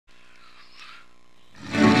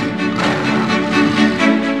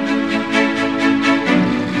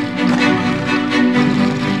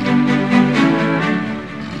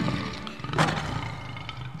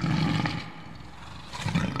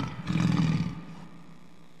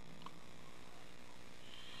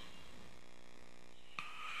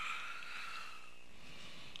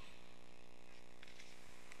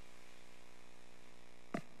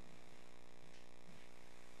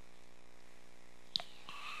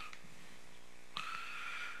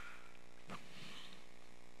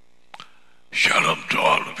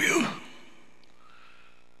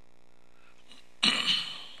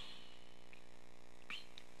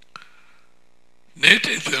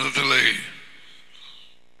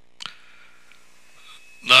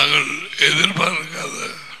எதிர்பார்க்காத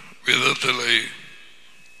விதத்தில்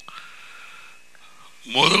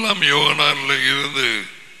முதலாம் யோகனான்ல இருந்து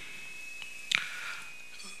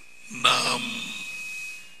நாம்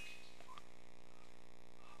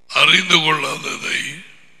அறிந்து கொள்ளாததை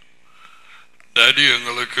டாடி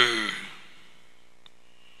எங்களுக்கு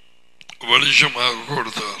வெளிச்சமாக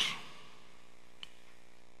கொடுத்தார்.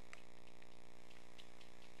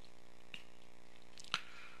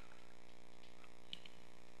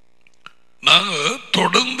 நாங்கள்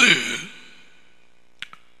தொடர்ந்து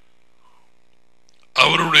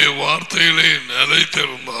அவருடைய வார்த்தையிலே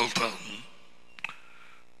நிலைத்திருந்தால்தான்,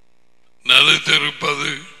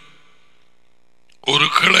 நிலைத்திருப்பது ஒரு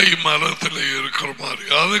கிளை மரத்தில் இருக்கிற மாதிரி.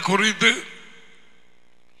 அதை குறித்து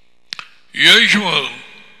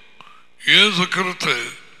இயேசு கிறிஸ்து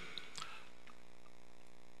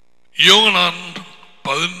யோவான்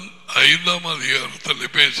 15ஆம்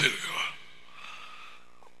அதிகாரத்தில் பேசியிருக்கிறார்.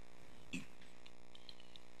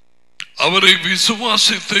 அவரை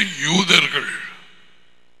விசுவாசித்த யூதர்கள்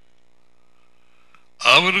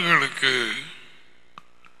அவர்களுக்கு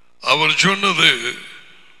அவர் சொன்னது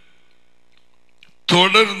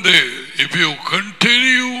தொடர்ந்து, if you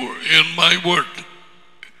continue in my word,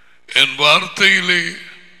 என் வார்த்தையிலே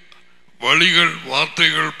வழிகள்,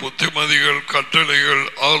 வார்த்தைகள், புத்திமதிகள், கட்டளைகள்,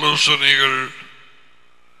 ஆலோசனைகள்,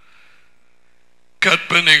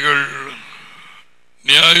 கற்பனைகள்,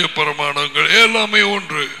 நியாய பிரமாணங்கள் எல்லாமே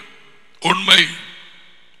ஒன்று, உண்மை.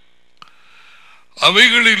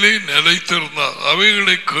 அவைகளிலே நிலைத்திருந்தால்,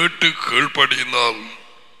 அவைகளை கேட்டு கீழ்ப்படிந்தால்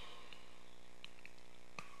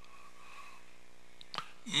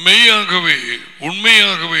மெய்யாகவே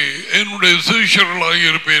உண்மையாகவே என்னுடைய சீஷர்களாக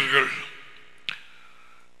இருப்பீர்கள்.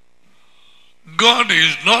 God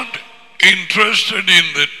is not interested in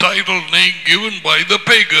the title name given by the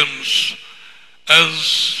pagans as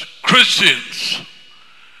Christians.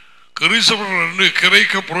 கிறிஸ்தவர்கள் என்று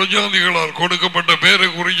கிரேக்க புரஜாதிகளால் கொடுக்கப்பட்ட பேரை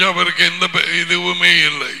குறித்து அவருக்கு எந்த இதுவுமே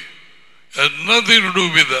இல்லை. Has nothing to do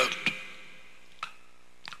with that.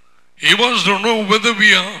 He wants to know whether we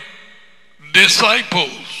are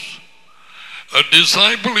disciples. A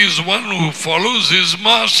disciple is one who follows his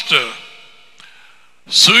master.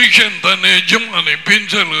 சுயிஷன் தன் எஜமானை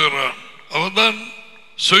பின்செல்கிறான், அவன்தான்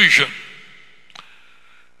சுயிஷன்.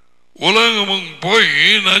 உலகமும் போய்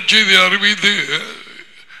நற்செய்தி அறிவித்து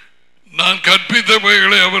நான்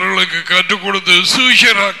கற்பித்தவைகளை அவர்களுக்கு கற்றுக் கொடுத்து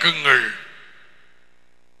சுயிஷராக்குங்கள்.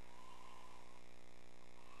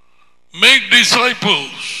 Make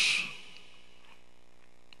disciples.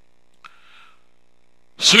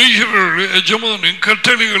 சுயிஷர்கள் எஜமானின்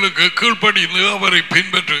கட்டளைகளுக்கு கீழ்ப்படிந்து அவரை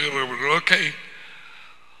பின்பற்றுகிறவர்கள். ஓகே,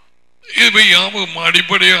 இவை யாவும்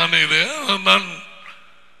அடிப்படையான இது. நான்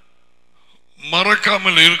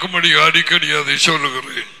மறக்காமல் இருக்கும்படி அடிக்கடி அதை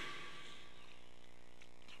சொல்லுகிறேன்.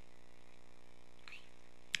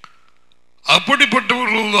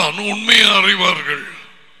 அப்படிப்பட்டவர்கள் தான் உண்மையை அறிவார்கள்.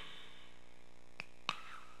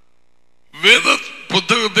 வேத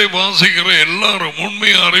புத்தகத்தை வாசிக்கிற எல்லாரும்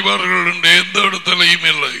உண்மையை அறிவார்கள் என்று எந்த இடத்திலையும்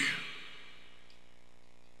இல்லை.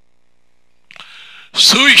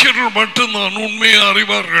 சுவிசேஷர்கள் மட்டும்தான் உண்மையை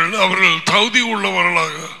அறிவார்கள். அவர்கள் தகுதி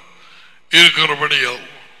உள்ளவர்களாக இருக்கிறபடியால்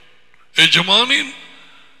எஜமானின்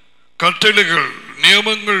கட்டளைகள்,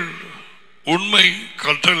 நியமங்கள், உண்மை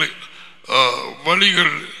கட்டளை,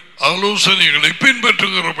 வழிகள், ஆலோசனைகளை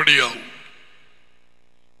பின்பற்றுகிறபடியால்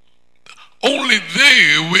only they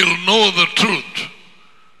will know the truth.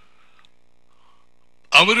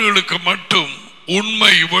 அவர்களுக்கு மட்டும்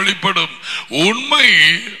உண்மை வெளிப்படும். உண்மை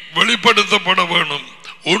வெளிப்படுத்தப்பட வேணும்.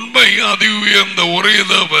 உண்மை அதி உயர்ந்த ஒரே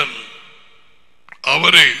தேவன்,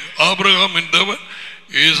 அவரே ஆபிரகாமின் தேவன்,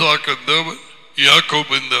 ஈசாக்கின் தேவன்,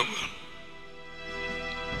 யாக்கோபின் தேவன்,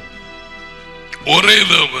 ஒரே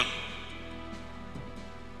தேவன்.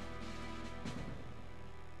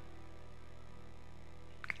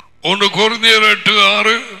 ஒன்று கொரிந்தியர்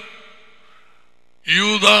 8:6,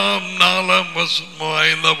 யூதாம் 4ஆம் வசனம்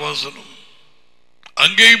 5ஆம் வசனம்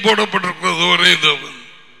அங்கேயும் போடப்பட்டிருக்கிறது ஒரே தேவன்.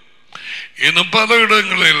 இன்னும் பல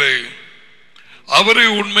இடங்களிலே அவரே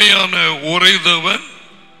உண்மையான ஒரே தேவன்,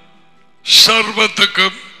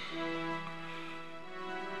 சர்வத்துக்கும்.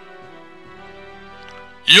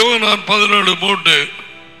 யோவான் 17:3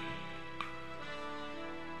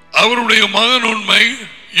 அவருடைய மகன் உண்மை.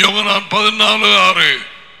 யோவான் 14:6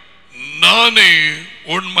 நானே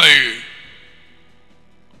உண்மை.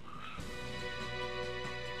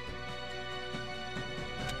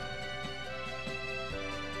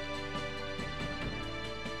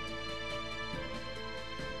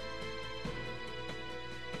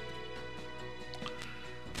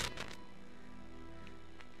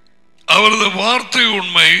 அவரது வார்த்தை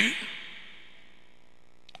உண்மை.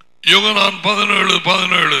 யோகனான்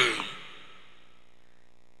 17:17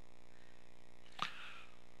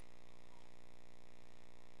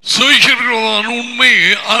 சுவிசேஷகர்களான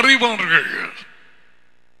உண்மையை அறிவார்கள்.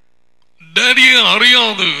 டேடியை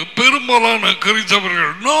அறியாது பெரும்பாலான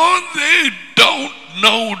கிறிஸ்தவர்கள் no, they don't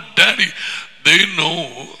know daddy, they know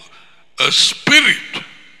a spirit,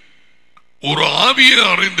 ஒரு ஆவியை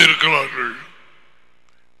அறிந்திருக்கிறார்கள்.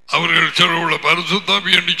 அவர்கள் சொல்ல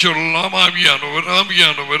பரிசுத்தாவி என்று சொல்லலாம். ஆவியானவர்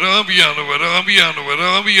ஆவியானவர் ஆவியானவர் ஆவியானவர்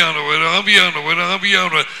ஆவியானவர் ஆவியானவர்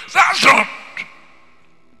ஆவியானவர். That's not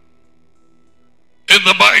in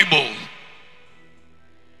the Bible.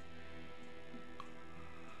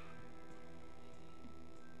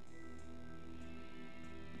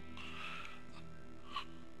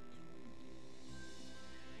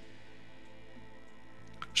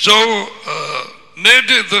 So,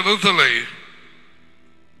 நேற்றைய தினத்திலே,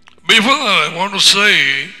 before that I want to say,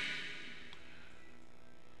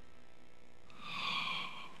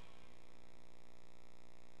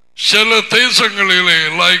 சில தேசங்களிலே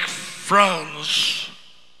like France,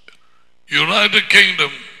 United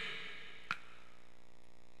Kingdom,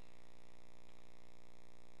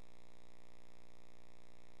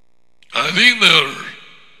 I think the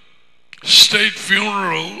state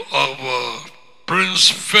funeral of Prince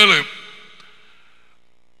Philip,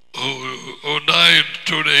 who died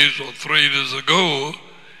 2 days or 3 days ago,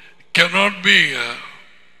 cannot be,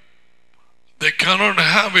 they cannot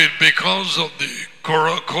have it because of the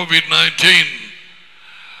COVID-19.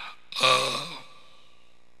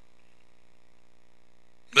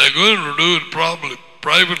 They're going to do it probably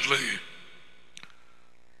privately.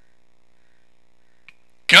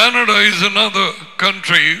 Canada is another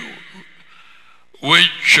country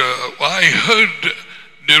which I heard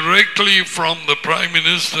directly from the Prime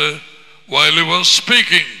Minister while he was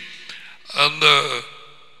speaking. And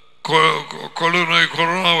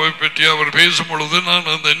கொரோனாவை பற்றி அவர் பேசும்பொழுது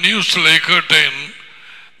நான் அந்த நியூஸ்ல கேட்டேன்,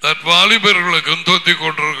 that வாலிபர்களுக்கு தொத்தி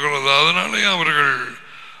கொண்டிருக்கிறது, அதனாலே அவர்கள்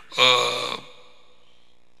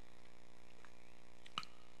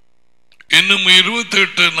இன்னும்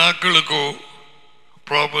 28 நாட்களுக்கோ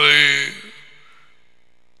probably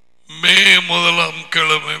மே 1ஆம்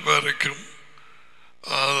கிழமை வரைக்கும்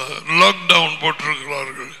lockdown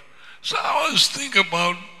போட்டிருக்கிறார்கள். So I was thinking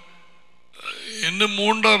about இன்னும்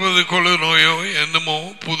 3வது கொலை நோயோ என்னமோ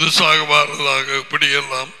புதுசாக வரதாக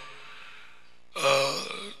இப்படியெல்லாம்.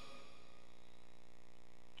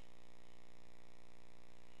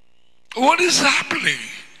 What is happening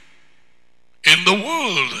in the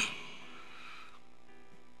world?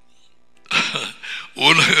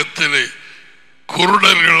 உலகத்திலே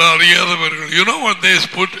குருடர்கள் அறியாதவர்கள். You know what they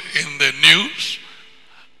put in the news?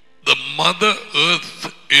 The Mother Earth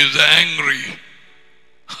is angry.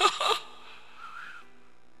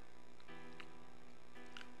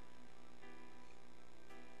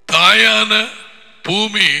 தாயான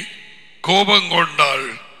பூமி கோபம் கொண்டாள்.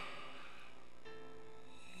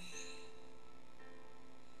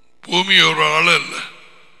 பூமி ஒரு ஆள் அல்ல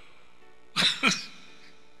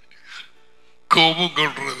கோபம்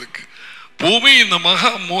கொள்றதுக்கு. பூமி இந்த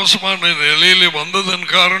மகா மோசமான நிலையிலே வந்ததன்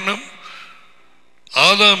காரணம்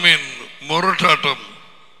ஆதாமின் முரட்டாட்டம்,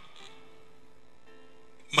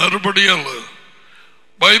 மறுபடியும்.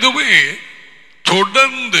 By the way,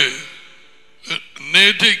 தொடர்ந்து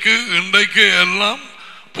நேற்றைக்கு இன்றைக்கு எல்லாம்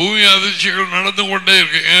பூமி அதிர்ச்சிகள் நடந்து கொண்டே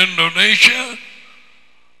இருக்கு. Indonesia,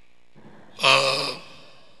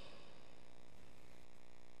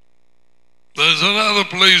 there's another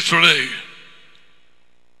place today.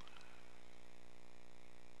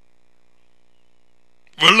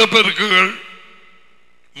 வெள்ளப்பெருக்குகள்,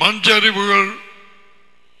 மண்சரிவுகள்,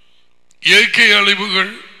 இயற்கை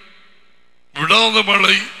அழிவுகள், விடாத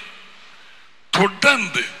மழை,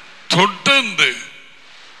 தொடர்ந்து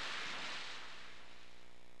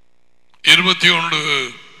 21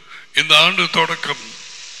 இந்த ஆண்டு தொடக்கம்.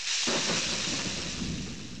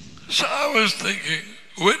 So I was thinking,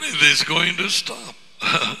 when is this going to stop?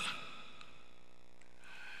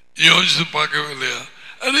 யோசித்து பார்க்கவில்லையா?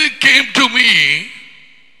 And it came to me,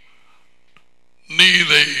 நீ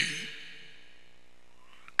இதை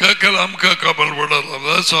கேட்கலாம் கேட்காமல் விடலாம்,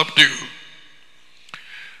 that's up to you.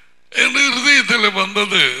 என் இருதயத்தில்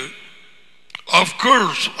வந்தது, of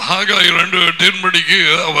course, Haggai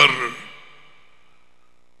 2:8 அவர்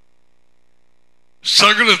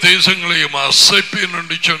சகல தேசங்களையும் அசைப்பேன்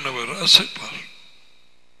என்று சொன்னவர், அசைப்பார்.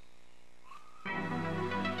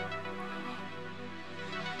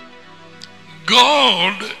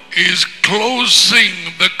 God is closing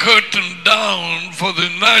the curtain down for the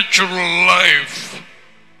natural life.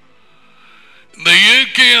 இந்த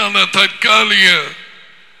இயற்கையான தற்காலிக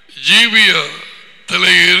ஜீவிய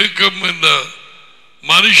இருக்கும் இந்த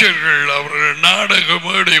மனுஷர்கள் அவர்கள் நாடக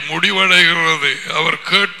மேடை முடிவடைகிறது. அவர்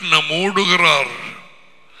கேட்டு மூடுகிறார்.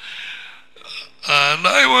 And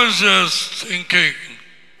I was just thinking,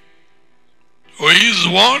 he is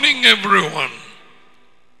warning everyone.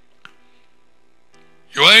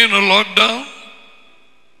 You are in a lockdown.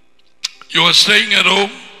 You are staying at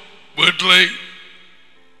home. வீட்டிலே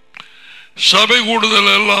சபை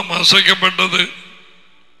கூடுதல் எல்லாம் அசைக்கப்பட்டது.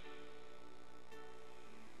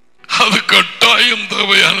 அது கட்டாயம்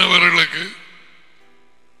தேவையானவர்களுக்கு.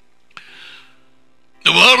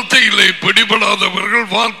 வார்த்தையிலே பிடிபடாதவர்கள்,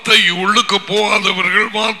 வார்த்தை உள்ளுக்கு போகாதவர்கள்,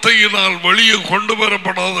 வார்த்தையினால் வெளியே கொண்டு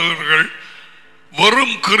வரப்படாதவர்கள்,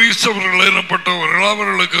 வரும் கிறிஸ்தவர்கள் எனப்பட்டவர்கள்,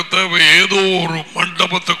 அவர்களுக்கு தேவை ஏதோ ஒரு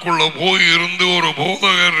மண்டபத்துக்குள்ள போய் இருந்து ஒரு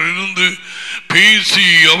போதகர் இருந்து பேசி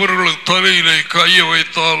அவர்களுக்கு தலையிலே கையை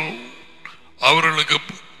வைத்தால் அவர்களுக்கு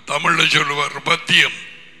தமிழ்ல சொல்லுவார் பத்தியம்.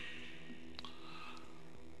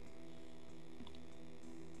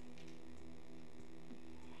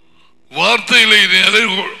 வார்த்தையிலே நிலை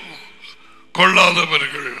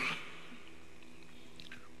கொள்ளாதவர்கள்,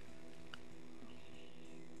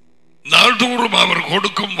 நாள்தோறும் அவர்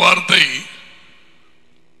கொடுக்கும் வார்த்தை,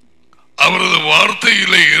 அவரது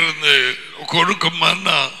வார்த்தையிலே இருந்து கொடுக்கும்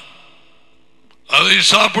மன்னா அதை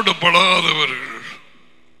சாப்பிடப்படாதவர்கள்.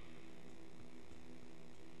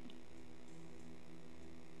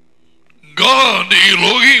 God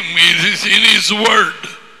Elohim is in His word.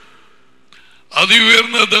 அதி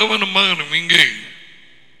உயர்ந்த தேவனும் மகனும் இங்கே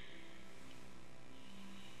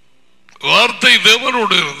வார்த்தை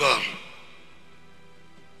தேவனோடு இருந்தார்.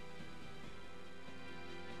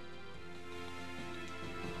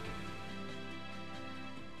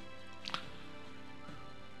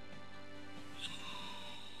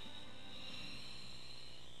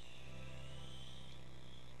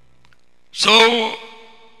 So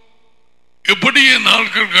எப்படியே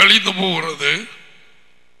நாட்கள் கழிந்து போகிறது.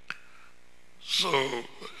 So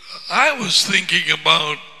I was thinking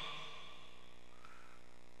about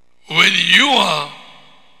when you are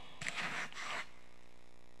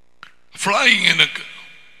flying in an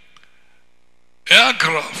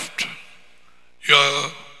aircraft,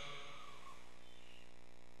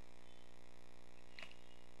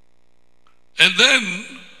 and then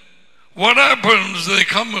what happens, they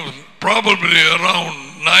come probably around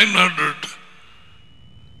 900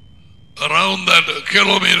 around that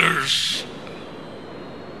kilometers,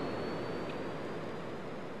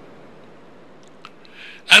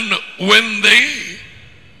 and when they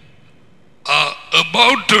are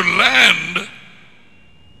about to land,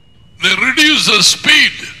 they reduce the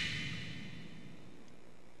speed.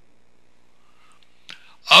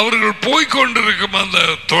 அவர்கள் போய்கொண்டிருக்கும் அந்த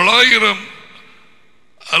 900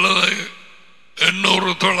 அல்லது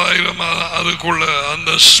 800 900 அதுக்குள்ள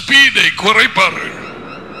அந்த ஸ்பீடை குறைப்பார்கள்.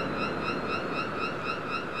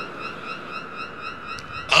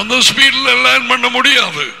 அந்த ஸ்பீட்ல land பண்ண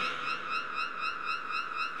முடியாது.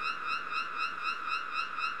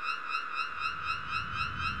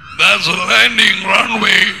 That's a landing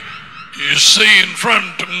runway you see in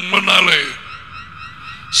front முன்னாலே.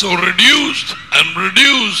 So reduced and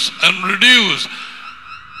reduce and reduce.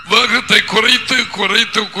 வேகத்தை குறைத்து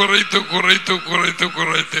குறைத்து குறைத்து குறைத்து குறைத்து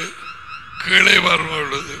குறைத்து கீழே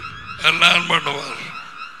வரும்பொழுது லேண்ட் பண்ணுவார்.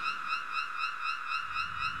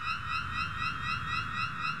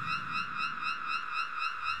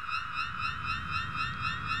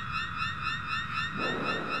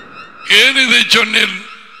 ஏன் இதை சொன்னேன்?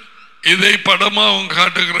 இதை படமாவும்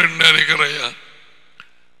காட்டுகிறேன் நினைக்கிறையா?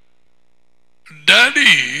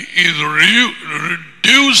 Daddy is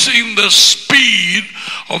reducing the speed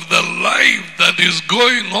of the life that is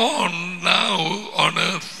going on now on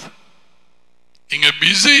earth. இங்க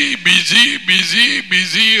busy busy busy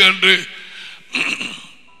busy என்று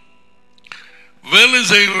வேலை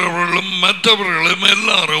செய்கிறவர்களும் மற்றவர்களும்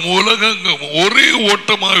எல்லாரும் உலகெங்கும் ஒரே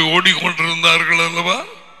ஓட்டமாய் ஓடிக்கொண்டிருந்தார்கள் அல்லவா?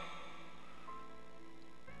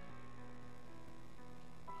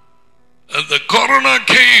 And the corona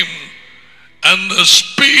came and the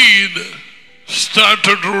speed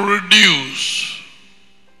started to reduce.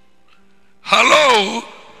 Hello,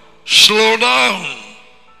 slow down.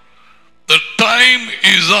 The time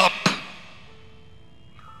is up.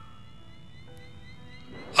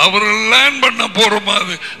 Our land பண்ண போறோம்.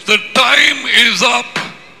 The time is up.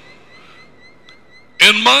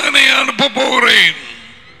 என் மகனை அனுப்ப போகிறேன்.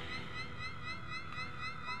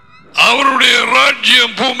 அவருடைய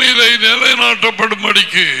ராஜ்யம் பூமியிலே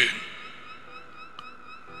நிலைநாட்டப்படும்படிக்கு.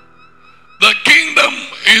 The kingdom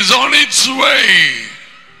is on its way.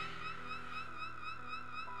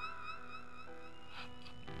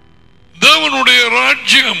 தேவனுடைய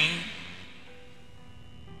ராஜ்யம்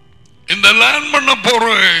இந்த லேண்ட் பண்ண போற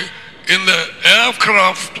இந்த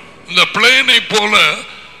ஏர்கிராஃப்ட் இந்த பிளேனை போல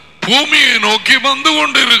பூமியை நோக்கி வந்து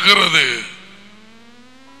கொண்டிருக்கிறது.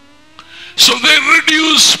 So they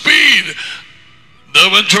reduce speed.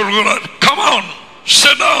 தேவன் சொல்கிறார், come on,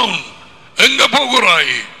 sit down. எங்க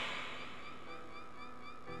போகிறாய்?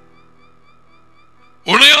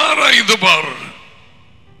 உன்னை ஆராய்ந்து பார்.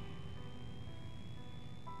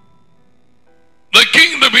 The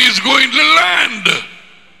kingdom is going to land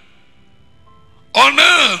on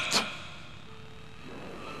earth.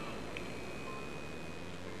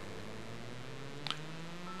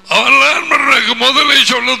 அவன் லேண்ட் பண்றதுக்கு முதலே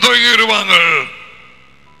சொல்ல துவங்கிடுவாங்க.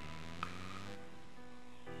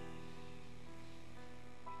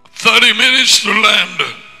 "30 minutes to land."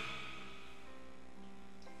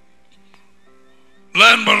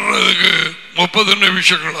 லேண்ட் பண்றதுக்கு 30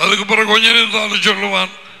 நிமிஷங்கள். அதுக்கு பிறகு கொஞ்ச நேரம்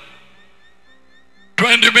சொல்லுவான்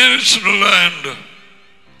 20 minutes to land.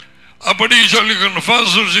 அப்படி சொல்லிக்கணும்.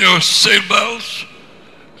 First seat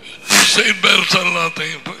belts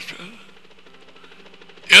எல்லாத்தையும்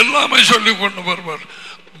எல்லாமே சொல்லிக் கொண்டு வருவார்.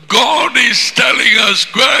 God is telling us,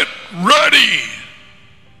 get ready.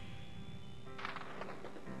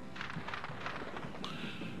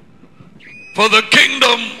 For the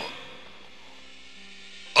kingdom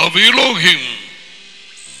of Elohim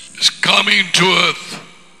is coming to earth.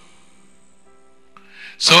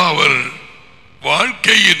 So our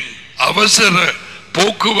வாழ்க்கையின் அவசர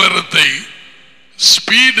போக்குவரத்தை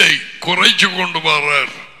ஸ்பீடை குறைச்சு கொண்டு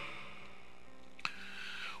வர்றார்.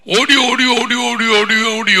 ஓடி ஓடி ஓடி ஓடி ஓடி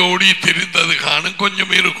ஓடி ஓடி தெரிந்தது காணும்.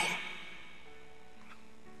 கொஞ்சம் இருக்கும்,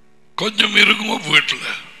 கொஞ்சம் இருக்குங்க. வீட்டில்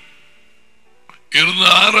இருந்து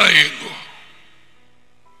ஆராயுங்க.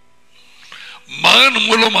 மகன்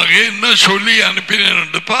மூலமாக என்ன சொல்லி அனுப்பினேன்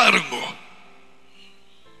என்று பாருங்க.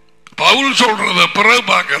 பவுல் சொல்றத பிறகு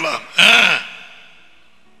பார்க்கலாம்.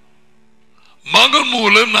 மகன்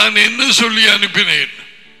மூலம் நான் என்ன சொல்லி அனுப்பினேன்?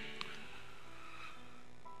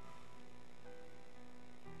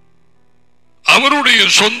 அவருடைய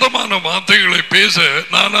சொந்தமான வார்த்தைகளை பேச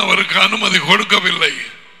நான் அவருக்கு அனுமதி கொடுக்கவில்லை.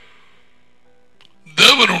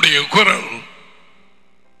 தேவனுடைய குரல்.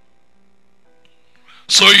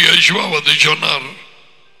 யெகோவா வந்து சொன்னார்,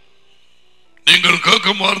 நீங்கள்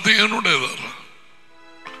கேட்கும் வார்த்தை என்னுடையது,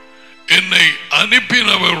 என்னை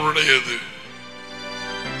அனுப்பினவருடையது.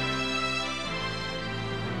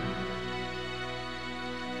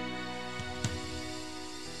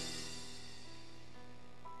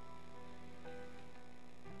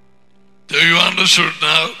 Do you understand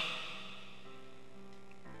now?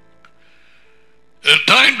 A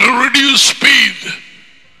time to reduce speed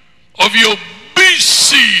of your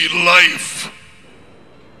busy life.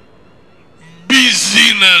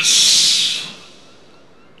 Busyness.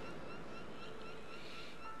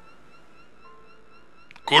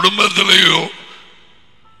 குடும்பத்திலேயோ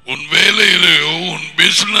உன் வேலையிலேயோ உன்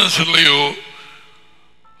பிசினஸ்லயோ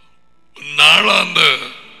நாளாந்த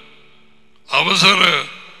அவசர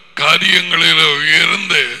காரியங்களிலோ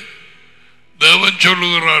இருந்து தேவன்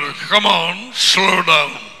சொல்லுகிறார், come on, slow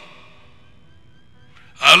down.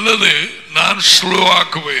 அல்லது நான் ஸ்லோ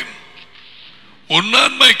ஆக்குவேன் உன்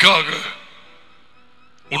நன்மைக்காக,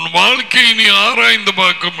 உன் வாழ்க்கையை நீ ஆராய்ந்து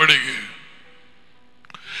பார்க்கும்படி.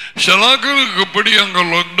 ஷலாக்களுக்கு இப்படி அங்க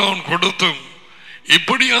லாக்டவுன் கொடுத்தும்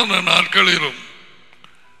இப்படியான நாட்களிலும்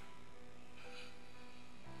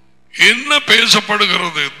என்ன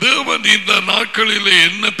பேசப்படுகிறது? தேவன் இந்த நாட்களிலே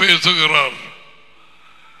என்ன பேசுகிறார்?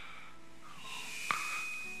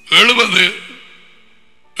 70,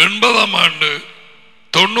 80ஆம் ஆண்டு,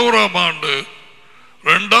 90ஆம் ஆண்டு,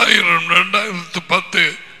 2000, 2010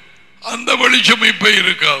 அந்த வெளிச்சம் இப்ப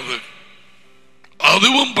இருக்காது.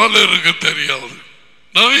 அதுவும் பலருக்கு தெரியாது.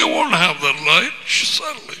 Now you won't have that light.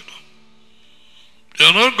 Certainly not.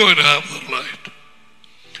 You're not going to have that light.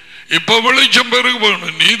 இப்ப வெளிச்சம் பெருகும்.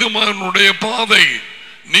 நீதிமானுடைய பாதை,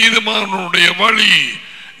 நீதிமானுடைய வழி,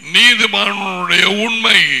 நீதிமானுடைய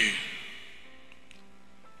உண்மை,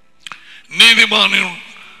 நீதிமானின்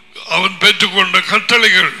அவன் பெற்றுக்கொண்ட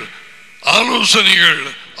கட்டளைகள், ஆலோசனைகள்,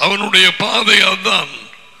 அவனுடைய பாதை அதுதான்.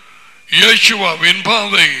 யேசுவாவின்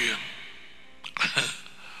பாதை.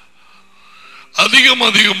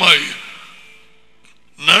 அதிகமாய்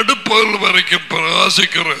நடுப்பகல் வரைக்கும்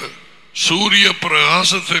பிரகாசிக்கிற சூரிய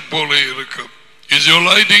பிரகாசத்தை போல இருக்கும். Is your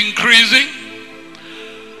light increasing?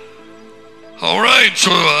 All right,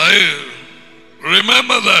 so I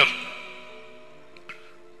remember that.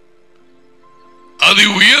 அது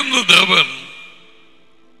உயர்ந்த தேவன்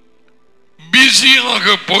பிஸியாக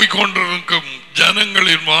போய்கொண்டிருக்கும்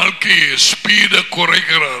ஜனங்களின் வாழ்க்கையை ஸ்பீட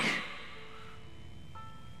குறைக்கிறார்.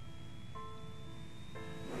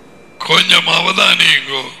 கொஞ்சம்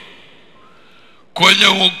அவதானியுங்கோ.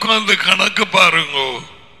 கொஞ்சம் உட்கார்ந்து கணக்கு பாருங்க.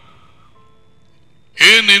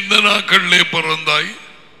 ஏன் இந்த நாட்களிலே பிறந்தாய்?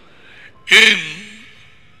 ஏன்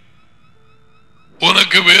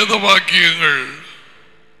உனக்கு வேத வாக்கியங்கள்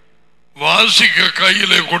வாசிக்க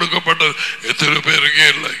கையிலே கொடுக்கப்பட்டது? எத்தனை பேருக்கே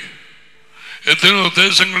இல்லை. எத்தனையோ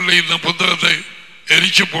தேசங்களில் இந்த புத்தகத்தை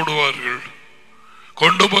எரிச்சு போடுவார்கள்,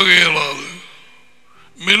 கொண்டு போக இயலாது.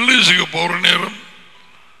 மில்லிஸுக்கு போற நேரம்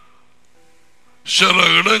சில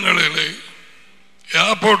இடங்களிலே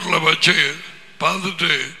ஏர்போர்ட்ல வச்சு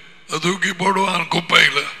பார்த்துட்டு தூக்கி போடுவான்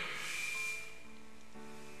குப்பையில.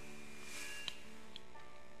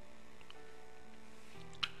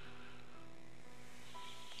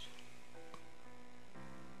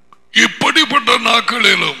 இப்படிப்பட்ட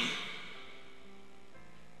நாட்களிலும்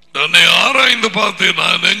என்னை ஆராய்ந்து பார்த்து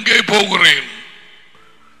நான் எங்கே போகிறேன்?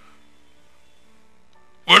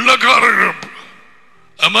 வெள்ளக்காரர்கள்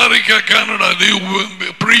America, Canada,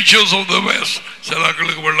 preachers of the West,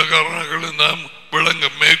 சிலாக்களுக்கு வெள்ளக்காரர்கள் நாம் விளங்க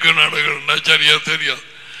மேற்கு நாடுகள் சரியா தெரியாது.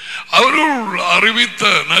 அவர்கள் அறிவித்த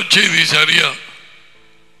நற்செய்தி சரியா?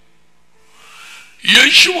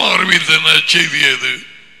 இயேசுவா அறிவித்த நற்செய்தி எது?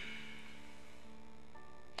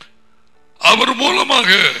 அவர் மூலமாக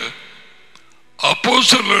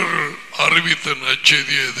அப்போஸ்தலர்கள் அறிவித்த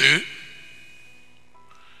நற்செய்தி எது?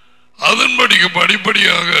 அதன்படி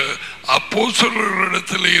படிப்படியாக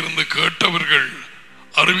அப்போஸ்தலர்களிடத்தில் இருந்து கேட்டவர்கள்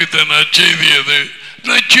அறிவித்த நற்செய்தி எது?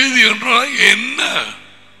 நற்செய்தி என்றால் என்ன?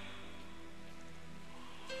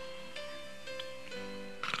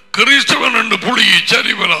 கிறிஸ்தவன் என்று புளியை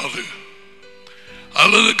சரி வராது.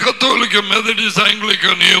 அல்லது கத்தோலிக்க, மெத்தடிஸ்ட்,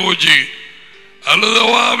 ஆங்கிலிக்கன், நியோஜி அல்லது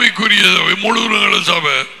ஆவிக்குரிய சபை, முழு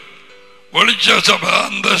சபை, வெளிச்ச சபை,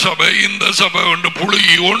 அந்த சபை, இந்த சபை என்று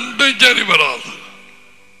புழுகி ஒன்றும் சரி வராது.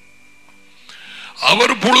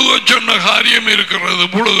 அவர் புழுக சொன்ன காரியம் இருக்கிறது.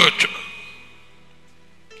 புழுக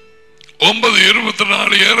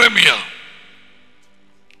 9:24 எரேமியா.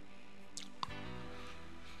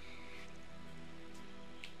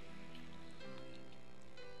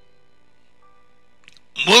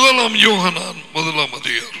 முதலாம் யோகனான் 1ஆம்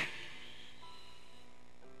அதிகாரம்.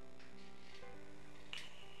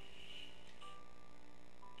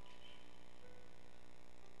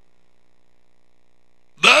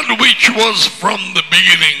 That which was from the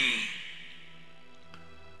beginning.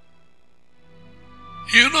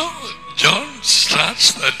 You know, John starts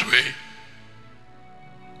that way.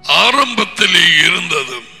 ஆரம்பத்திலே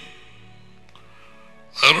இருந்ததும்.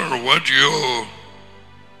 I don't know what you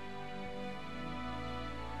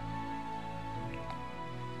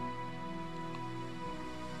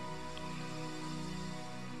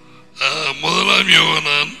முதலாம்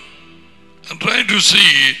யோகனான். I'm trying to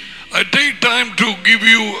see. I take time to give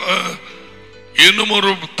you இன்னும்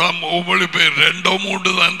ஒரு மொழி பேர்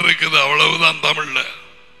 2-3 தான் இருக்குது, அவ்வளவுதான் தமிழ்ல.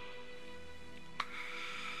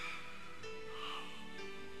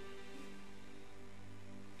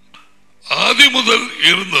 ஆதி முதல்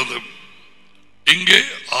இருந்தது, இங்கே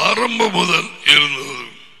ஆரம்ப முதல் இருந்தது.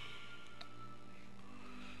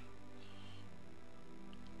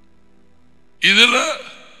 இதுல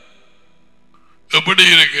எப்படி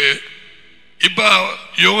இருக்கு? இப்ப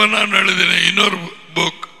யோகனான் எழுதின இன்னொரு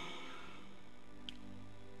புக்,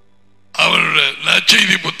 அவருடைய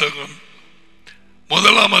நற்செய்தி புத்தகம்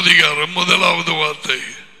 1ஆம் அதிகாரம் 1வது வார்த்தை.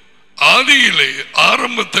 ஆதியிலே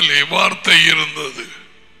ஆரம்பத்திலே வார்த்தை இருந்தது.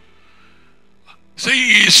 See,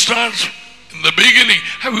 he starts in the beginning.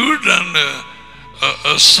 Have you done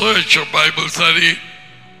a search of Bible study?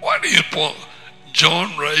 What is John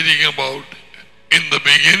writing about in the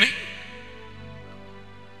beginning?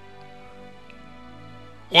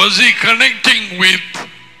 Was he connecting with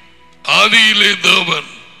ஆதியிலே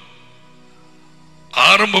தேவன்?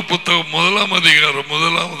 ஆரம்ப புத்தகம் 1ஆம் அதிகாரம்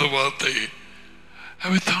 1வது வார்த்தை.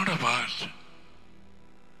 Have you thought about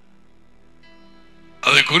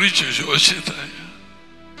அதை குறித்து யோசித்தாய்?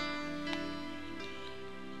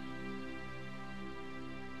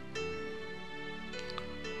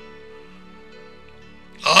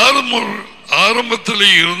 ஆரம்பத்தில்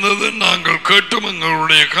இருந்தது, நாங்கள் கேட்டும்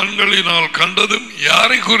எங்களுடைய கண்களினால் கண்டதும்.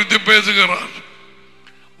 யாரை குறித்து பேசுகிறார்?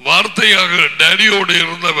 வார்த்தையாக டேடியோடு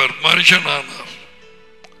இருந்தவர் மனுஷனானார்,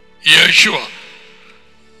 இயேசுவா.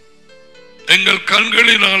 எங்கள்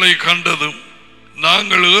கண்களினாலே கண்டதும்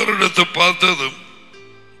நாங்கள் ஏறெடுத்து பார்த்ததும்.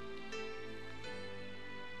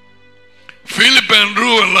 பிலிப் ஆண்ட்ரூ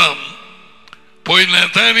எல்லாம் போய்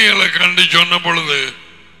நத்தானியலை கண்டு சொன்ன பொழுது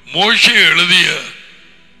மோசே எழுதிய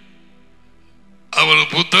அவர்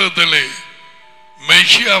புத்தகத்திலே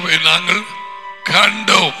மெசியாவை நாங்கள்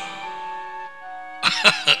கண்டோம்.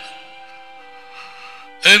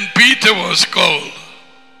 And Peter was called.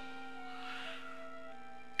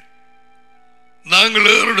 நாங்கள்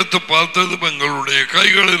ஏறெடுத்து பார்த்ததும் எங்களுடைய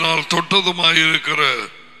கைகளினால் தொட்டதுமாயிருக்கிற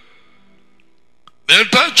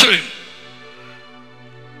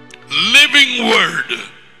லிவிங் வேர்ட்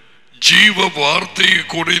ஜீவ வார்த்தையை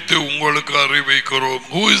குறித்து உங்களுக்கு அறிவிக்கிறோம்.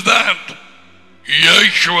 Who is that?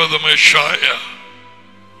 Yeshua the Messiah,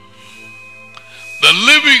 the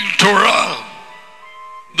living Torah,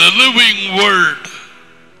 the living word.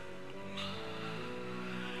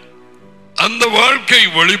 அந்த வாழ்க்கை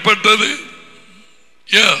வெளிப்பட்டது.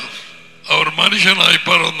 அவர் மனுஷனாய்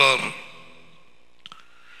பிறந்தார்.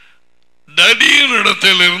 டடியின்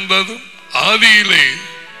இடத்தில் இருந்தது. ஆதியிலே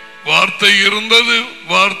வார்த்தை இருந்தது.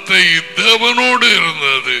 வார்த்தை தேவனோடு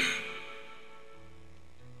இருந்தது.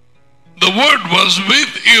 The word was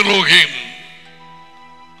with Elohim.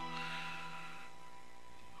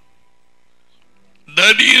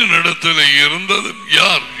 டடியின் இடத்தில் இருந்தது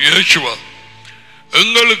யார்? இயேசுவா.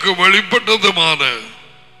 எங்களுக்கு வெளிப்பட்டதுமான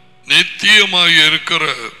நித்தியமாய் இருக்கிற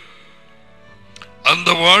அந்த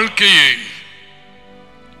வாழ்க்கையை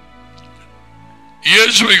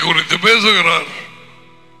இயேசுவை குறித்து பேசுகிறார்.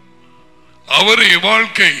 அவரே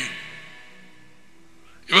வாழ்க்கை.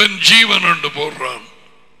 இவன் ஜீவன் என்று போடுறான்.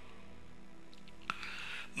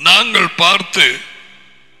 நாங்கள் பார்த்து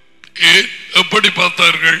எப்படி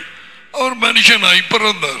பார்த்தார்கள்? அவர் மனுஷனாய்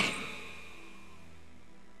பிறந்தார்.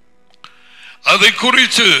 அதை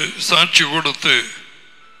குறித்து சாட்சி கொடுத்து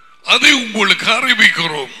அதை உங்களுக்கு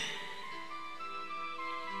அறிவிக்கிறோம்.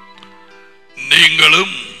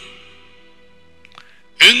 நீங்களும்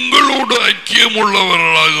எங்களோடு ஐக்கியம்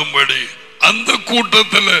உள்ளவர்களாகும்படி, அந்த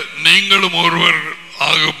கூட்டத்தில் நீங்களும் ஒருவர்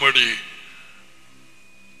ஆகும்படி,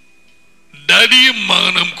 டடியும்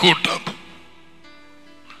மகனும் கூட்டம்.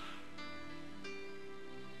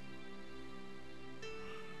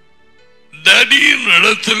 டடியின்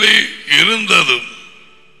இடத்திலே இருந்ததும்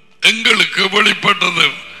எங்களுக்கு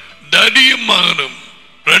வெளிப்பட்டதும் டடியும் மகனும்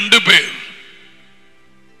 2 பேர்,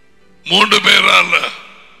 3 பேர் அல்ல.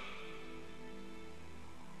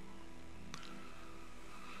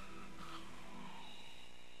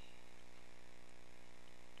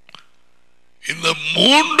 இந்த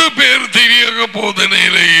 3 பேர் திரியக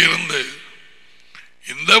போதனையிலே இருந்து,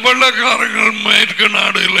 இந்த வெள்ளக்காரர்கள் மேற்கு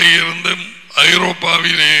நாடுகளிலே இருந்து,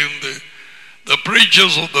 ஐரோப்பாவிலே இருந்து, the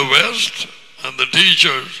preachers of the West and the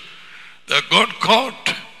teachers that got caught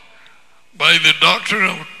by the doctrine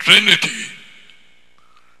of Trinity,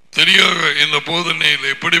 தெரியாக இந்த போதனையில்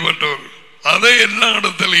எப்படிப்பட்டவர், அதை எல்லா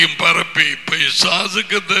இடத்திலையும் பரப்பி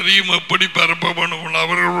பிசாசுக்கு தெரியும் எப்படி பரப்ப பண்ணுவோம்.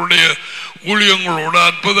 அவர்களுடைய ஊழியங்களோட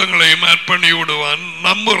அற்புதங்களையும் ஆட் பண்ணி விடுவான்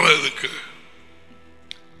நம்புறதுக்கு.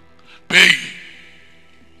 பேய்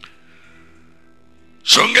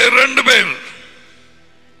சொங்க 2 பேர்.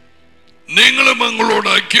 நீங்களும் எங்களோட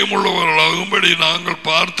ஐக்கியம் உள்ளவர்களாகும்படி நாங்கள்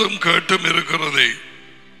பார்த்தும் கேட்டும் இருக்கிறதை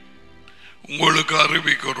உங்களுக்கு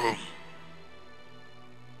அறிவிக்கிறோம்.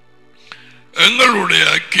 எங்களுடைய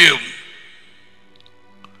ஐக்கியம்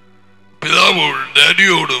பிதாவோடு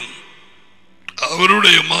டேடியோடும்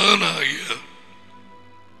அவருடைய மகனாகிய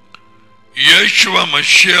இயேசுவா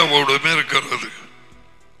மஷியாவோடும் இருக்கிறது.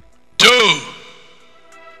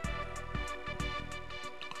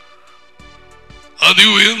 அது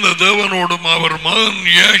உயர்ந்த தேவனோடும் அவர் மகன்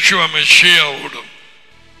இயேசுவா மஷியாவோடும்.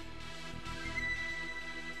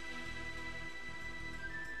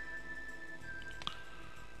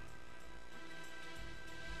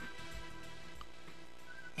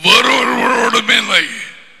 ஒருவரோடும் இல்லை.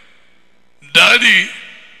 Daddy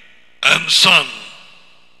and son.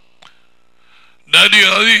 டாடி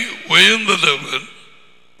ஆதி உயர்ந்த தேவன்,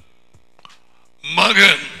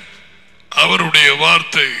 மகன் அவருடைய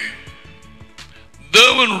வார்த்தை.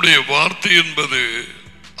 தேவனுடைய வார்த்தை என்பது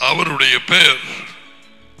அவருடைய பெயர்.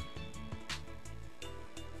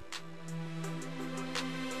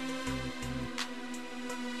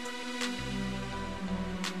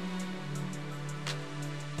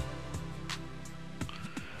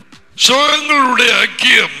 எங்களுடைய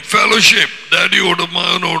ஐக்கியம் ஃபெலோஷிப் டாடியோடும்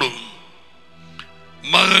மகனோடும்,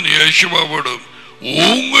 மகன் இயேசுவோடும்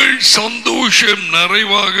உங்கள் சந்தோஷம்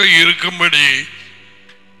நிறைவாக இருக்கும்படி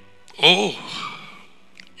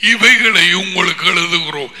இவைகளை உங்களுக்கு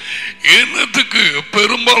எழுதுகிறோம். என்னத்துக்கு?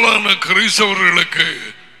 பெரும்பாலான கிறிஸ்தவர்களுக்கு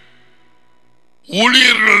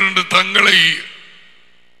ஊழியர்கள் என்று தங்களை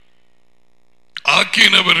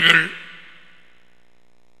ஆக்கினவர்கள்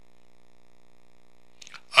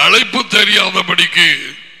அழைப்பு தெரியாதபடிக்கு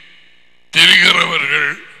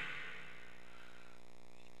தெரிகிறவர்கள்,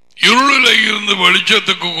 இருளில் இருந்து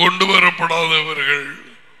வெளிச்சத்துக்கு கொண்டு வரப்படாதவர்கள்,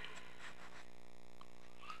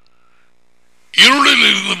 இருளில்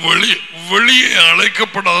இருந்து வெளியே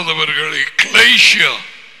அழைக்கப்படாதவர்களை கிளேஷியா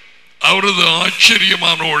அவரது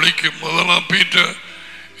ஆச்சரியமான ஒளிக்கு 1 பீட்டர்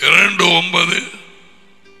 2:9.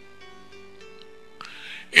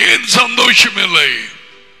 ஏன் சந்தோஷம் இல்லை?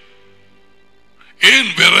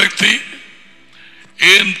 ஏன் விரக்தி?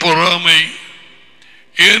 ஏன் பொறாமை?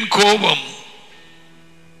 ஏன் கோபம்?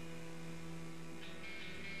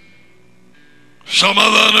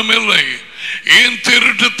 சமாதானம் இல்லை. ஏன்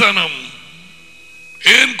திருட்டுத்தனம்?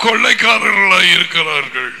 ஏன் கொள்ளைக்காரர்களாய்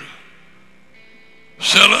இருக்கிறார்கள்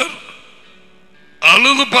சிலர்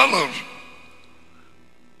அல்லது பலர்?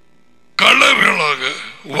 கள்ளர்களாக.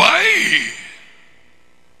 Why?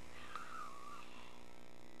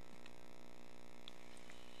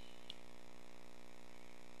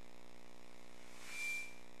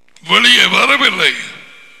 வெளியே வரவில்லை.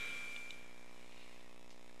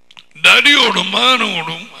 டடியோடும்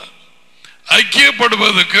மகனோடும்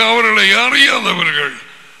ஐக்கியப்படுவதற்கு அவர்களை அறியாதவர்கள்.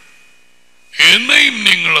 என்னையும்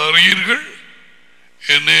நீங்கள் அறியீர்கள்,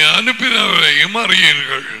 என்னை அனுப்பினவரையும்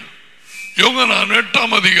அறியீர்கள். யோகனான்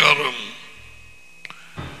 8ஆம் அதிகாரம்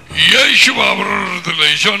இயேசு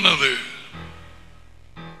அவர்களிடத்தில் சொன்னது,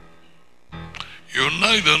 You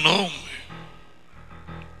neither know me,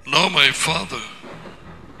 nor my Father.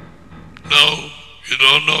 No, you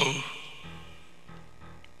don't know.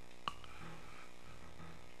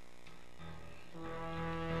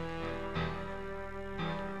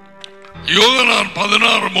 யோகனான்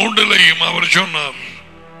 16:3 அவர் சொன்னார்,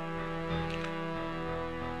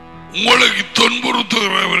 உங்களுக்கு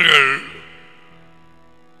துன்புறுத்துகிறவர்கள்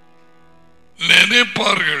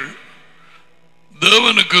நினைப்பார்கள்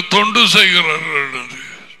தேவனுக்கு தொண்டு செய்கிறார்கள் என்று.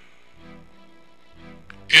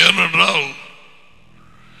 ஏனென்றால்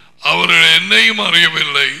அவர்கள் என்னையும்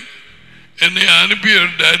அறியவில்லை, என்னை அனுப்பிய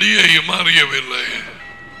டடியையும் அறியவில்லை.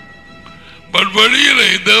 பட் வெளியிலே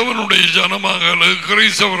தேவனுடைய ஜனமாக,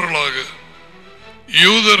 கிறிஸ்தவர்களாக,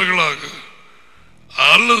 யூதர்களாக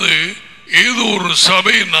அல்லது ஏதோ ஒரு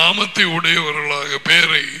சபை நாமத்தை உடையவர்களாக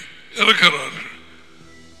பேரை இருக்கிறார்கள்.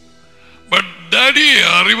 பட் டடியை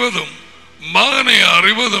அறிவதும் மகனை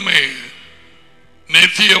அறிவதுமே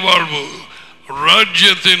நித்திய வாழ்வு,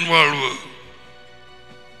 ராஜ்யத்தின் வாழ்வு.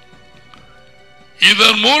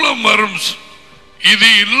 இதன் மூலம் வரும் இது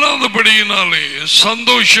இல்லாதபடியினாலே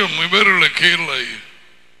சந்தோஷம் இவர்களுக்கு இல்லை.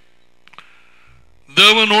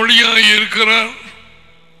 தேவன் ஒளியாய் இருக்கிறார்.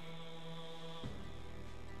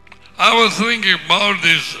 I was thinking about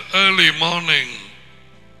this early morning.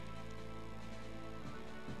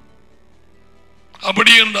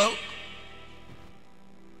 அப்படி என்றால்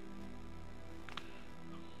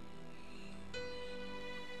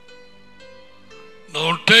now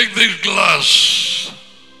take this glass.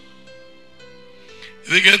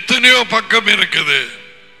 இதுக்கு எத்தனையோ பக்கம் இருக்குது.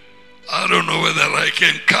 I don't know whether I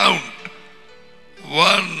can count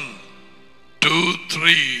 1, 2,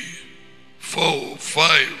 3, 4,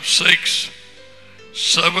 5, 6,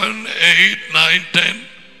 7, 8, 9, 10,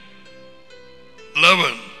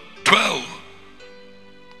 11, 12.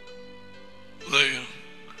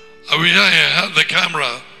 I wish I had the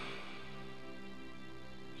camera.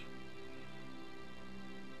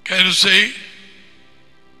 Can you see?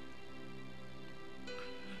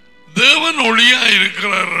 தேவன் ஒளியா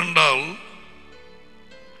இருக்கிறார் என்றால்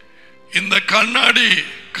இந்த கண்ணாடி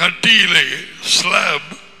கட்டியிலே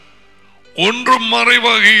ஸ்லாப் ஒன்றும்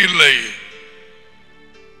மறைவாக இல்லை.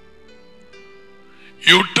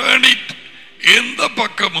 You turn it எந்த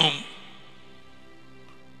பக்கமும்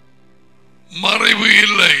மறைவு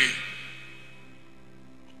இல்லை.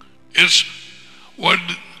 It's what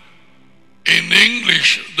in English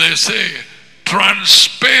they say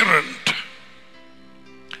transparent.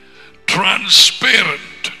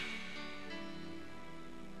 Transparent.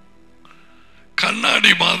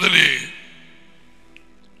 கண்ணாடி மாதிரி.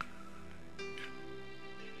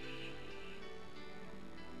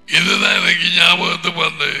 இதுதான் எனக்கு ஞாபகத்துக்கு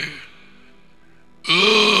வந்து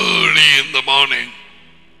early in the morning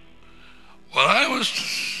when I was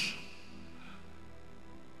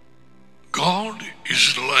God is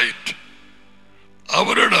light.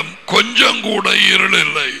 அவரிடம் கொஞ்சம் கூட இருள்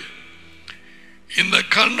இல்லை. இந்த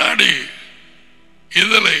கண்ணாடி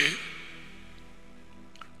இதில்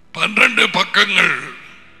 12 பக்கங்கள்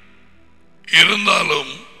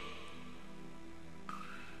இருந்தாலும்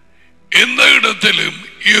எந்த இடத்திலும்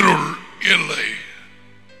இருள் இல்லை,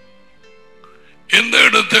 எந்த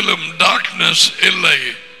இடத்திலும் டார்க்னஸ் இல்லை.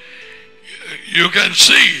 யூ கேன்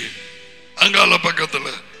see அங்கால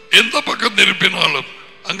பக்கத்தில் எந்த பக்கம் திருப்பினாலும்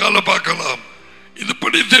அங்கால பார்க்கலாம்,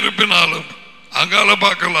 இதுபடி திருப்பினாலும் அங்கால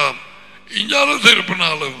பார்க்கலாம், இங்கால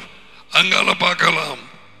திருப்பினாலும் அங்கால பார்க்கலாம்.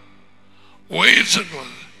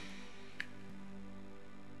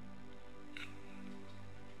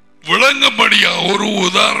 விளங்கப்படியா ஒரு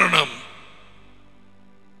உதாரணம்.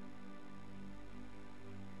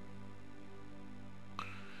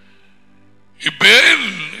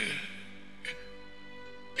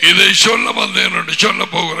 சொல்ல வந்தேன் என்று சொல்ல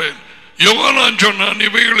போகிறேன். யோவான் சொன்னான்,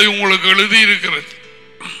 இவைகளை உங்களுக்கு எழுதி இருக்கிறது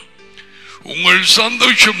உங்கள்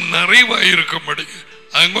சந்தோஷம் நிறைவாயிருக்கும்படி.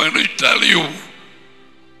 I'm going to tell you,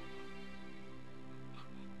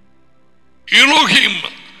 Elohim,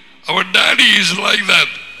 our daddy is like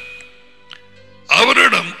that.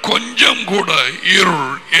 அவரிடம் கொஞ்சம் கூட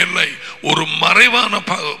இருள் இல்லை, ஒரு மறைவான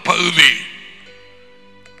பகுதி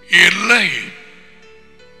இல்லை.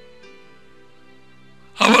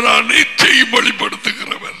 அவர் அனைத்தையும்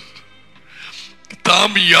வெளிப்படுத்துகிறவர்.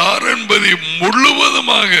 தாம் யார் என்பதை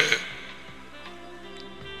முழுவதுமாக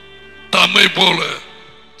தம்மை போல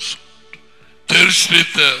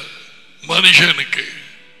தரிசித்த மனுஷனுக்கு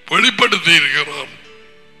வெளிப்படுத்தி இருக்கிறார்.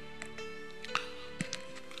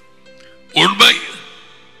 உண்மை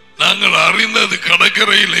நாங்கள் அறிந்தது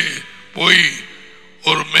கடற்கரையிலே போய்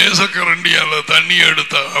ஒரு மேசக்கரண்டியால தண்ணி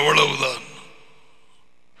எடுத்த அவ்வளவுதான்.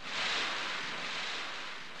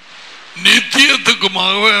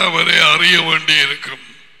 நித்தியத்துக்குமாக அவரை அறிய வேண்டி இருக்கும்.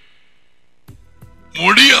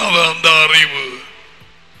 முடியாத அந்த அறிவு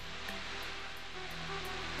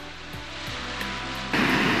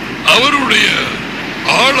அவருடைய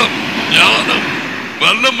ஆழம், ஞானம்,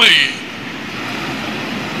 வல்லமை,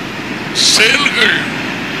 செயல்கள்.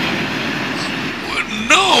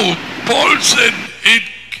 No, Paul said it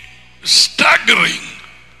staggering.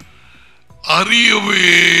 அறியவே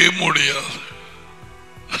முடியாது.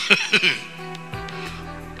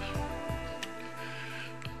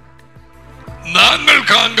 நாங்கள்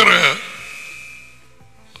காண்கிற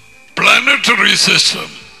பிளானட்டரி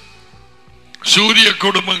சிஸ்டம், சூரிய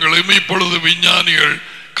குடும்பங்களையும் இப்பொழுது விஞ்ஞானிகள்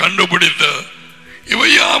கண்டுபிடித்த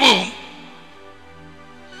இவையாவும்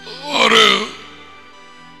ஒரு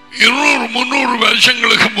 200-300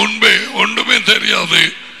 வருஷங்களுக்கு முன்பே ஒன்றுமே தெரியாது.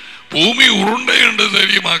 பூமி உருண்டை என்று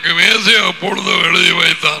தெரியுமாக்க மேசை அப்பொழுது எழுதி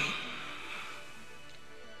வைத்தான்.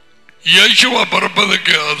 இயேசுவா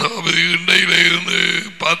பிறப்பதற்கு, அதாவது இண்டையில இருந்து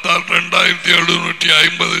பார்த்தால்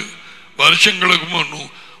 2750 வருஷங்களுக்கு முன்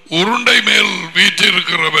உருண்டை மேல்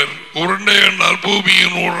வீற்றிருக்கிறவர். உருண்டை என்றால்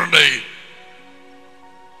பூமியின் உருண்டை.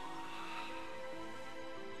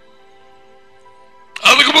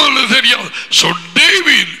 அதுக்கு முதல்ல தெரியாது.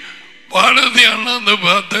 டேவிட் பாரதி அண்ணாந்து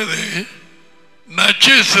பார்த்தது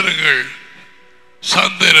நட்சத்திரங்கள்,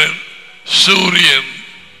 சந்திரன், சூரியன்,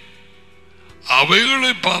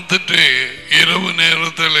 அவைகளை பார்த்துட்டு இரவு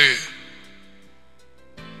நேரத்தில்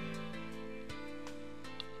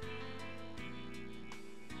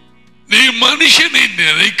நீ மனுஷனை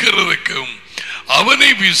நினைக்கிறதுக்கும் அவனை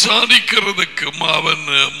விசாரிக்கிறதுக்கும் அவன்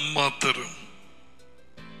மாத்திரம்.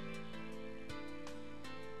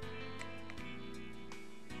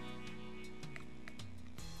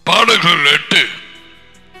 பாடல்கள் 8.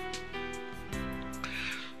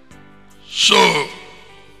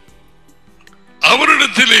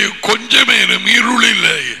 அவரிடத்திலே கொஞ்சமேனும் இருள்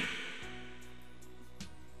இல்லை.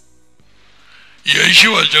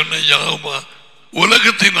 யேசுவா சொன்ன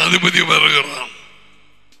உலகத்தின் அதிபதி வருகிறான்,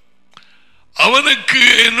 அவனுக்கு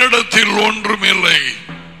என்னிடத்தில் ஒன்றும் இல்லை.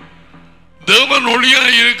 தேவன்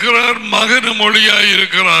ஒளியாய் இருக்கிறார், மகனும் ஒளியாய்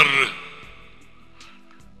இருக்கிறார்.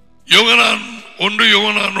 யோகனான்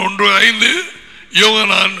 1:5,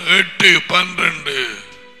 யோகனான் 8:12.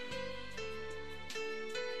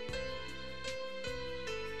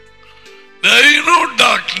 There is no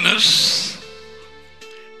darkness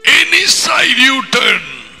any side you turn.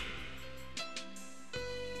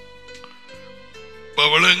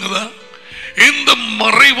 பவளங்களா, இந்த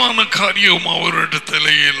மறைவான காரியம் அவரிடத்தில்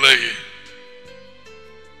இல்லை.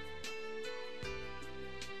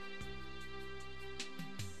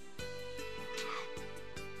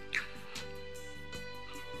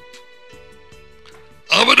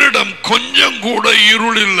 அவரிடம் கொஞ்சம் கூட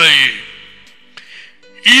இருள் இல்லை.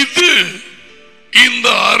 இது இந்த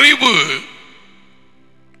அறிவு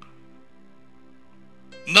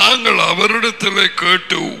நாங்கள் அவரிடத்தில்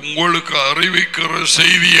கேட்டு உங்களுக்கு அறிவிக்கிற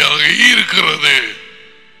செய்தியாக இருக்கிறது.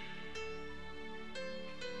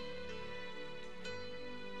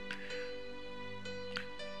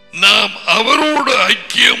 நாம் அவரோடு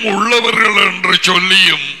ஐக்கியம் உள்ளவர்கள் என்று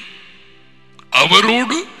சொல்லியும்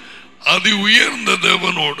அவரோடு அதி உயர்ந்த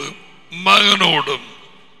தேவனோடு மகனோடும்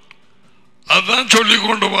அதான் சொல்லிக்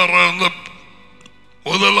கொண்டு வர்ற அந்த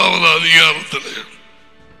 1வது அதிகாரத்தில்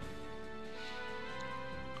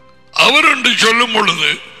அவர் என்று சொல்லும் பொழுது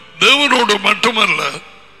தேவனோடு மட்டுமல்ல,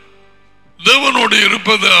 தேவனோடு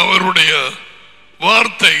இருப்பது அவருடைய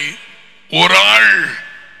வார்த்தை. ஒரு ஆள்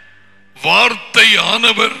வார்த்தை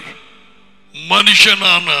ஆனவர்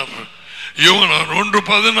மனுஷனானார். யோவான்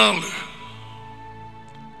 1:14.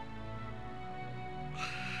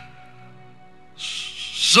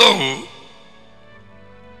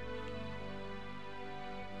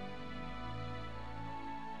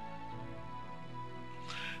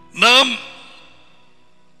 நாம்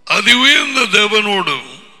அதி உயர்ந்த தேவனோடும்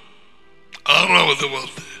 6வது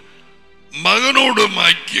வார்த்தை மகனோடும்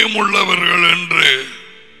ஐக்கியம் உள்ளவர்கள் என்று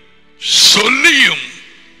சொல்லியும்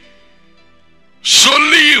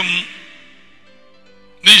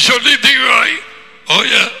நீ சொல்லித்தீர்களாய்.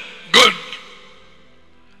 குட்.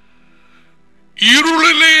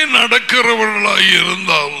 இருளிலே நடக்கிறவர்களாய்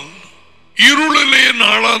இருந்தால், இருளிலே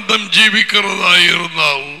நாளாந்தம் ஜீவிக்கிறதாய்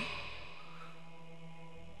இருந்தால்,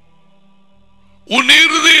 உன்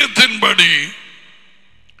இருதயத்தின்படி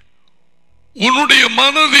உன்னுடைய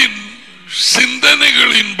மனதின்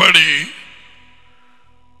சிந்தனைகளின்படி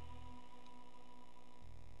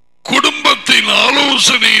குடும்பத்தின்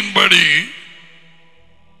ஆலோசனையின்படி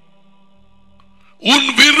உன்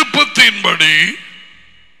விருப்பத்தின்படி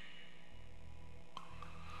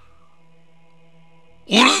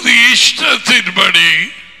உனது இஷ்டத்தின்படி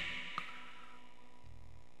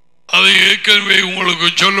அதை ஏற்கனவே உங்களுக்கு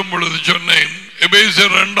சொல்லும் பொழுது சொன்னேன்.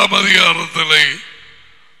 எபேசியர் 2ஆம் அதிகாரத்திலே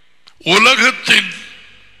உலகத்தின்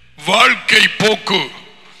வாழ்க்கை போக்கு,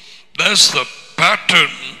 that's the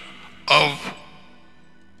pattern of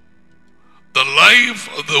the life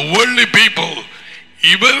of the worldly people.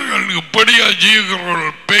 இவர்கள் இப்படியா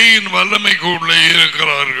ஜீவிக்கிறவர்கள் பேயின் வல்லமைக்கு உள்ளே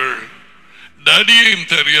இருக்கிறார்கள். டடியையும்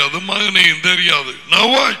தெரியாது, மகனையும் தெரியாது. Now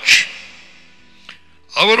watch.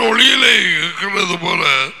 அவர் ஒளியிலே இருக்கிறது போல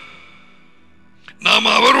நாம்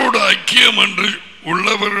அவரோடு ஐக்கியம் என்று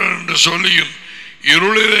உள்ளவர்கள் என்று சொல்லியும்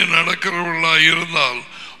இருளிலே நடக்கிறவர்களாக இருந்தால்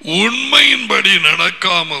உண்மையின்படி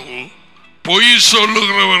நடக்காமல் பொய்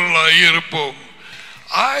சொல்லுகிறவர்களாக இருப்போம்.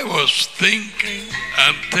 I was thinking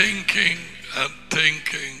and thinking and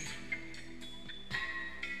thinking.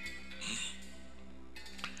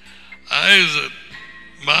 I said,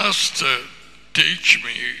 Master, teach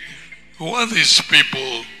me, who are these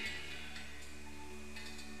people?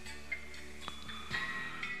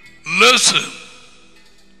 Listen.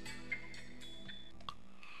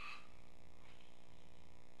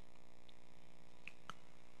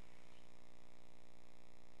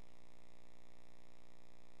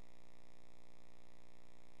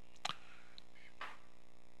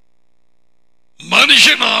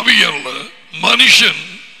 மனுஷன் ஆவி அல்ல, மனுஷன்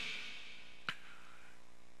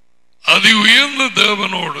அதி உயர்ந்த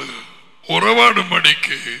தேவனோடு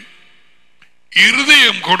உறவாடும்படிக்கு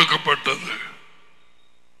இருதயம் கொடுக்கப்பட்டது,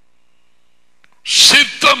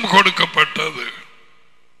 சித்தம் கொடுக்கப்பட்டது,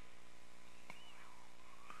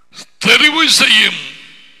 தெரிவு செய்யும்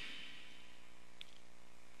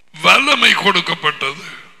வல்லமை கொடுக்கப்பட்டது.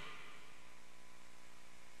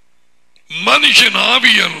 மனுஷன்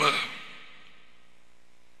ஆவி அல்ல.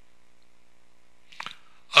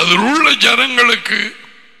 அதில் உள்ள ஜனங்களுக்கு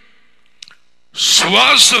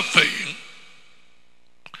சுவாசத்தையும்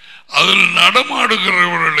அதில்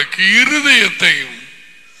நடமாடுகிறவர்களுக்கு இருதயத்தையும்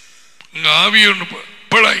ஆவியொன்று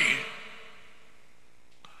பிழை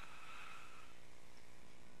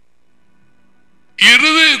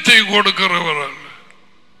இருதயத்தை கொடுக்கிறவர்கள்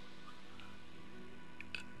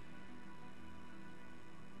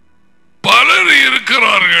பலர்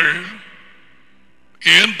இருக்கிறார்கள்.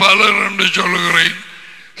 ஏன் பலர் என்று சொல்லுகிறேன்?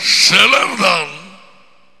 சிலர்தான்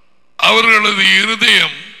அவர்களது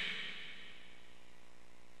இருதயம்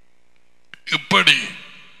இப்படி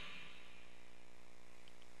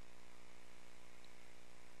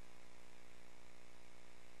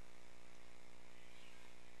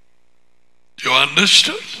You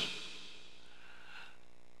understood?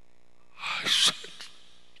 I said,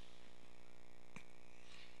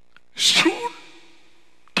 soon,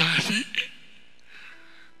 Daddy,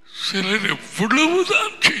 சிலர்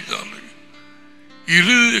எவ்வளவுதான் செய்தாலும்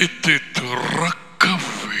இருதயத்தை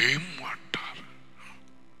திறக்கவே மாட்டார்.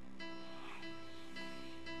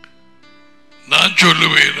 நான்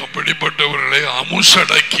சொல்லுவேன், அப்படிப்பட்டவர்களை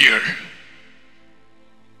அமுசடக்கியல்.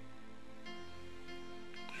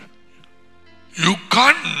 You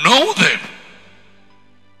can't know them.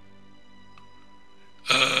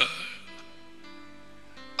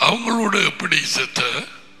 அவங்களோட எப்படி செத்த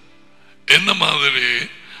என்ன மாதிரி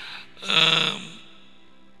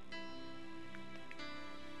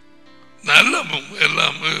நல்லமும்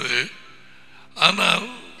எல்லாம், ஆனால்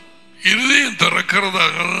இருதயம்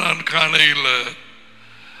திறக்கிறதாக நான் காணையில்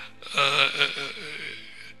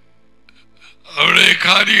அவருடைய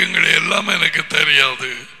காரியங்கள் எல்லாம் எனக்கு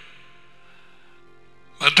தெரியாது.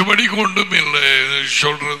 மற்றபடி கொண்டும் இல்லை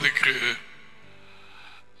சொல்றதுக்கு.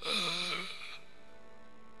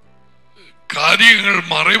 காரியங்கள்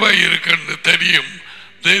மறைவாய் இருக்குன்னு தெரியும்.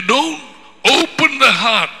 They don't open the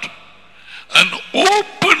heart. An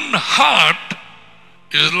open heart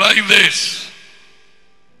is like this.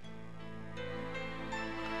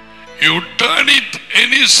 You turn it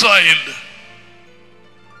any side,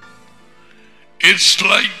 it's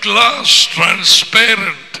like glass,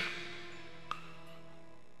 transparent.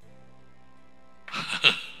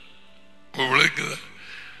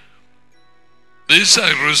 This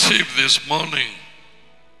I received this morning.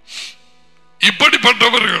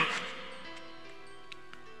 இப்படிப்பட்டவர்கள்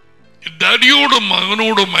டடியோடும்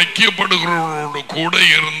மகனோடும் ஐக்கியப்படுகிறவர்களோடு கூட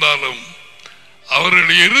இருந்தாலும்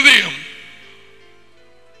அவர்கள் இருதயம்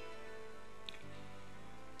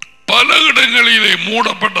பல இடங்களிலே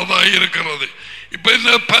மூடப்பட்டதாக இருக்கிறது. இப்ப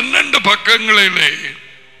இந்த 12 பக்கங்களிலே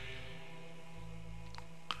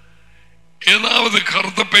ஏதாவது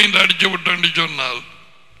கருத்த பெயிண்ட் அடிச்சு விட்டு சொன்னால்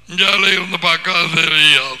இஞ்சால இருந்து பார்க்காத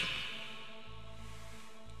தெரியாது.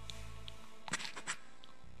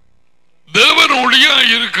 தேவன் ஒளியா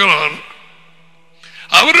இருக்கிறார்,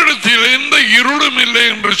 அவரிடத்தில் எந்த இருளும் இல்லை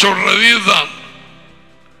என்று சொல்றது இதுதான்.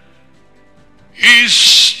 He is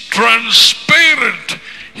transparent.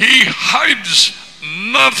 He hides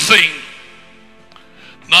nothing.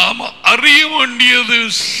 நாம் அறிய வேண்டியது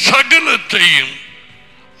சகலத்தையும்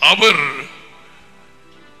அவர்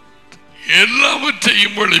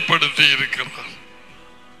எல்லாவற்றையும் வெளிப்படுத்தி இருக்கிறார்.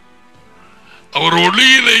 அவர்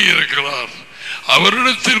ஒளியிலே இருக்கிறார்.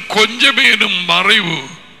 அவரிடத்தில் கொஞ்சமேனும் மறைவு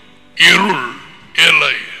இருள்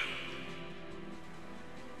இல்லை.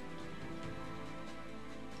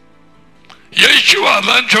 இயேசுவா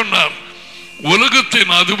தான் சொன்னார்,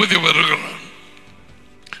 உலகத்தின் அதிபதி வருகிறான்,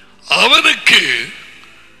 அவனுக்கு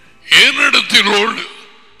என்னிடத்தில்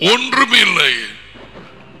ஒன்றுமில்லை,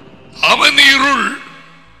 அவன் இருள்,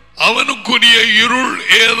 அவனுக்குரிய இருள்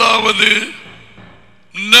ஏதாவது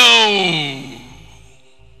நோ.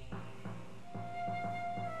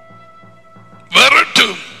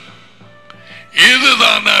 வரட்டும்,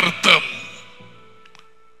 இதுதான் அர்த்தம்.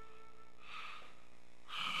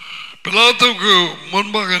 பிலாத்துக்கு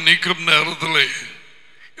முன்பாக நிற்கும் நேரத்தில்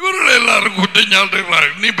இவர்கள் எல்லாரும் குற்றம்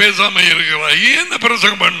சாட்டுகிறார்கள், நீ பேசாம இருக்கிறாய், என்ன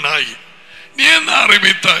பிரசங்கம் பண்ணாய், நீ என்ன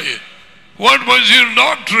ஆரம்பித்தாய், what was your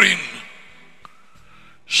doctrine?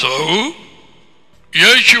 So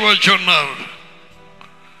இயேசுவா சொன்னார்,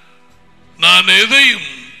 நான் எதையும்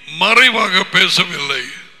மறைவாக பேசவில்லை,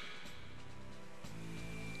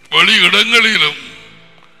 வெளி இடங்களிலும்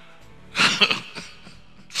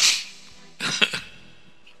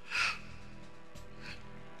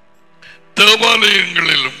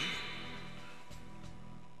தேவாலயங்களிலும்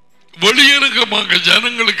வெளியரங்கமாக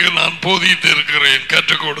ஜனங்களுக்கு நான் போதித்து இருக்கிறேன்,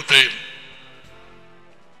 கற்றுக் கொடுத்தேன்.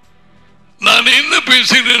 நான் என்ன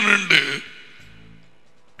பேசினேன் என்று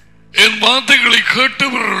என் வார்த்தைகளை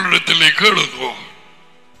கேட்டவர்களிடத்திலே கேளுங்கோ,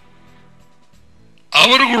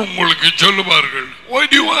 அவர்கள் உங்களுக்கு சொல்லுவார்கள். Why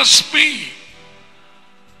do you ask me?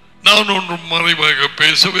 நான் ஒன்றும் மறைவாக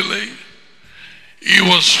பேசவில்லை. He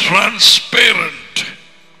was transparent.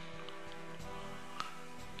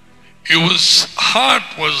 His heart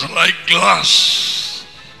was like glass.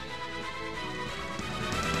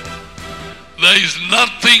 There is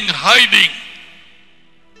nothing hiding.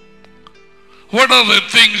 What are the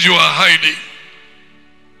things you are hiding?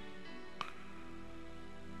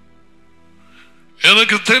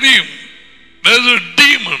 எனக்கு தெரியும், there's a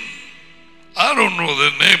demon. I don't know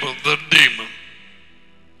the name of the demon.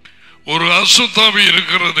 ஒரு அசுத்தாவி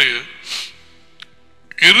இருக்கிறது,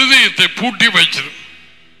 இருதயத்தை பூட்டி வச்சிரும்,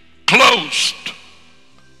 closed.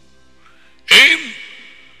 ஏன்?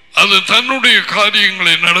 அது தன்னுடைய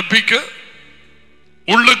காரியங்களை நடப்பிக்க,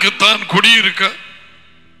 உள்ளுக்குத்தான் குடியிருக்க.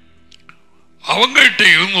 அவங்கள்ட்ட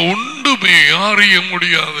இருந்து ஒன்றுமே அறிய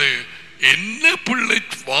முடியாது. என்ன பிள்ளை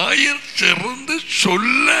வாயில் சிறந்து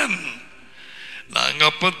சொல்ல, நாங்க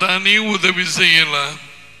அப்பத்தானே உதவி செய்யலாம்.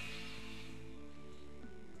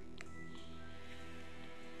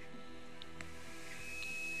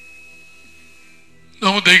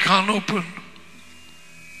 No, they can't open.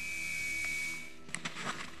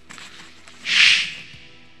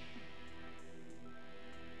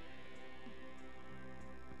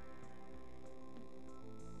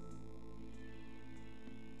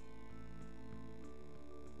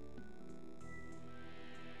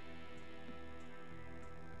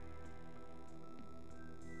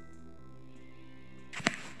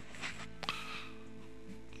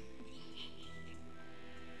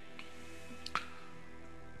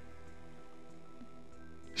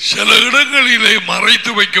 சில இடங்களிலே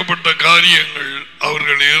மறைத்து வைக்கப்பட்ட காரியங்கள்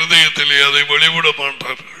அவர்கள் இருதயத்திலே அதை வெளிவிட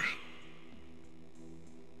மாட்டார்கள்.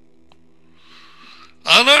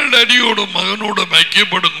 ஆனால் அடியோடு மகனோடு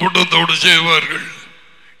ஐக்கியப்படும் கூட்டத்தோடு செய்வார்கள்.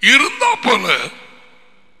 இருந்தா போல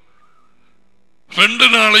 2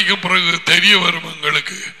 நாளைக்கு பிறகு தெரிய வரும்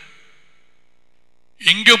எங்களுக்கு,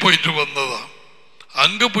 இங்க போயிட்டு வந்ததாம்,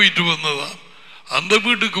 அங்க போயிட்டு வந்ததாம், அந்த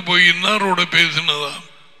வீட்டுக்கு போய் இன்னாரோட பேசினதா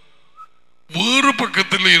வேறு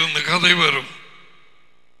பக்கத்தில் இருந்து கதை வரும்.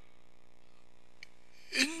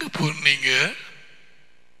 எங்க போனீங்க?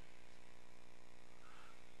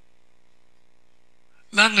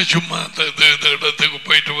 நாங்க சும்மா இடத்துக்கு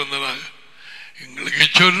போயிட்டு வந்தாங்க, எங்களுக்கு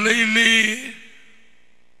சொல்ல இல்லையே.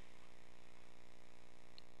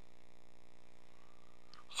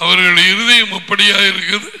 அவர்கள் இருதயம் அப்படியா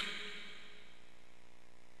இருக்குது?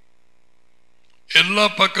 எல்லா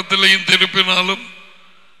பக்கத்திலையும் திருப்பினாலும்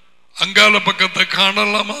அங்கால பக்கத்தை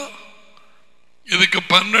காணலாமா? இதுக்கு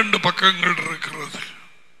 12 பக்கங்கள் இருக்கிறது.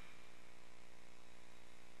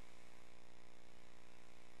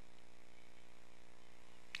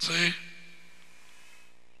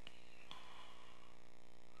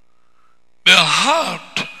 Their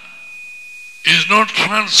heart is not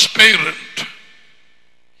transparent.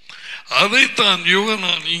 அதைத்தான்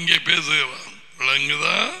யோகனான் இங்கே பேசுகிறான்.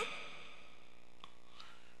 விளங்குதா?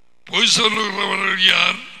 பொய் சொல்லுகிறவர்கள்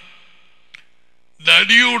யார்?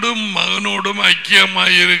 தடியோடும் மகனோடும்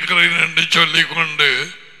ஐக்கியமாயிருக்கிறேன் என்று சொல்லிக்கொண்டு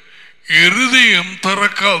இருதயம்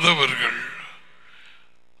திறக்காதவர்கள்,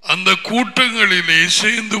 அந்த கூட்டங்களிலே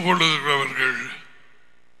சேர்ந்து கொள்ளுகிறவர்கள்.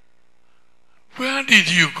 Where did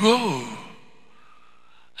you go?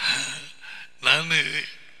 நான்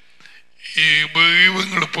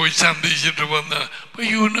இவங்களை போய் சந்திச்சுட்டு வந்தேன். But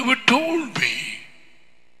you never told me.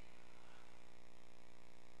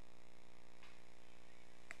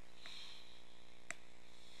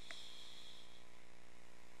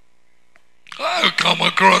 I have come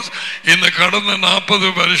across இந்த கடந்த 40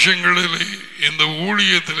 வருஷங்களில் இந்த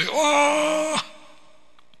ஊழியத்திலே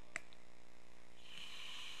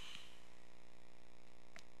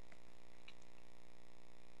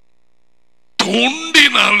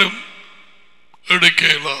தோண்டினாலும் எடுக்க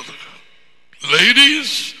இயலாது. Ladies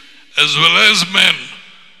as well as men,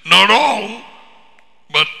 not all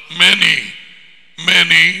but many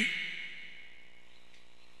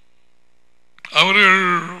அவர்கள்.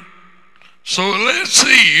 So let's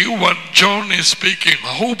see what John is speaking.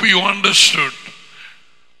 I hope you understood.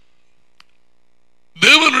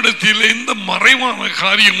 தேவனிடத்தில் எந்த மறைவான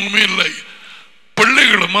காரியமும் இல்லை.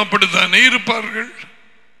 பிள்ளைகளும் அப்படித்தானே இருப்பார்கள்.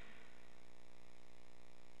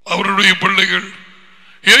 அவருடைய பிள்ளைகள்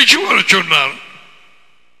இயேசுவா சொன்னார்,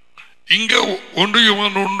 இங்க 1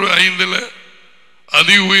 யோவான் 1:5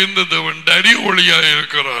 அதி உயர்ந்த தேவன் டடி ஒளியாக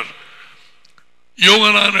இருக்கிறார்.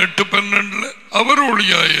 யோவான் 8:12 அவர்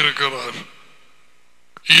ஒளியாக இருக்கிறார்.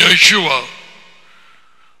 இயேசுவா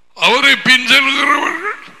அவரை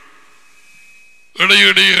பின்செல்கிறவர்கள்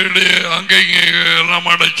இடையிடையே அங்கே இங்கே எல்லாம்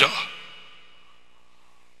அடைச்சா.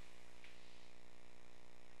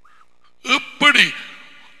 எப்படி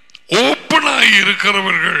ஓப்பனாய்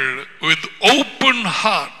இருக்கிறவர்கள், with open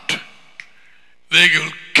heart they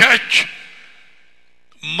will catch.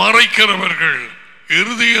 மறைக்கிறவர்கள்,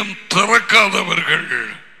 இருதயம் திறக்காதவர்கள்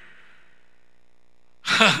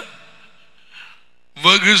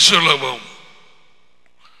வெகு சுலபம்.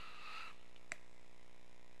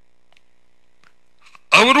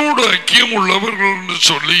 அவரோடு ஐக்கியம் உள்ளவர்கள் என்று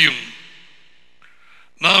சொல்லியும்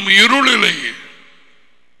நாம் இருளிலே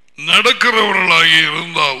நடக்கிறவர்களாக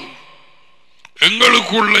இருந்தால்,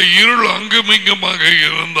 எங்களுக்குள்ள இருள் அங்குமிங்குமாக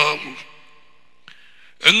இருந்தால்,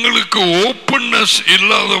 எங்களுக்கு ஓப்பன்னஸ்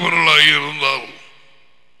இல்லாதவர்களாக இருந்தால்,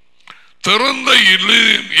 திறந்த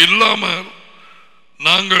இல்லாமல்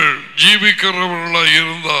நாங்கள் ஜீவிக்கிறவர்களாக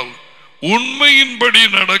இருந்தால், உண்மையின்படி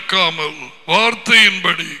நடக்காமல்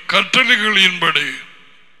வார்த்தையின்படி, கட்டளைகளின்படி,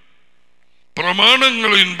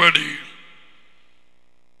 பிரமாணங்களின்படி,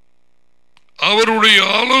 அவருடைய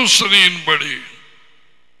ஆலோசனையின்படி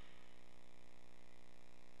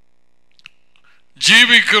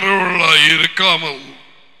ஜீவிக்கிறவர்களாக இருக்காமல்,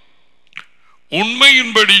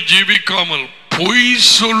 உண்மையின்படி ஜீவிக்காமல் பொய்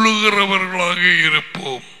சொல்லுகிறவர்களாக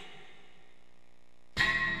இருப்போம்.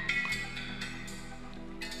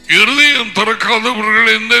 இருதயம் திறக்காதவர்கள்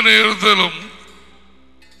எந்த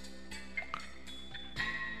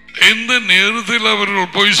நேரத்தில்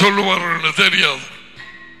அவர்கள் பொய் சொல்லுவார்கள் தெரியாது.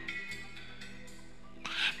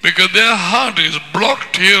 Because their heart is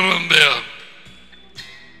blocked here and there.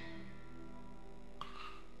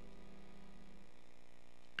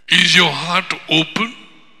 Is your heart open?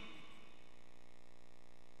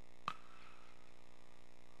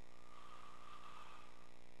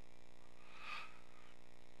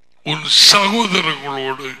 உன்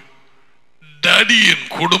சகோதரர்களோடு டாடியின்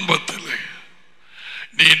குடும்பத்தில்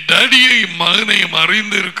நீ டாடியை மகனையும்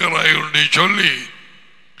அறிந்திருக்கிறாய் என்று சொல்லி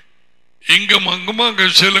இங்கும் அங்குமாக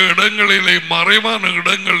சில இடங்களிலே மறைவான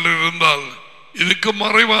இடங்கள் இருந்தால், இதுக்கு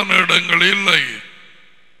மறைவான இடங்கள் இல்லை.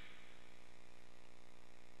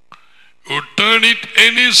 You turn it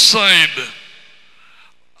any side.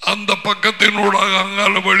 அந்த பக்கத்தினூடாக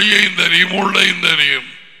அங்கால வெளியையும் தெரியும், உள்ளையும் தெரியும்.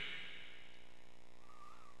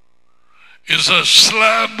 It's a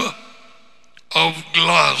slab of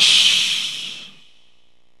glass.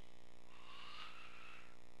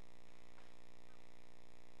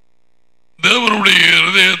 தேவனுடைய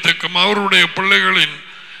இருதயத்துக்கும் அவருடைய பிள்ளைகளின்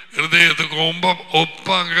இருதயத்துக்கும்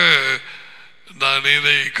ஒப்பாங்க நான்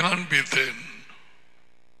இதை காண்பித்தேன்.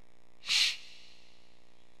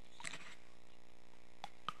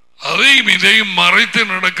 அதையும் இதையும் மறைத்து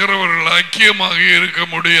நடக்கிறவர்கள் ஐக்கியமாக இருக்க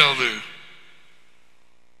முடியாது.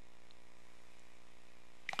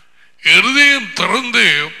 இருதயம் திறந்து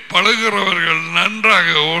பழகிறவர்கள் நன்றாக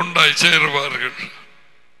ஒன்றாய் சேருவார்கள்.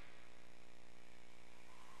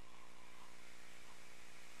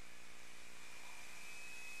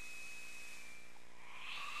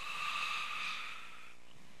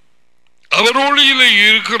 அவர் ஒளியிலே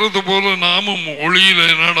இருக்கிறது போல நாமும் ஒளியிலே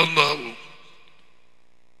நடந்தால்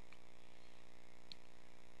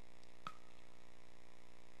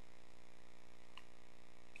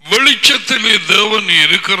வெளிச்சத்திலே தேவன்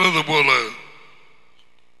இருக்கிறது போல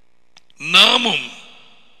நாமும்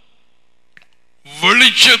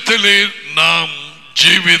வெளிச்சத்திலே நாம்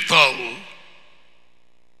ஜீவித்தால்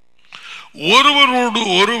ஒருவரோடு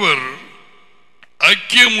ஒருவர்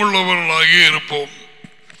ஐக்கியம் உள்ளவர்களாக இருப்போம்.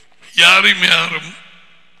 யாரும் யாரும்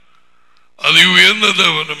அது உயர்ந்த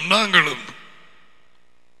தேவனும் நாங்களும்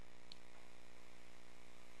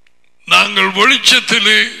நாங்கள்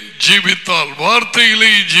வெளிச்சத்திலே ஜீவித்தால், வார்த்தையிலே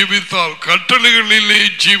ஜீவித்தால், கட்டளைகளிலே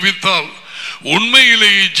ஜீவித்தால், உண்மையிலே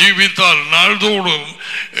ஜீவித்தால் நாள்தோறும்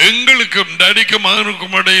எங்களுக்கும் நடிக்க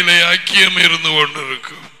மகனுக்கும் இடையிலே ஐக்கியம் இருந்து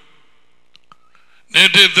கொண்டிருக்கும்.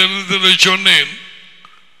 நேற்றைய தினத்தில் சொன்னேன்,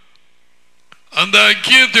 அந்த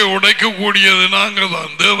ஐக்கியத்தை உடைக்கக்கூடியது நாங்கள்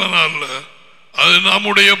தான், தேவனல்ல. அது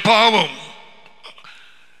நம்முடைய பாவம்.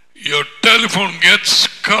 Your telephone gets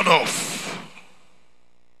cut off.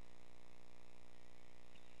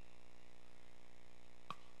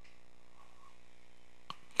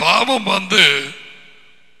 பாவம் வந்து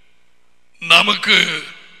நமக்கு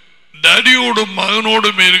டடியோடும்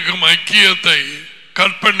மகனோடும் இருக்கும் ஐக்கியத்தை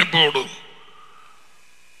கட் பண்ணி போடும்.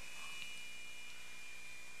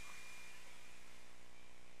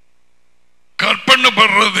 கட்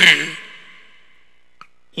பண்ணப்படுறது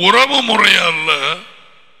உறவு முறையல்ல,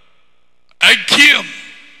 ஐக்கியம்.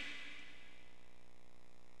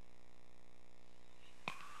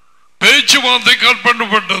 பேச்சுவார்த்தை கட்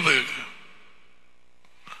பண்ணப்பட்டது.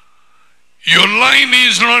 Your line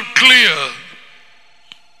is not clear.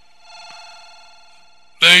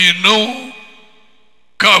 There is no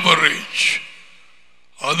coverage.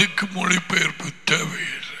 அதுக்கு மொழிபெயர்ப்பு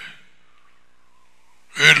தேவையில்லை.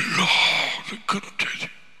 எல்லாருக்கும்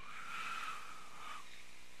தெரியும்.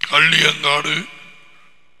 கள்ளியங்காடு,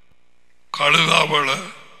 கழுதாவள,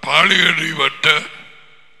 பாலியடி வட்ட,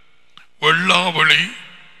 வெள்ளாவளி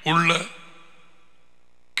உள்ள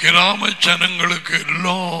கிராம ஜனங்களுக்கு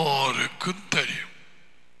எல்லாருக்கும் தெரியும்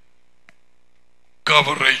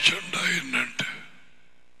கவரேஜ் என்னண்டு.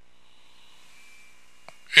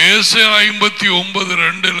 ஏசாயா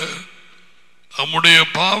 59:2 நம்முடைய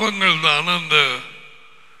பாவங்கள் தான் அந்த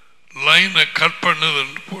லைனை கட்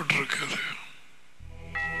பண்ணதுன்னு போட்டிருக்குது.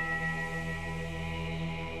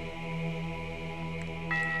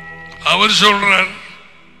 அவர் சொல்றார்,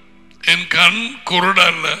 என் கண்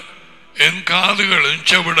குருடல்ல, என் காதுகளும்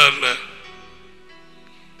செவிடல்ல.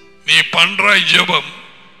 நீ பண்றாய் ஜெபம்,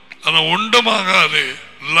 ஆனா ஒன்றுமாகாது.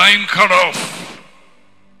 Line cut off.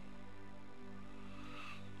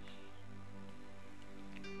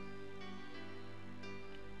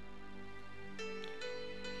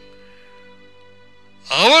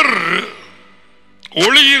 அவர்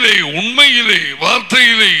ஒளியிலே உண்மையிலே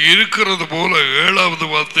வார்த்தையிலே இருக்கிறது போல, 7வது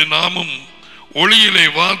வார்த்தை, நாமும் ஒளியிலே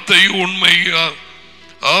வார்த்தை உண்மை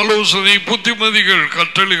ஆலோசனை புத்திமதிகள்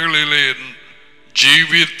கட்டளைகளிலே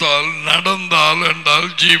ஜீவித்தால், நடந்தால் என்றால்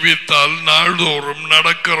ஜீவித்தால், நாள்தோறும்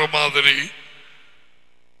நடக்கிற மாதிரி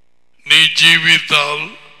நீ ஜீவித்தால்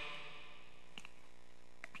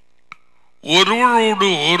ஒருவரோடு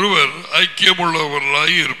ஒருவர்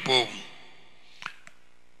ஐக்கியமுள்ளவர்களாய் இருப்போம்.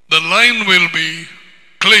 The line will be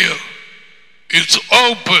clear. It's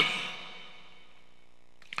open.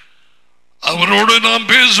 அவரோடு நாம்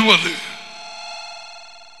பேசுவது,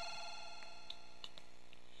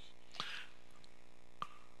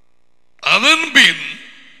 அதன்பின்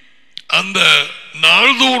அந்த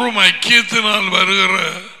நாள்தோறும் ஐக்கியத்தினால் வருகிற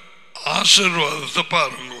ஆசீர்வாதத்தை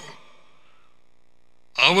பாருங்க.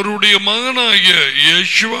 அவருடைய மகனாகிய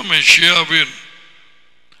யேசுவ மெசியாவின்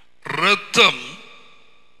இரத்தம்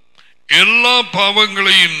எல்லா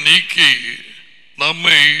பாவங்களையும் நீக்கி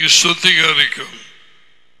நம்மை சுத்திகரிக்கும்.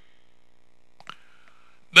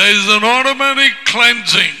 There is an automatic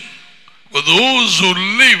cleansing for those who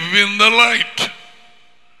live in the light.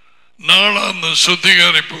 நாளாந்த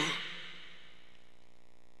சுத்திகரிப்பு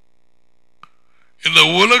இந்த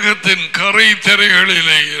உலகத்தின் கரை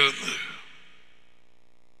திரைகளிலே இருந்து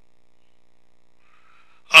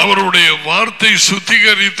அவருடைய வார்த்தை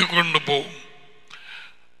சுத்திகரித்துக் கொண்டு போகும்.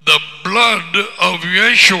 The blood of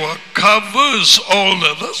Yeshua covers all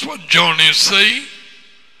that. That's what John is saying.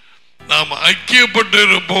 நாம் ஐக்கியப்பட்டு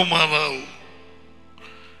இருப்போமானால்,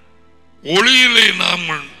 ஒளியிலே நாம்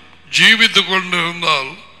ஜீவித்துக்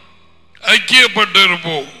கொண்டிருந்தால் ஐக்கியப்பட்டு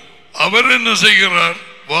இருப்போம். அவர் என்ன செய்கிறார்?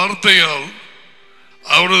 வார்த்தையால்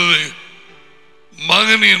அவரது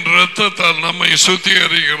மகனின் இரத்தத்தால் நம்மை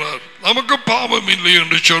சுத்திகரிக்கிறார். நமக்கு பாவம் இல்லை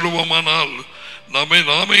என்று சொல்லுவோமானால் நம்மை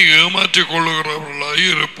நாமே ஏமாற்றிக் கொள்ளுகிறவர்களாய்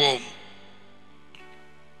இருப்போம்.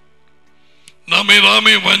 நம்மை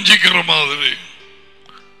நாமே வஞ்சிக்கிற மாதிரி.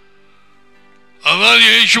 அதான்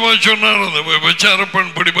இயேசுவா சொன்னார், அந்த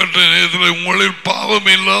விபச்சாரப்பன் பிடிபட்ட நேரத்தில் உங்களில்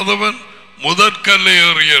பாவம் இல்லாதவன் முதற்கல்லை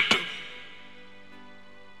எறியட்டும்.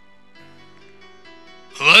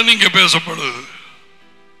 அதான் நீங்க பேசப்படுது.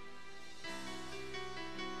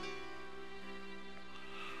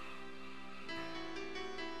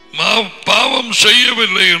 பாவம்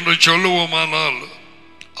செய்யவில்லை என்று சொல்லுவோமானால்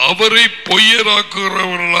அவரை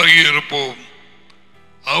பொய்யராக்குகிறவர்களாக இருப்போம்.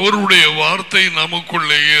 அவருடைய வார்த்தை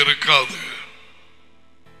நமக்குள்ளேயே இருக்காது.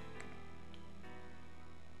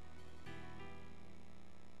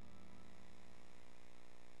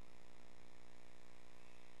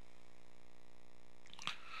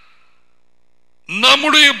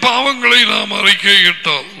 நம்முடைய பாவங்களை நாம்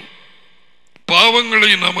அறிக்கையிட்டால்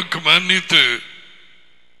பாவங்களை நமக்கு மன்னித்து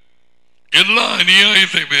எல்லா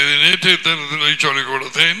அநியாயத்தை நேற்றைய தினத்தில் சொல்லிக்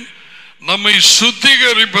கொடுத்தேன். நம்மை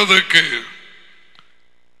சுத்திகரிப்பதற்கு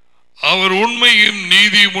அவர் உண்மையும்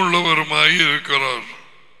நீதியும் உள்ளவருமாய் இருக்கிறார்.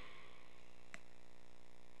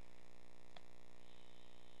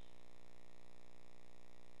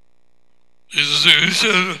 It's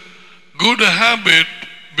a good habit.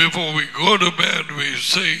 Before we go to bed, we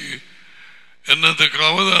say,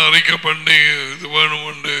 என்னத்துக்காவது அறிக்கை பண்ணி இது வேணும்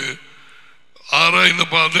உண்டு ஆராய்ந்து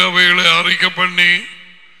பார்த்து அவைகளை அறிக்கை பண்ணி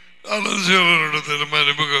அல்லது சிலர் இடத்துல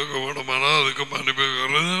மன்னிப்பு கேட்க வேணுமானால் அதுக்கு மன்னிப்பு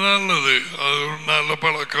கேட்கறது நல்லது. அது ஒரு நல்ல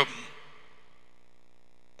பழக்கம்.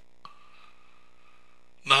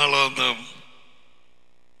 நாளாந்தம்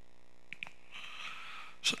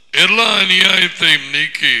எல்லா அநியாயத்தையும்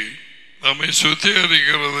நீக்கி நம்மை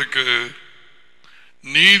சுத்திகரிக்கிறதுக்கு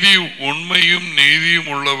நீதி உண்மையும் நீதியும்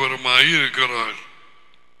உள்ளவருமாய் இருக்கிறார்.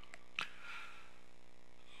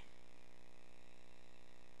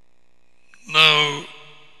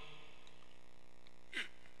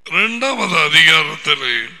 இரண்டாவது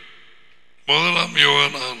அதிகாரத்திலே 1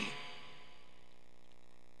 யோவான்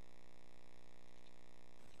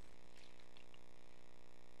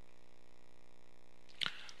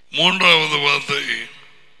 3வது வார்த்தை,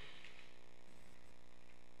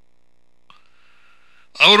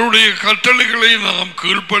 அவருடைய கட்டளைகளை நாம்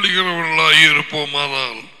கீழ்ப்படுகிறவர்களாய்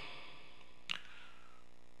இருப்போமானால்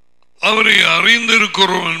அவரை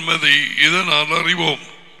அறிந்திருக்கிறோம் என்பதை இதனால் அறிவோம்.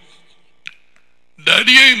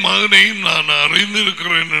 டடியை மகனையும் நான்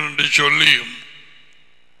அறிந்திருக்கிறேன் என்று சொல்லியும்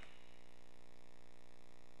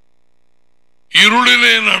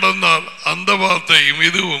இருளிலே நடந்தால் அந்த வார்த்தையும்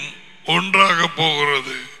இதுவும் ஒன்றாக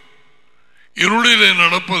போகிறது. இருளிலே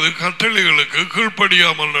நடப்பது கட்டளைகளுக்கு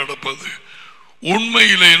கீழ்ப்படியாமல் நடப்பது,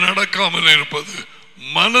 உண்மையிலே நடக்காமல் இருப்பது,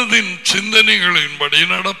 மனதின் சிந்தனைகளின்படி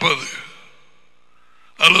நடப்பது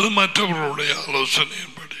அல்லது மற்றவர்களுடைய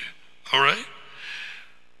ஆலோசனையின்படி.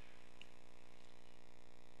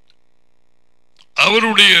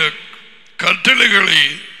 அவருடைய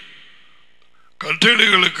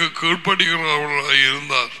கட்டளைகளுக்கு கீழ்ப்படுகிறவர்களாக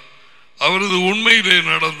இருந்தால், அவரது உண்மையிலே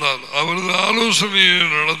நடந்தால், அவரது ஆலோசனையிலே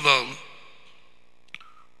நடந்தால்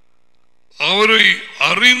அவரை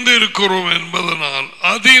அறிந்திருக்கிறோம் என்பதனால்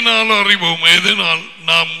அதனால் அறிவோம். எதனால்?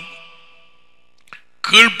 நாம்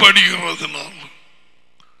கீழ்ப்படுகிறதுனால்.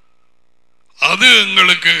 அது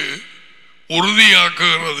எங்களுக்கு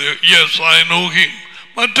உறுதியாக்குகிறது. S, I know him.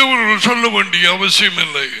 மற்றவர்கள் சொல்ல வேண்டிய அவசியம்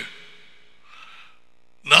இல்லை.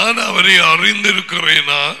 நான் அவரை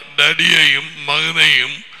அறிந்திருக்கிறேனா, டடியையும்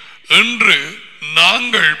மகனையும் என்று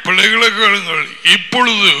நாங்கள் பிள்ளைகளுக்கு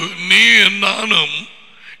இப்பொழுது நீ நானும்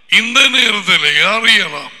இந்த நேரத்தில்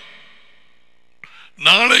அறியலாம்.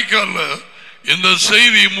 நாளைக்கு அல்ல, இந்த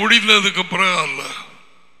செய்தி முடிந்ததுக்கு பிறகு அல்ல.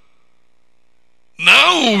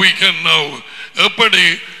 Now we can know. எப்படி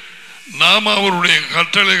நாம் அவருடைய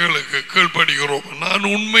கட்டளைகளுக்கு கீழ்ப்படுகிறோம், நான்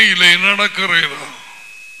உண்மையிலே நடக்கிறேனா,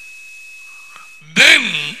 then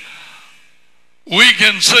we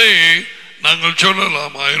can say, நாங்கள்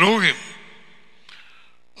சொல்லலாம், I know him,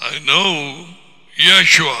 I know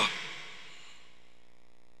Yeshua.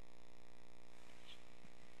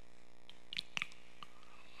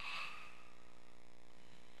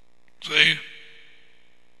 Say,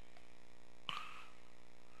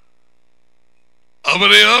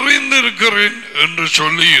 அவரை அறிந்திருக்கிறேன் என்று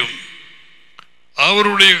சொல்லியும்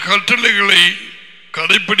அவருடைய கட்டளைகளை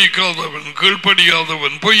கடைபிடிக்காதவன்,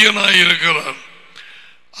 கீழ்ப்படியாதவன் பொய்யனாயிருக்கிறான்.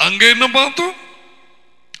 அங்க என்ன பார்த்தோம்?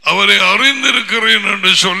 அவரை அறிந்திருக்கிறேன்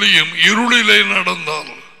என்று சொல்லியும் இருளிலே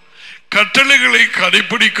நடந்தால், கட்டளைகளை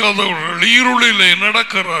கடைபிடிக்காதவர்கள் இருளிலே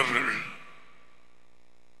நடக்கிறார்கள்,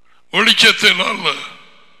 வெளிச்சத்தில் அல்ல.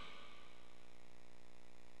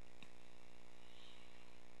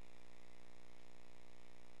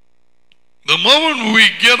 The moment we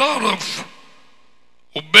get out of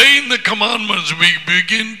obeying the commandments, we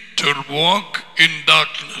begin to walk in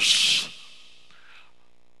darkness.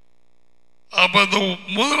 அப்ப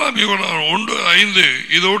முதலாம் யோவான் 1:5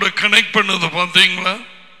 இதோட கனெக்ட் பண்ணது பார்த்தீங்களா?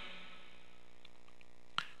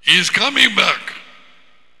 He is coming back.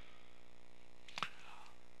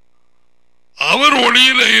 அவர்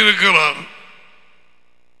ஒளியிலே இருக்கிறார்.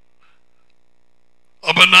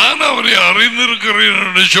 அப்ப நான் அவரை அறிந்திருக்கிறேன்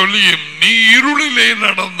என்று சொல்லியும் நீ இருளிலே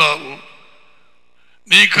நடந்தால்,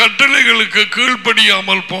 நீ கட்டளைகளுக்கு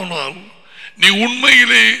கீழ்ப்படியாமல் போனால், நீ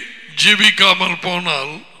உண்மையிலே ஜீவிக்காமல்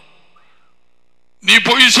போனால், நீ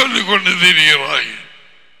பொய் சொல்லிக் கொண்டு திரிகிறாய்.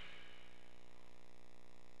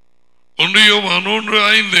 1 யோவான்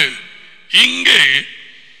 1:5 இங்கே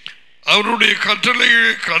அவருடைய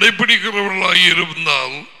கட்டளைகளை கடைபிடிக்கிறவர்களாய்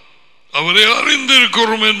இருந்தால் அவரை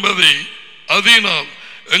அறிந்திருக்கிறோம் என்பதை அதனால்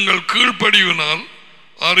எங்கள் கீழ்ப்படிவினால்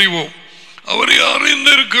அறிவோம். அவரை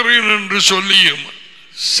அறிந்திருக்கிறேன் என்று சொல்லியும்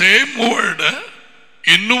சேம் வேர்ட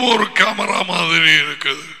இன்னும் ஒரு கேமரா மாதிரி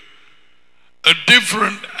இருக்குது, a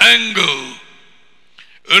different angle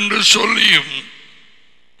என்று சொல்லியும்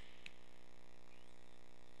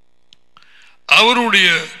அவருடைய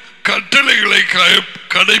கட்டளைகளை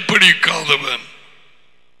கடைபிடிக்காதவன்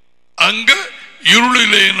அங்க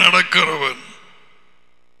இருளிலே நடக்கிறவன்.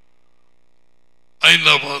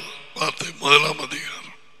 5ஆம் வார்த்தை 1ஆம்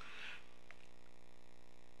அதிகாரம்.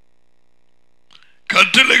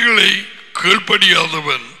 கட்டளைகளை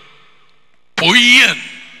கீழ்ப்படியாதவன் பொய்யன்.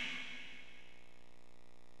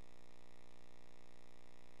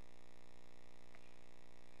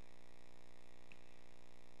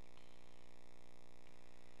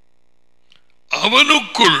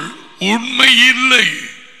 அவனுக்குள் உண்மை இல்லை.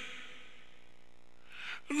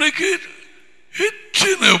 இன்னைக்கு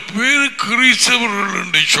எத்தனை பேர் கிறிஸ்தவர்கள்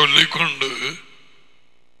என்று சொல்லிக்கொண்டு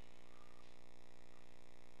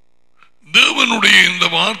தேவனுடைய இந்த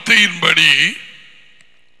வார்த்தையின்படி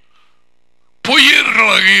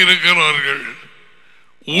பொய்யர்களாக இருக்கிறார்கள்.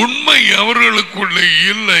 உண்மை அவர்களுக்குள்ளே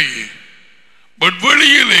இல்லை. பட்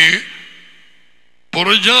வெளியிலே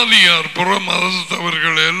புறஜாதியார், புற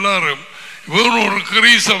மதத்தவர்கள் எல்லாரும் இவன் ஒரு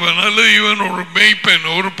கிறிஸ்தவன் அல்லது இவன் ஒரு மெய்ப்பெண்,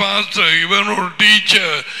 ஒரு பாஸ்டர், இவன் ஒரு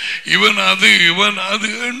டீச்சர், இவன் அது இவன் அது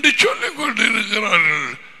என்று சொல்லிக் கொண்டிருக்கிறார்கள்.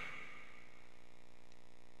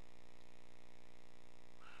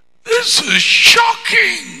 This is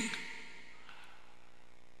shocking.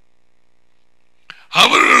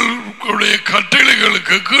 அவர்களுடைய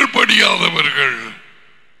கட்டளைகளுக்கு கீழ்ப்படியாதவர்கள்,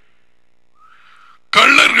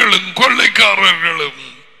 கள்ளர்களும் கொள்ளைக்காரர்களும்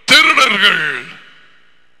திருடர்கள்.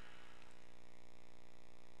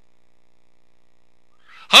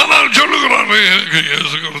 ஆனால் சொல்லுகிறார்கள் எனக்கு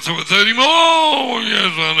இயேசு கிறிஸ்துவை தெரியுமோ,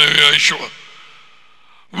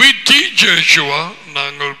 we teach Yeshua,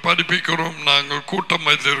 நாங்கள் படிப்பிக்கிறோம், நாங்கள் கூட்டம்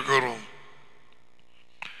வைத்திருக்கிறோம்.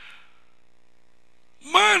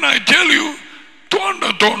 Man, I tell you,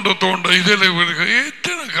 தோண்ட தோண்ட தோண்ட இதில்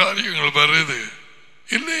எத்தனை காரியங்கள் வருது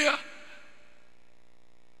இல்லையா?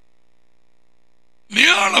 நீ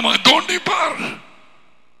ஆழமா தோண்டிப்பார்,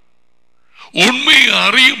 உண்மையை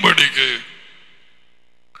அறியும்படிக்கு.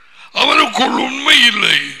 அவனுக்குள் உண்மை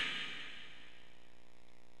இல்லை,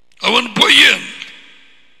 அவன் பொய்யன்.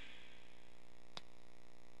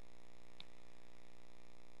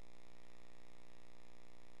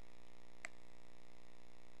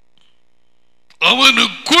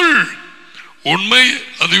 அவனுக்குள் உண்மை,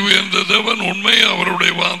 அது உயர்ந்த தேவன் உண்மை,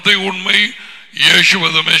 அவருடைய வார்த்தை உண்மை,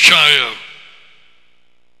 இயேசுவது மெஷாயா,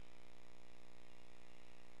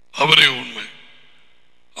 அவரே உண்மை.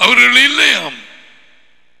 அவர்கள் இல்லையாம்.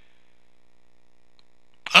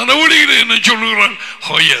 அந்த ஒளியில் என்ன சொல்லுகிறார்?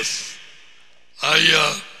 ஐயா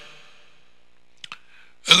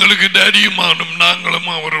எங்களுக்கு டேடியுமானும் நாங்களும்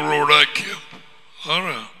அவர்களோட ஐக்கியம்.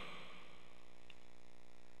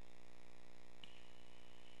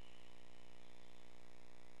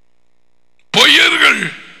 பொய்யர்கள்,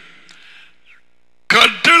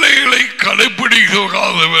 கட்டளைகளை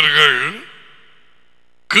கடைபிடிக்காதவர்கள்,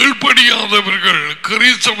 கீழ்ப்படியாதவர்கள்,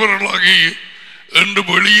 கிறிஸ்தவர்களாகி என்று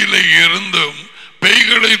வெளியிலே இருந்தும்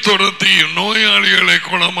பேய்களை துரத்தியும் நோயாளிகளை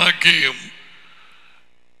குணமாக்கியும்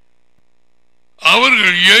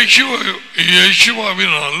அவர்கள்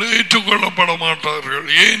இயேசுவாவினால் ஏற்றுக்கொள்ளப்பட மாட்டார்கள்.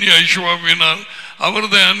 ஏன் இயேசுவாவினால்?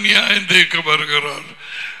 அவரது அநியாயம் தீர்க்க வருகிறார்.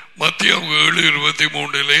 மத்திய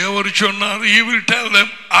 7:23 அவர் சொன்னார், he will tell them,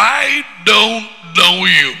 I don't know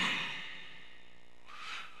you.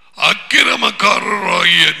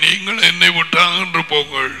 அக்கிரமக்காரராகிய நீங்கள் என்னை விட்டாங்க என்று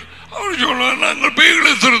போங்கள். அவர் சொன்னார், நாங்கள்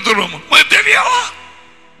பேய்களை திருத்துறோம், தெரியாதா?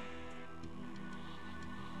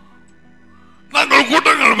 நாங்கள்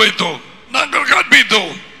கூட்டங்கள் வைத்தோம், நாங்கள்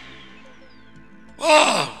கற்பித்தோம்.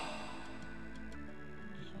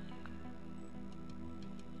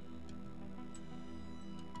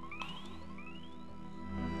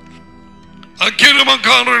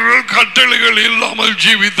 அக்கிரமக்காரர்கள், கட்டளைகள் இல்லாமல்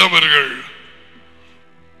ஜீவித்தவர்கள்,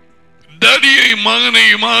 டடியை மகனை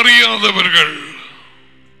அறியாதவர்கள்,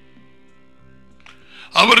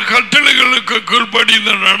 அவர் கட்டளைகளுக்கு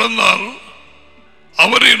கீழ்ப்படிந்து நடந்தால்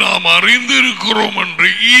அவரை நாம் அறிந்திருக்கிறோம் என்று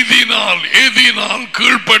எதினால்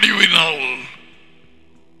கீழ்ப்படிவினால்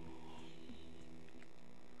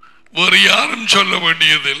வேறு யாரும் சொல்ல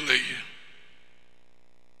வேண்டியதில்லை.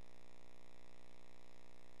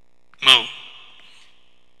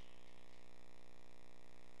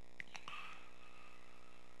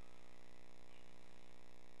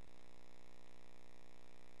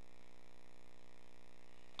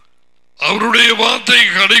 அவருடைய வார்த்தை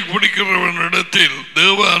கடைபிடிக்கிறவனிடத்தில்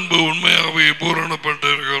தேவ அன்பு உண்மையாகவே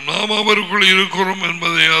பூரணப்பட்டிருக்கிறோம். நாம் அவருக்குள் இருக்கிறோம்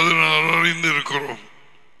என்பதை அதனால் அறிந்திருக்கிறோம்.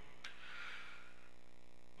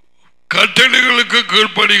 கட்டளைகளுக்கு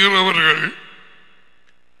கீழ்ப்படுகிறவர்கள்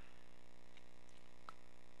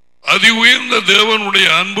அதி உயர்ந்த தேவனுடைய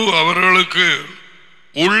அன்பு அவர்களுக்கு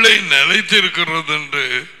உள்ளே நிலைத்திருக்கிறது என்று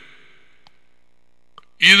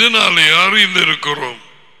இதனாலே அறிந்திருக்கிறோம்.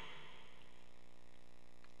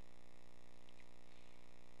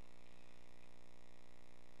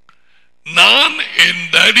 நான் என்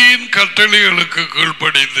டடியின் கட்டளைகளுக்கு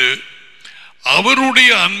கீழ்ப்படிந்து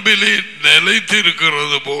அவருடைய அன்பிலே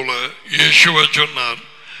நிலைத்திருக்கிறது போல இயேசுவா சொன்னார்,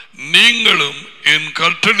 நீங்களும் என்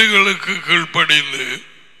கட்டளைகளுக்கு கீழ்ப்படிந்து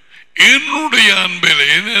என்னுடைய அன்பிலே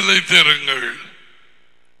நிலைத்திருங்கள்.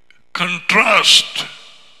 Contrast.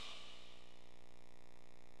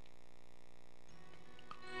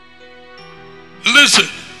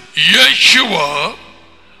 Listen, Yeshua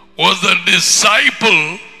was a disciple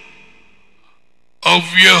of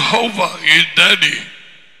Jehovah, his daddy.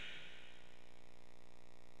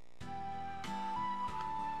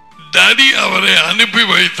 Daddy அவரை அனுப்பி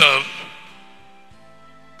வைத்தார்.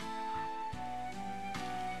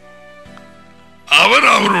 அவர்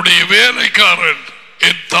அவருடைய வேலைக்காரன்.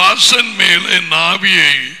 என் தாசன் மேல் என்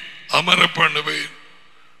ஆவியை அமர பண்ணுவேன்.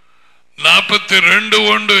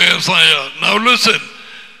 42:1 ஏசாயா. Now listen.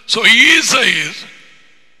 So he says,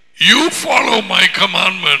 you follow my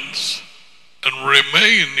commandments and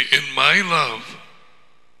remain in my love.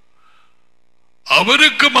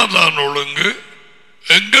 அவருக்கு மதான் ஒழுங்கு,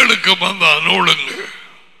 எங்களுக்கு மதான் ஒழுங்கு.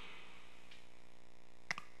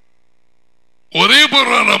 ஒரே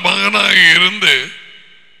புறான மகனாக இருந்து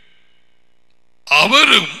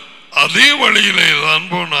அவரும் அதே வழியிலே தான்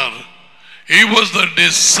போனார். He was the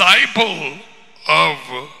disciple of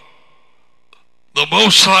the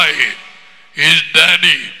Most High, his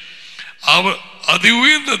daddy. அதி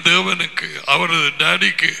உயர்ந்த தேவனுக்கு, அவரது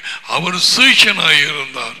டாடிக்கு அவர் சீஷனாக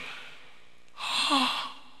இருந்தார்.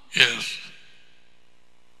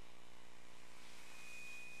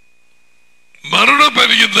 மரண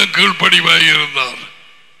பரியந்த கீழ்ப்படிவாய் இருந்தார்.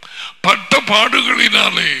 பட்ட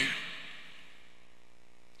பாடுகளினாலே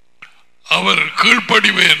அவர்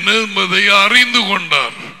கீழ்ப்படிவு என்ன என்பதை அறிந்து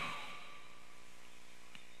கொண்டார்.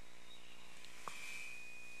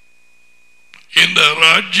 இந்த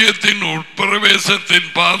ராஜ்யத்தின் உட்பிரவேசத்தின்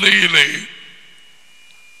பாதையிலே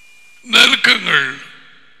நெருக்கங்கள்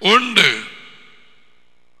உண்டு.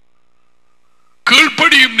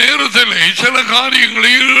 கீழ்ப்படியும் நேரத்திலே சில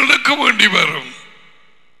காரியங்களை இழக்க வேண்டி வரும்.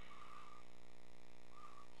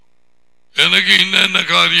 எனக்கு இன்னென்ன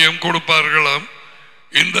காரியம் கொடுப்பார்களாம்,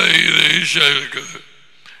 இந்த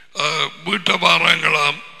வீட்டை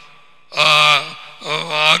பாருங்களாம்,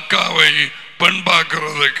 அக்காவை பெண்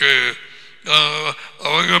பார்க்கறதுக்கு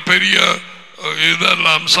அவங்க பெரிய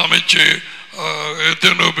இதெல்லாம் சமைச்சு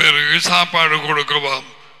எத்தனை பேருக்கு சாப்பாடு கொடுக்குவாம்.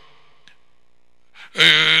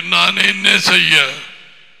 நான் என்ன செய்ய?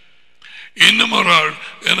 இன்னும் ஒரு ஆள்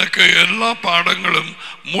எனக்கு எல்லா பாடங்களும்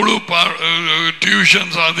முழு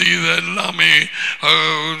டியூஷன்ஸ் அது இது எல்லாமே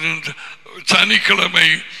சனிக்கிழமை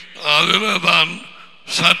அதில் தான்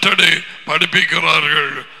சாட்டர்டே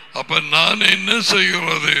படிப்பிக்கிறார்கள். அப்ப நான் என்ன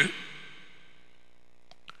செய்கிறது?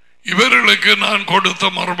 இவர்களுக்கு நான் கொடுத்த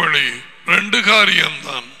மறுபடி 2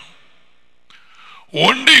 காரியம்தான்.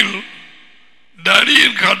 ஒன்றில்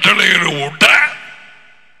டடியின் கட்டளைகளை விட்ட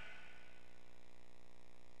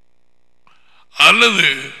அல்லது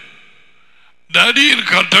டடியின்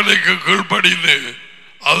கட்டளைக்கு கீழ்ப்படிந்து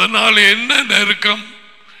அதனால் என்ன நெருக்கம்,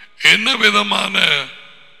 என்ன விதமான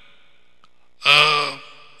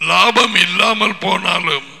லாபம் இல்லாமல்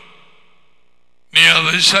போனாலும் நீ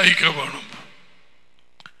அதை சகிக்க வேணும்.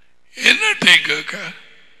 என்ன கேட்க?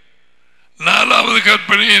 4வது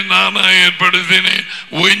கற்பனையை நானா ஏற்படுத்தினேன்.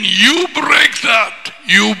 When you break that,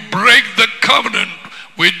 you break the covenant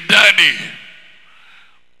with daddy.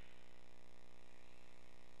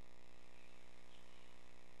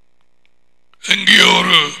 எங்கேயோ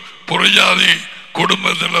ஒரு புறஜாதி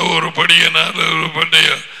குடும்பத்தில் ஒரு படியனார் ஒரு பண்டைய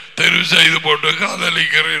தெரிவு செய்து போட்டு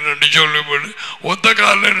காதலிக்கிறேன் சொல்லிவிட்டு ஒத்த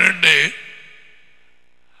கால 2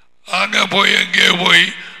 அங்க போய் எங்கேயோ போய்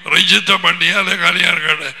ரெஜிஸ்டர் பண்ணி அதை கல்யாணம்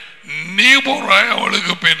கேட்ட நீ போறாய்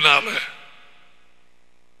அவளுக்கு பின்னால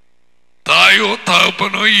தாயோ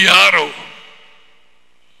தகப்பனோ யாரோ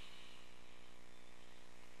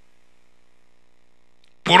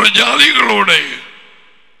புறஜாதிகளோட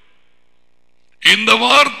இந்த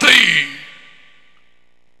வார்த்தை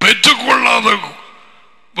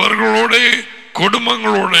பெற்றுக்கொள்ளாதவர்களோட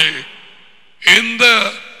குடும்பங்களோட எந்த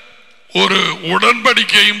ஒரு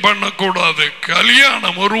உடன்படிக்கையும் பண்ணக்கூடாது.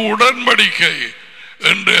 கல்யாணம் ஒரு உடன்படிக்கை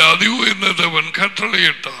என்று அதிவுயர்ந்தவன்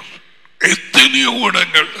கட்டளையிட்டார். எத்தனையோ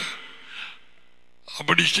இடங்கள்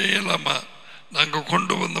அப்படி செய்யலாமா? நாங்க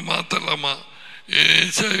கொண்டு வந்து மாத்தலாமா?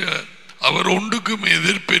 அவர் ஒன்றுக்கும்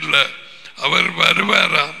எதிர்ப்பில்லை. அவர்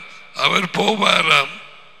வருவாராம், அவர் போவாராம்.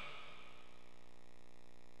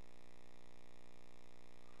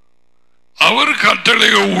 அவர்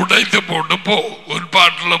கட்டளையை உடைத்து போட்டு போ, ஒரு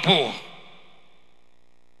பாட்டில் போ.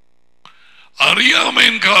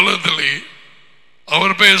 அறியாமையின் காலத்திலே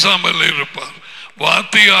அவர் பேசாமல் இருப்பார்.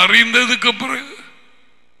 வார்த்தை அறிந்ததுக்கு பிறகு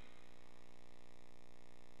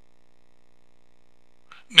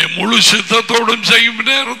நீ முழு சித்தத்தோடும் செய்யும்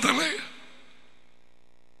நேரத்தில்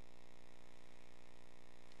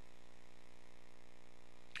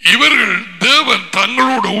இவர்கள் தேவன்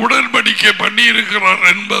தங்களோடு உடன்படிக்கை பண்ணி இருக்கிறார்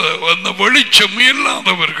என்பதை அந்த வெளிச்சம்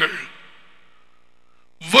இல்லாதவர்கள்,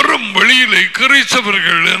 வரும் வெளியிலே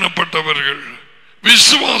கிறிஸ்தவர்கள் எனப்பட்டவர்கள்,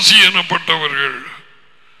 விசுவாசி எனப்பட்டவர்கள்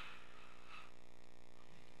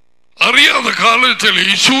அறியாத காலத்தில்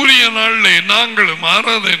சூரிய நாளிலே நாங்களும்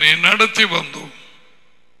ஆராதனை நடத்தி வந்தோம்.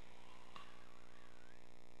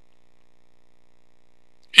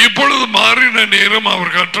 இப்பொழுது மாறின நேரம்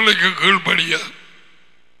அவர் கட்டளைக்கு கீழ்ப்படிய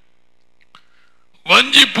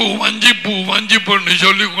வஞ்சிப்பு வஞ்சிப்பு வஞ்சிப்பு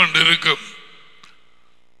சொல்லிக் கொண்டிருக்கும்.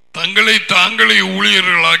 தங்களை தாங்களே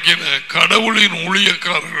ஊழியர்களாக்கின கடவுளின்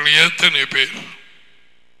ஊழியக்காரர்கள் எத்தனை பேர்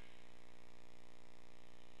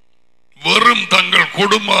வெறும் தங்கள்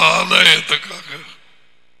குடும்ப ஆதாயத்துக்காக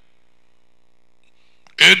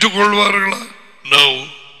ஏற்றுக்கொள்வார்களா? நோ.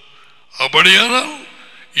 அப்படியானால்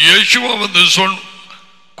இயேசுவா வந்து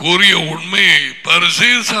கூறிய உண்மையை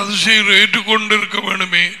பரிசேயர் சதுசேயர் ஏற்றுக்கொண்டிருக்க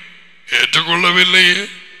வேண்டுமே, ஏற்றுக்கொள்ளவில்லையே.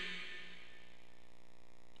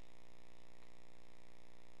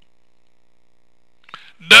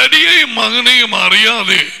 டடியையும் மகனையும்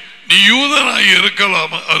அறியாதே நீ யூதனாய்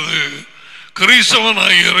இருக்கலாம், அது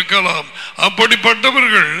கிறிஸ்தவனாய் இருக்கலாம்.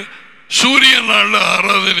 அப்படிப்பட்டவர்கள் சூரிய நாள்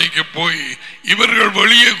ஆராதனைக்கு போய் இவர்கள்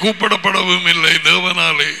வெளியே கூப்பிடப்படவும் இல்லை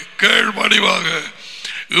தேவனாலே. கேள்வடிவாக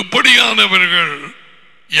இப்படியானவர்கள்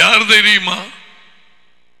யார் தெரியுமா?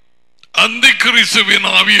 அந்த கிறிஸ்துவின்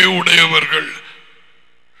ஆவியை உடையவர்கள்.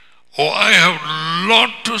 Oh, I have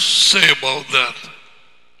lot to say about that.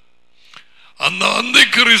 அந்த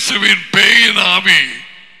கிறிஸ்துவின் பேயின் ஆவி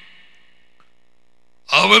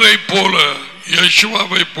அவரை போல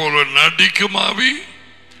யேசுவாவை போல நடிக்கும் ஆவி,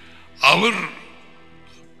 அவர்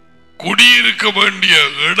குடியிருக்க வேண்டிய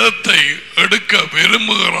இடத்தை எடுக்க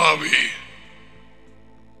விரும்புகிற ஆவி.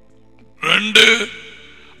 2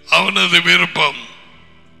 அவனது விருப்பம்.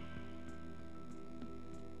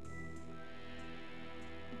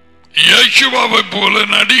 யேசுவாவை போல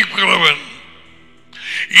நடிக்கிறவன்.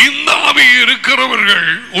 இந்த ஆவி இருக்கிறவர்கள்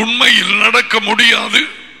உண்மையில் நடக்க முடியாது,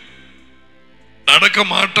 நடக்க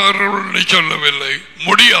மாட்டார்கள் சொல்லவில்லை,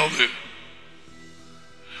 முடியாது,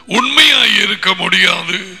 உண்மையாய் இருக்க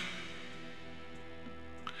முடியாது.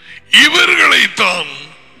 இவர்களைத்தான்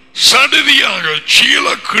சடுதியாக சீல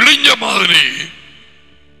கிழிஞ்ச மாதிரி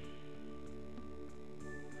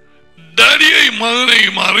டடியை மகனை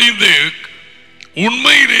மறைந்து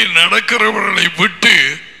உண்மையிலே நடக்கிறவர்களை விட்டு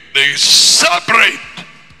they separate,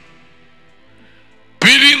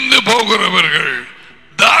 பிரிந்து போகிறவர்கள்.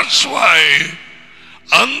 That's why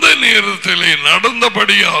அந்த நேரத்திலே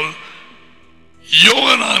நடந்தபடியால்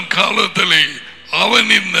யோகனான் காலத்திலே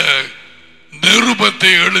அவன் இந்த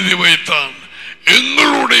நிருபத்தை எழுதி வைத்தான்.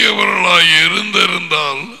 எங்களுடையவர்களாய்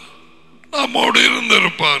இருந்திருந்தால் நம்மோடு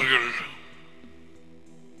இருந்திருப்பார்கள்.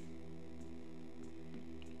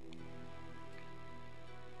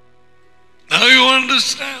 Now you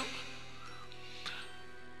understand?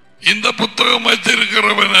 இந்த புத்தகம்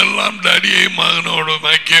வச்சிருக்கிறவன் எல்லாம் டடியை மகனோடு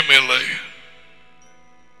ஐக்கியமில்லை.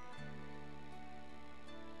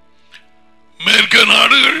 மேற்கு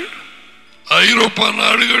நாடுகள், ஐரோப்பா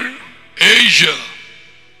நாடுகள், Asia,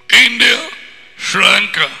 India,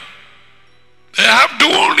 Sri Lanka, they have to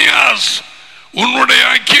only ask, உன்னுடைய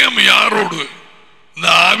ஐக்கியம் யாரோடு? இந்த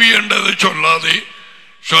ஆவி என்றதை சொல்லாதே.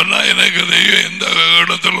 சொன்னா எனக்கு தெய்வம் எந்த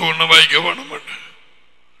இடத்துல ஒண்ணு வைக்க வேணும்.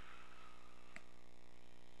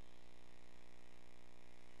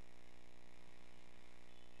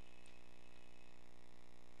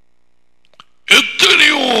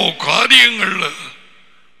 எத்தனையோ காரியங்கள்ல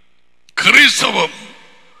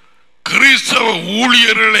கிறிஸ்தவ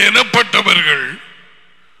ஊழியர்கள் எனப்பட்டவர்கள்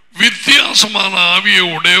வித்தியாசமான ஆவியை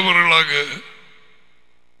உடையவர்களாக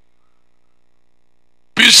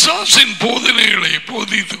பிசாசின் போதனைகளை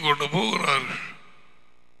போதித்துக் கொண்டு போகிறார்கள்.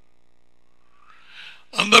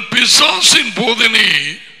 அந்த பிசாசின் போதனை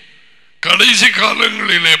கடைசி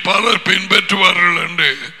காலங்களிலே பலர் பின்பற்றுவார்கள்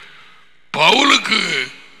என்று பவுலுக்கு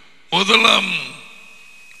முதலாம்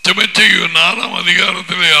தீமோத்தேயு 4ஆம்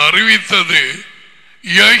அதிகாரத்திலே அறிவித்தது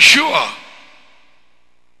யெகோவா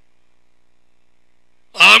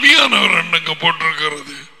ஆவியானவர் அங்க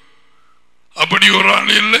போட்டிருக்கிறது. அப்படி ஒரு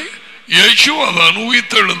ஆள் இல்லை, யெகோவா தான்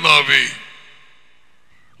உயிர்த்தெழுந்தாவே.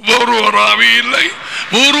 ஒரு ஆவி இல்லை.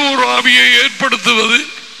 ஒரு ஆவியை ஏற்படுத்துவது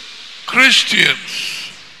கிறிஸ்டியன்ஸ்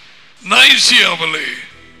நைசியாவிலே.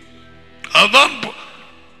 அதான்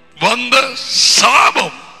வந்த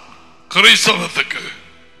சாபம் கிறிஸ்தவத்துக்கு.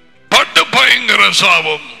 பட்டு பயங்கர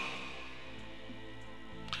சாபம்.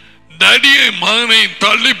 டடியை மகனை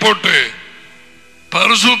தள்ளி போட்டு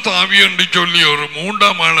பரிசுத்த ஆவி என்று சொல்லி ஒரு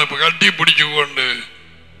 3ஆம் ஆளை கட்டி பிடிச்சு கொண்டு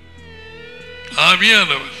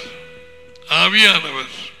ஆவியானவர்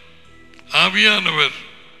ஆவியானவர் ஆவியானவர்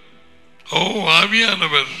ஓ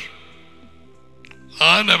ஆவியானவர்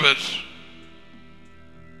ஆனவர்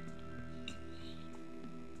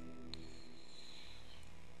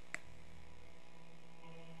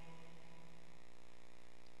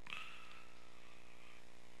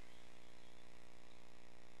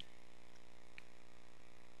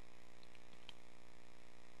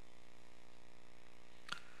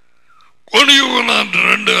யோவான்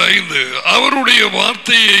 2:5 அவருடைய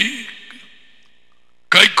வார்த்தையை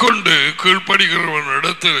கைக்கொண்டு கீழ்ப்படுகிறவன்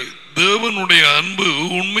இடத்தில் தேவனுடைய அன்பு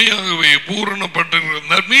உண்மையாகவே பூரணப்பட்டிருக்கிறது.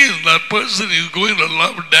 That means that person is going to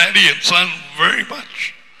love daddy and son very much.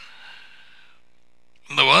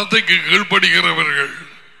 அந்த வார்த்தைக்கு கீழ்ப்படுகிறவர்கள்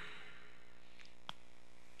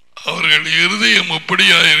அவர்கள் இருதயம்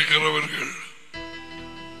எப்படியா இருக்கிறவர்கள்.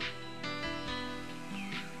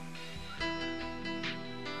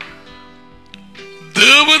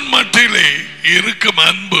 தேவன் மட்டிலே இருக்கும்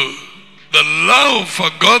அன்பு, the love for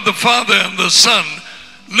God the Father and the Son,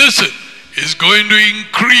 listen, is going to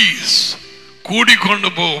increase. கூடிக்கொண்டு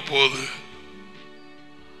போகுது.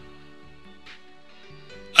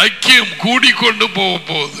 ஐக்கியம் கூடிக்கொண்டு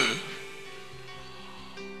போகுது.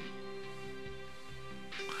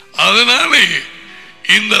 அதனாலே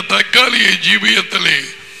இந்த தற்காலிக ஜீவியத்திலே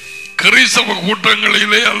கிறிஸ்தவ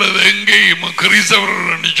கூட்டங்களிலே அல்லது எங்கேயும்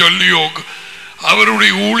கிறிஸ்தவர்கள் என்று சொல்லியோ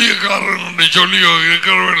அவருடைய ஊழியக்காரன் என்று சொல்லியோ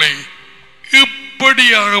இருக்கிறவர்களை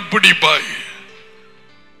இப்படியாக பிடிப்பாய்.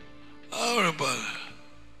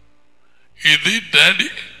 இது டாடி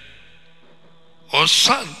or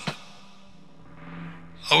son.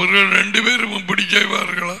 அவர்கள் 2 பேரும்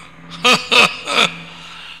பிடிச்சார்களா?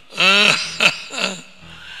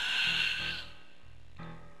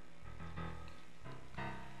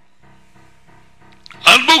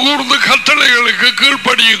 அன்பு கூர்ந்த கட்டளைகளுக்கு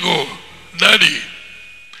கீழ்ப்படியுங்கோ. டாடி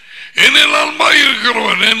என்னில் அன்பாய்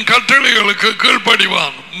இருக்கிறவன் என் கட்டளைகளுக்கு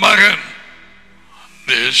கீழ்ப்படிவான். மகன்,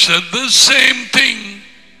 they said the same thing.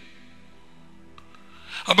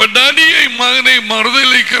 அப்ப டாடியை மகனை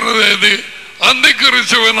மறுதலிக்கிறது எது? அந்த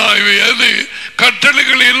கிறிஸ்தவனாய் எது?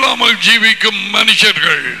 கட்டளைகள் இல்லாமல் ஜீவிக்கும்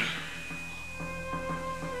மனுஷர்கள்.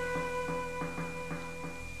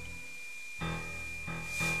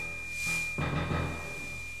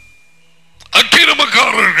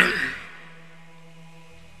 அக்கிரமக்காரர்கள்,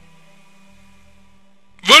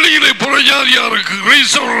 வெளியிலே புறஜாதியாருக்கு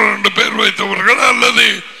கிறிஸ்தவர்கள் என்று பெயர் வைத்தவர்கள் அல்லது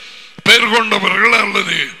பெயர் கொண்டவர்கள்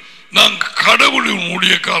அல்லது நாங்கள் கடவுளின்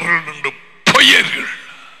ஊழியக்காரர்கள் என்று பொய்யர்கள்.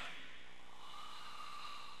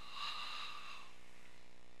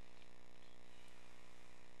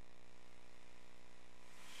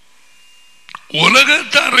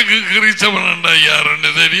 உலகத்தாருக்கு கிறிஸ்தவன் என்றா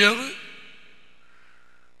யாருன்னு தெரியாது.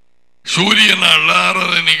 சூரிய நாள்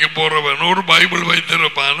ஆராதனைக்கு போறவன் ஒரு பைபிள்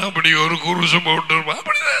வைத்திருப்பான், அப்படி ஒரு குருசு போட்டிருப்பான்,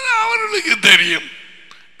 அப்படிதான் அவர்களுக்கு தெரியும்.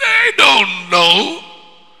 They don't know.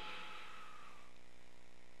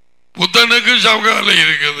 புத்தனுக்கு சவகாலை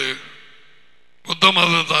இருக்குது, புத்த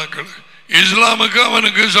மதத்தாக்கள். இஸ்லாமுக்கு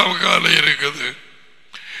அவனுக்கு சவகாலை இருக்குது,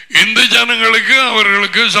 இந்து ஜனங்களுக்கு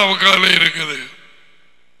அவர்களுக்கு சவகாலை இருக்குது.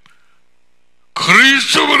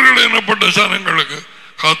 கிறிஸ்தவர்கள் எனப்பட்ட ஜனங்களுக்கு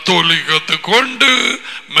கத்தோலிக்கத்து கொண்டு,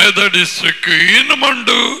 மெதடிஸ்டுக்கு இன்னும்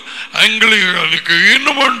உண்டு, ஆங்கிலிகனுக்கு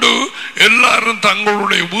இன்னும் உண்டு. எல்லாரும்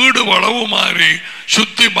தங்களுடைய வீடு வளவு மாறி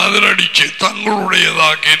சுத்தி மதிலடிச்சு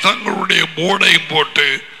தங்களுடையதாக்கி தங்களுடைய போர்டையும் போட்டு,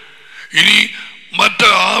 இனி மற்ற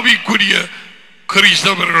ஆவிக்குரிய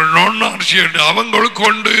கிறிஸ்தவர்கள் நொன்னார்சியன் அவங்களுக்கு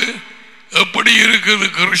கொண்டு எப்படி இருக்குது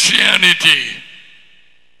கிறிஸ்டியானிட்டி?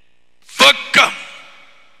 பக்கம்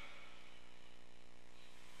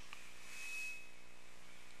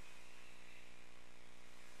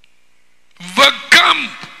வக்கம்.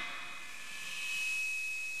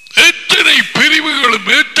 எத்தனை பிரிவுகளும்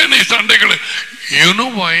எத்தனை சண்டைகளும். You know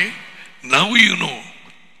why? Now you know.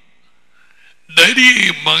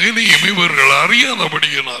 தைரியம் மகனையும் இவர்கள்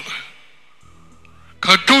அறியாதபடியினால்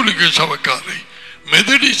கத்தோலிக்க சபக்காலை,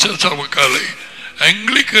 மெதடிச சபக்காலை,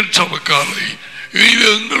 ஆங்கிலிக்கன் சபக்காலை, இது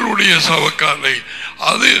எங்களுடைய சபக்காலை.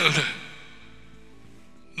 அது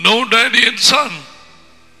no daddy and son.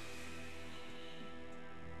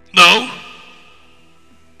 No.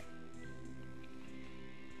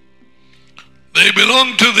 They belong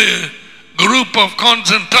to the group of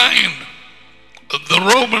Constantine, the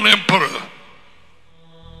Roman emperor.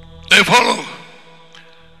 They follow.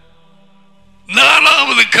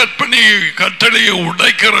 நாலாவது கட்டளையை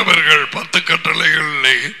உடைக்கிறவர்கள் 10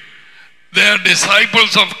 கட்டளைகளிலே they are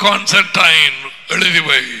disciples of Constantine.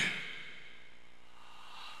 எழுதிவை,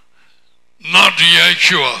 not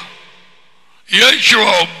Yeshua. Yeshua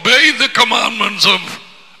obeyed the commandments of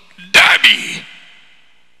Daddy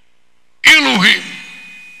Elohim.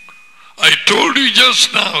 I told you just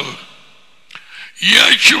now,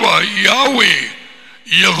 Yeshua, Yahweh,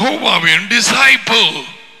 Yehovaவின் disciple.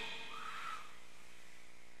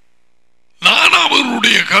 நான்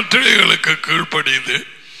அவருடைய கட்டளைகளுக்கு கீழ்ப்படிந்து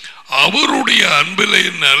அவருடைய அன்பிலே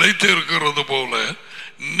நிலைத்திருக்கிறது போல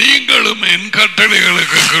நீங்களும் என்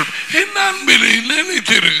கட்டளைகளுக்கு என் அன்பிலே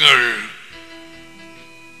நிலைத்திருங்கள்.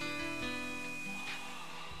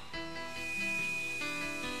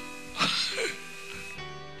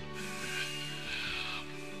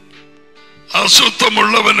 அசுத்தம்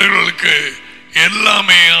உள்ளவர்களுக்கு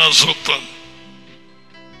எல்லாமே அசுத்தம்.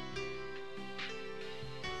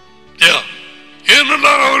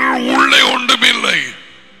 ஏனென்றால் அவர்கள் உள்ளே ஒன்றுமில்லை.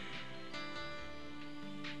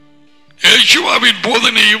 யேசுவாவின்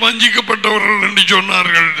போதனையை வஞ்சிக்கப்பட்டவர்கள் என்று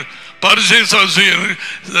சொன்னார்கள் பரிசேயர்,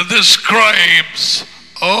 the scribes.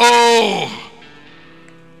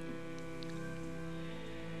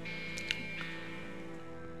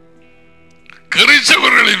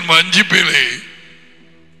 கிறிஸ்தவர்களின் வஞ்சிப்பிலே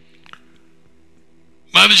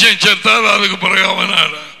மனுஷன் செத்தால் அதுக்கு பிறகு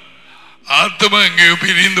அவனால ஆத்மா எங்கேயோ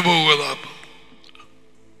பிரிந்து போவதா?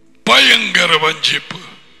 பயங்கர வஞ்சிப்பு.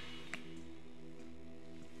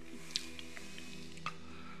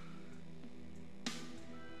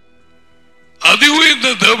 அதி உயர்ந்த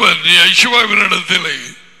தேவன் யெகோவாவினிடத்திலே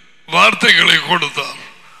வார்த்தைகளை கொடுத்தார்.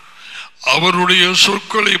 அவருடைய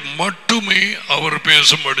சொற்களை மட்டுமே அவர்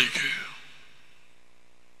பேசும்படிக்கு.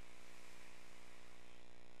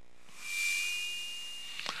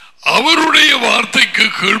 அவருடைய வார்த்தைக்கு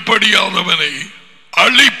கீழ்ப்படியாதவனை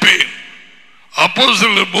அழிப்பேன்.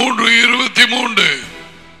 அப்போஸ்தலர் 3:23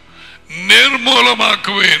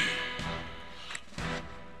 நிர்மூலமாக்குவேன்.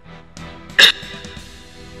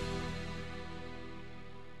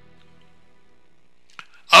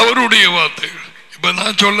 அவருடைய வார்த்தைகள். இப்ப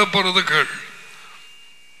நான் சொல்ல போறது கேள்.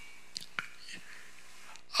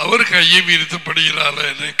 அவர் கையை விரித்தபடியினால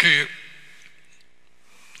எனக்கு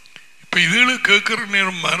இப்ப இதுல கேட்கிற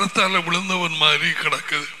நேரம் மரத்தால விழுந்தவன் மாதிரி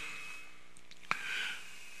கிடக்குது.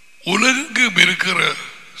 உலகெங்கும் இருக்கிற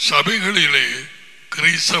சபைகளிலே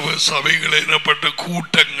கிறிஸ்தவ சபைகள் எனப்பட்ட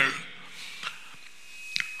கூட்டங்கள்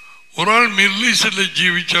ஒரு ஆள் மில்லிசில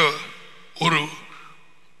ஜீவிச்ச ஒரு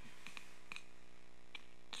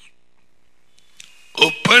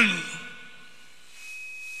பெண்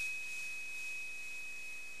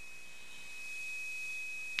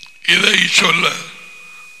இதை சொல்ல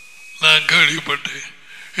நான் கேள்விப்பட்டேன்.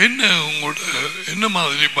 என்ன உங்களோட என்ன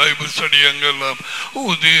மாதிரி பைபிள் ஸ்டடி அங்கெல்லாம்?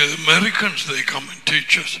 Americans they come and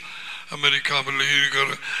teach us. அமெரிக்காவில் இருக்கிற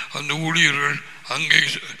அந்த ஊழியர்கள் அங்கே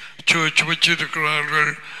சர்ச்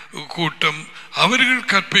வச்சிருக்கிறார்கள், கூட்டம், அவர்கள்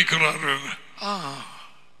கற்பிக்கிறார்கள்.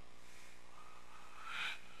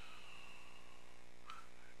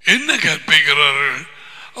 என்ன கற்பிக்கிறார்கள்?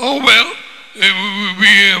 Oh well,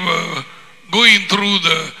 we are going through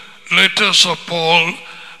the letters of Paul.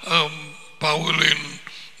 பவுலின்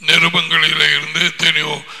நிருபங்களில் இருந்து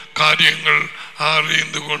எத்தனையோ காரியங்கள்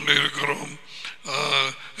அறிந்து கொண்டு இருக்கிறோம்.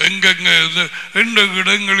 எங்கெங்க எந்த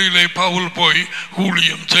இடங்களிலே பவுல் போய்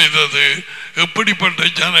ஊழியம் செய்தது, எப்படிப்பட்ட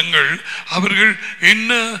ஜனங்கள், அவர்கள்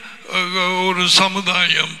என்ன ஒரு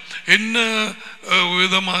சமுதாயம், என்ன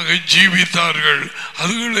விதமாக ஜீவித்தார்கள்,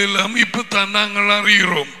 அதுகள் எல்லாம் இப்பத்தான் நாங்கள்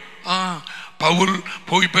அறிகிறோம். பவுல்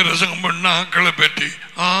போய் பிரசங்கம் பண்ண ஆக்களை பற்றி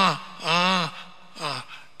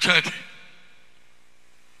சரி.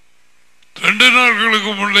 2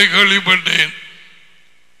 நாட்களுக்கு முன்னே கேள்விப்பட்டேன்,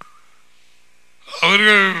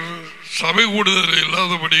 அவர்கள் சபை கூடுதல்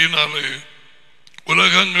இல்லாதபடியினாலே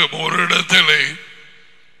உலகங்கம் ஒரு இடத்திலே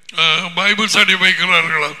பைபிள் ஸ்டடி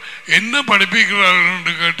வைக்கிறார்களாம். என்ன படிப்பிக்கிறார்கள்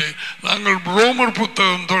என்று கேட்டேன். நாங்கள் ரோமர்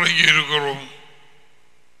புத்தகம் தொடங்கி இருக்கிறோம்.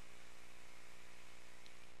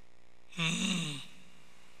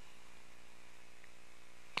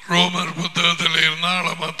 ரோமர் புத்தகத்தில்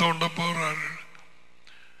இருந்தாலும் தோண்ட போறார்கள்.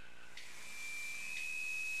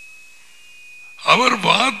 அவர்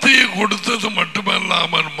வார்த்தையை கொடுத்தது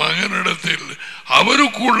மட்டுமல்லாமல் மகனிடத்தில்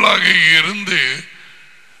அவருக்குள்ளாக இருந்து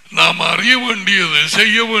நாம் அறிய வேண்டியது,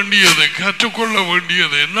 செய்ய வேண்டியது, கற்றுக்கொள்ள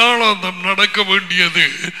வேண்டியது, நாளாந்தம் நடக்க வேண்டியது,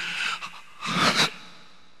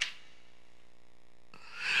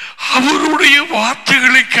 அவருடைய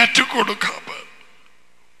வார்த்தைகளை கற்றுக் கொடுக்காம,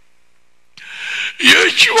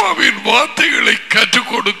 இயேசுவின் வார்த்தைகளை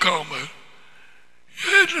கற்றுக் கொடுக்காம,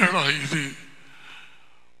 என்னடா இது?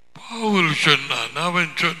 பவுல் சொன்னான்,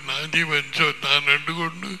 அவன் சொன்னான், இவன் சொன்னான் என்று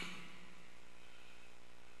கொண்டு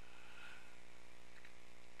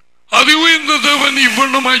அதுவும் இந்த தேவன்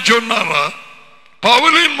இவ்வண்ணமாய் சொன்னாரா?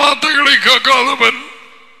 பவுலின் வார்த்தைகளை கேட்காதவன்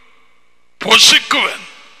பொசுக்குவன்.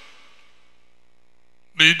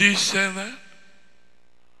 Did he say that?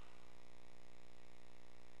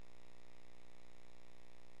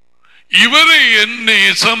 இவரை என்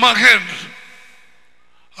நேசமகன்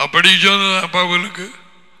அப்படி சொன்ன பவுலுக்கு.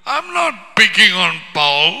 I'm not picking on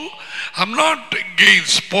Paul. I'm not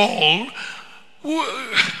against Paul.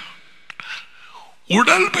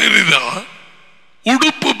 உடல் பெரிதா,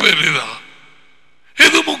 உடுப்பு பெரிதா,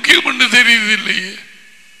 எது முக்கியம் என்று தெரியுது இல்லையே.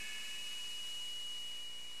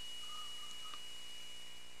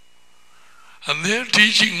 And they are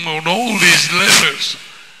teaching on all these letters.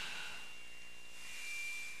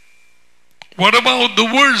 What about the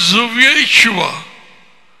words of Yeshua?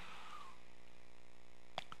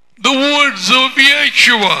 The words of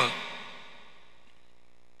Yeshua.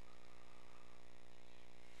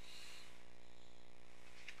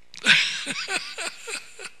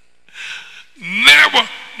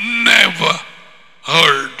 Never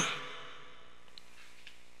heard.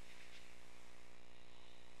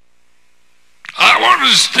 I want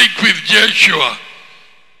to stick with Yeshua.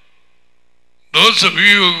 Those of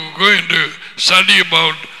you who are going to study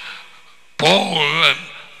about Paul and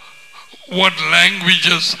what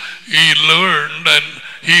languages he learned, and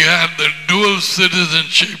he had the dual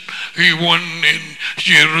citizenship. He won in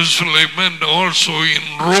Jerusalem and also in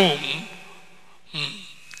Rome.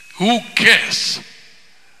 Who cares?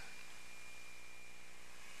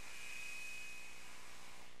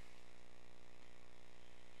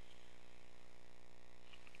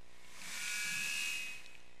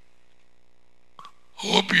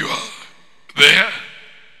 Hope you are there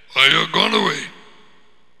or you're gone away.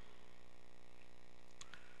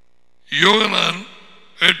 யோகனான்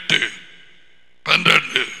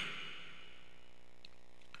 8:12.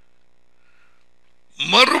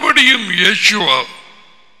 மறுபடியும் இயேசுவா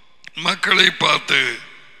மக்களை பார்த்து,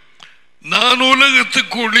 நான்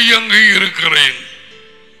உலகத்துக்கு ஒளியாக இருக்கிறேன்.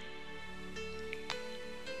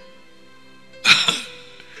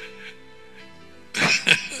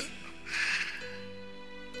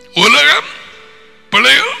 உலகம்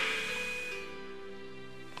பிழையும்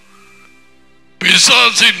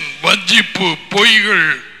பிசாசின் வஞ்சிப்பு பொய்கள்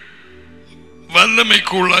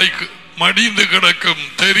வல்லமைக்குள்ளாய் மடிந்து கிடக்கும்,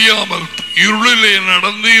 தெரியாமல் இருளிலே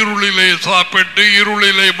நடந்து இருளிலே சாப்பிட்டு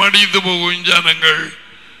இருளிலே மடிந்து போகும் ஜனங்கள்.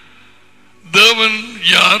 தேவன்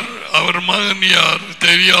யார், அவர் மகன் யார்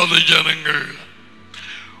தெரியாத ஜனங்கள்.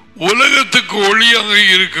 உலகத்துக்கு ஒளியாக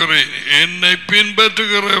இருக்கிறேன். என்னை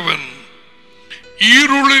பின்பற்றுகிறவன்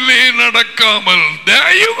இருளிலே நடக்காமல்,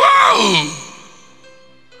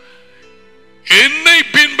 என்னை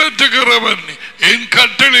பின்பற்றுகிறவன், என்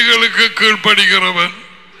கட்டளைகளுக்கு கீழ்ப்படுகிறவன்.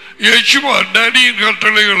 யேசுவா டாடியின்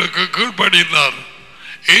கட்டளைகளுக்கு கீழ்ப்படினார்.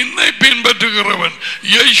 என்னை பின்பற்றுகிறவன்,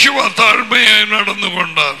 யேசுவா தாழ்மையாய் நடந்து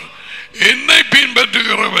கொண்டார். என்னை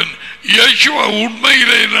பின்பற்றுகிறவன், யேசுவா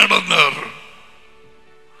உண்மையிலே நடந்தார்.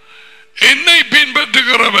 என்னை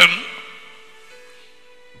பின்பற்றுகிறவன்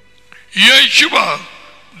யேசுவா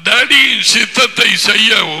டாடியின் சித்தத்தை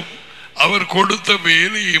செய்யவும் அவர் கொடுத்த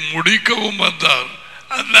வேலையை முடிக்கவும் வந்தார்.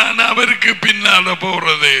 நான் அவருக்கு பின்னால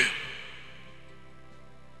போறது.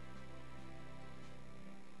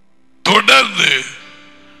 தொடர்ந்து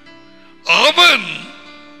அவன்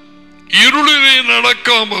இருளிலே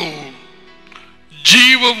நடக்காமல்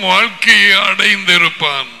ஜீவ வாழ்க்கையை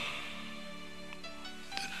அடைந்திருப்பான்.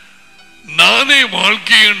 நானே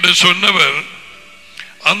வாழ்க்கை என்று சொன்னவர்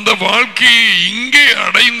அந்த வாழ்க்கையை இங்கே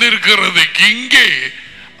அடைந்திருக்கிறதுக்கு, இங்கே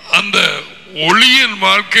அந்த ஒளியின்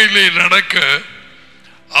வாழ்க்கையிலே நடக்க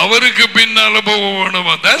அவருக்கு பின்னால போக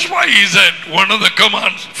வேணும். That's why he said one of the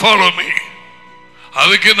commands, follow me.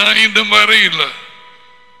 அதுக்கு நான் இன்னும் வர இல்லை.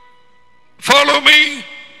 Follow me.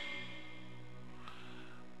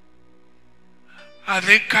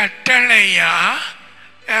 அது கட்டளையா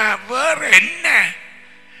வேற என்ன?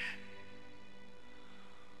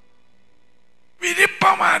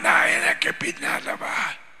 விருப்பமானா எனக்கு பின்னாலவா?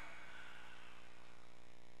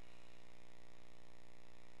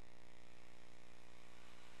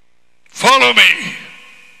 Follow me.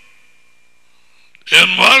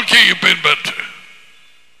 என் வாழ்க்கையை பின்பற்று.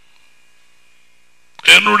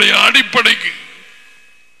 என்னுடைய அடிப்படைக்கு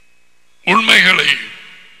உண்மைகளை,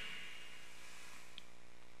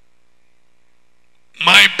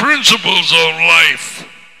 my principles of life,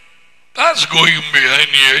 that's going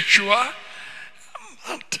behind Yeshua.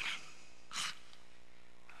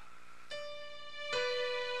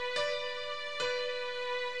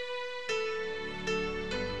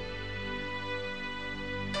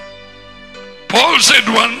 Paul said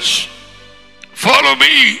once, follow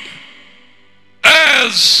me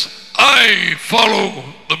as I follow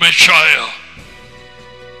the Messiah.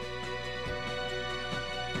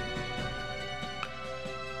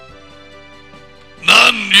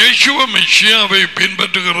 நான் யேசுவ மெஷியாவை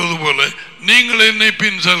பின்பற்றுகிறது போல நீங்கள் என்னை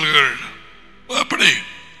பின்சல்கள். அப்படி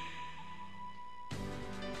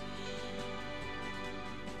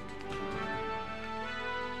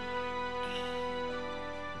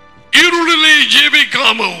இருளிலே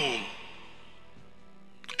ஜீவிக்காமல்,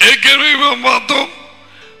 ஏற்கனவே பார்த்தோம்,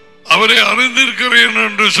 அவரை அறிந்திருக்கிறேன்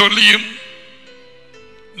என்று சொல்லியும்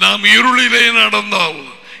நாம் இருளிலே நடந்தால்,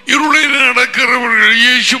 இருளிலே நடக்கிறவர்கள்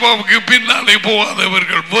இயேசுவுக்கு பின்னாலே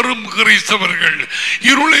போகாதவர்கள், வெறும் கிறிஸ்தவர்கள்.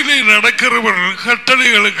 இருளிலே நடக்கிறவர்கள்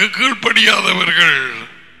கட்டளைகளுக்கு கீழ்ப்படியாதவர்கள்.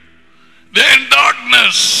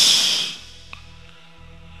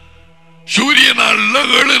 சூரியனால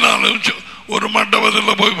 7 நாளும் ஒரு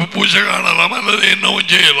மண்டபத்தில் போய் பூஜை காணலாம் அல்லது என்னவும்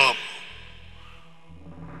செய்யலாம்.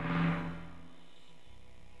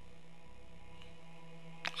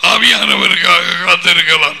 ஆவியானவருக்காக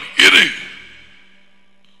காத்திருக்கலாம். இரு,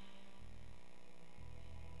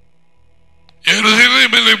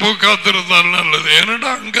 எருசலேமிலே போய் காத்திருந்தால் நல்லது.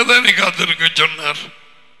 ஏனடா அங்கதான் நீ காத்திருக்க சொன்னார்.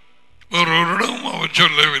 ஒரு இடம் அவர்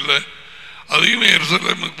சொல்லவில்லை. அதையும்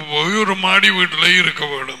எருசலேமுக்கு போய் ஒரு மாடி வீட்டில் இருக்க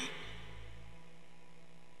வேண்டும்.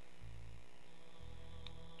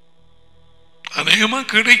 அநேகமா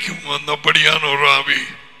கிடைக்கும் அந்தபடியான ஒரு ஆவி.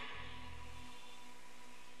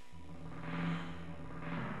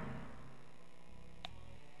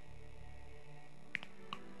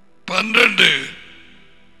 பன்னெண்டு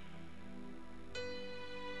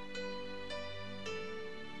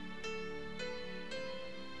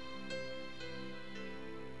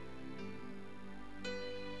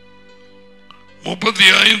முப்பத்தி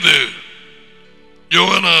 35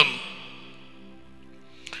 யோவான்,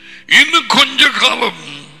 இன்னும் கொஞ்ச காலம்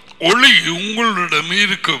ஒளி உங்களிடம்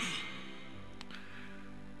இருக்கும்,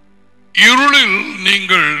 இருளில்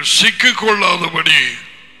நீங்கள் சிக்கிக் கொள்ளாதபடி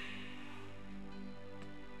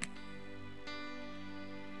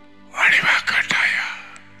வழிவாக்கட்டாயா.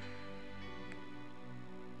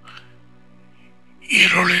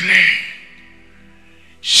 இருளிலே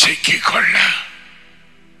சிக்கிக்கொள்ள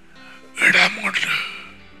இடம் உண்டு.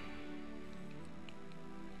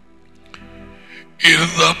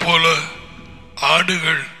 இருந்தா போல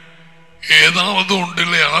ஆடுகள் ஏதாவது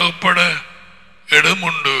ஒன்றிலே ஆகப்பட இடம்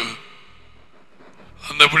உண்டு.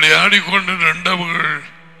 அந்த விளையாடி கொண்டு ரெண்டவர்கள்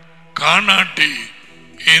காணாட்டி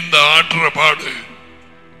இந்த ஆற்ற பாடு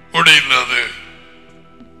உடையினது.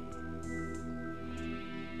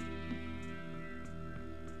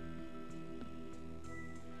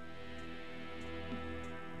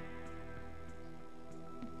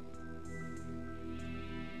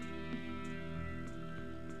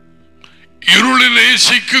 இருளிலே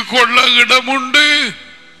சிக்கிக்கொள்ள இடம் உண்டு.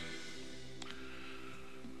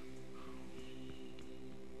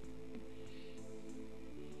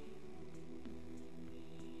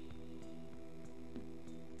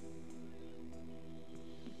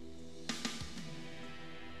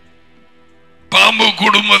 பாம்பு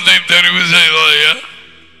குடும்பத்தை தெரிவு செய்தாயா?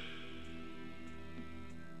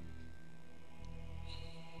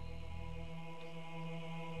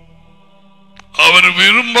 அவர்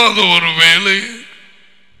விரும்பாத ஒரு வேலை.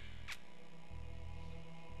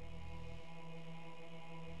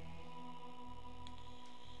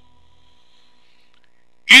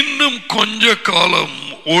 இன்னும் கொஞ்ச காலம்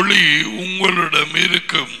ஒளி உங்களிடம்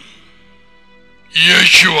இருக்கும்.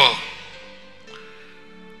 யேசுவா,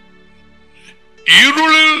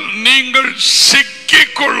 இருளில் நீங்கள்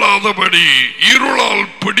சிக்கிக் கொள்ளாதபடி, இருளால்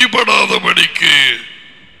பிடிபடாதபடிக்கு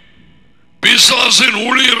பிசாசின்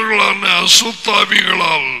ஊழியர்களான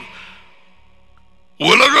அசுத்தாவிகளால்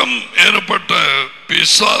உலகம் எனப்பட்ட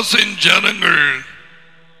பிசாசின் ஜனங்கள்,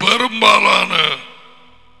 பெரும்பாலான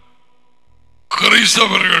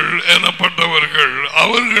கிறிஸ்தவர்கள் எனப்பட்டவர்கள்,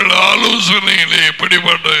 அவர்கள் ஆலோசனையிலே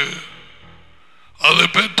பிடிபட்டு, அது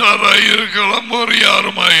பெற்றாராய் இருக்கலாம், ஒரு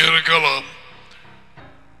யாருமாய் இருக்கலாம்,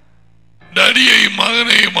 நடியை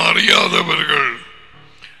மகனையும் அறியாதவர்கள்,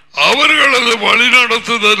 அவர்களது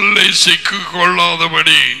வழிநடத்துதலை சிக்கிக்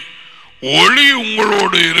கொள்ளாதபடி ஒளி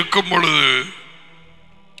உங்களோடு இருக்கும் பொழுது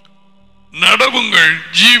நடவுங்கள்,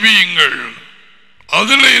 ஜீவியுங்கள்,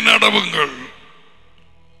 அதிலே நடவுங்கள்.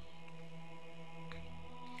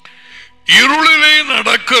 இருளிலே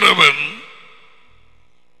நடக்கிறவன்,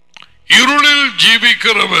 இருளில்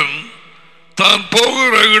ஜீவிக்கிறவன் தான்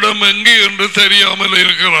போகிற இடம் எங்கே என்று தெரியாமல்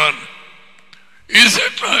இருக்கிறான். Is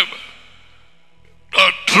it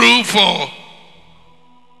not true for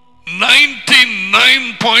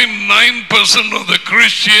 99.9% of the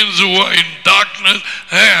Christians who are in darkness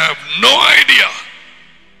have no idea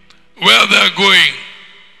where they are going?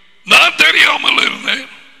 நான் தெரியாமல் இருந்தேன்,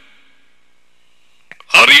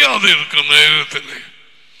 அறியாது இருக்கும் நேரத்தில்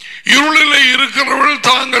இருளிலே இருக்கிறவர்கள்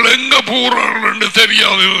தாங்கள் எங்க போறார்கள் என்று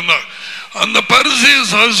தெரியாது இருந்தார். அந்த பரிசேய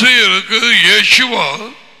சதுசேயருக்கு யேசுவா,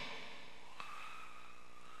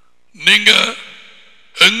 நீங்க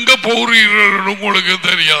எங்க போறீர்கள் உங்களுக்கு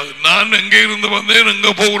தெரியாது, நான் எங்க இருந்து வந்தேன், எங்க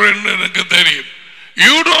போறேன்னு எனக்கு தெரியும்.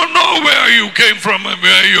 You don't know where you came from and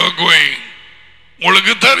where you are going.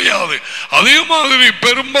 உங்களுக்கு தெரியாது. அதே மாதிரி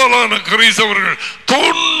பெரும்பாலான கிறிஸ்தவர்கள்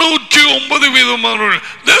 99%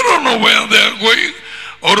 they don't know where they are going.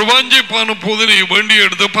 ஒரு வாஞ்சிப்பான புதனை வேண்டி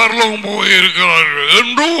எடுத்து பரலோகம் போய் இருக்கிறார்கள்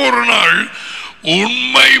என்று ஒரு நாள்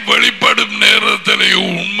உண்மை வெளிப்படும் நேரத்திலே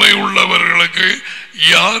உண்மை உள்ளவர்களுக்கு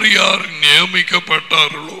யார் யார்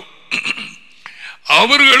நியமிக்கப்பட்டார்களோ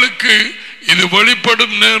அவர்களுக்கு இது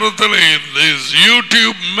வெளிப்படும் நேரத்தில் this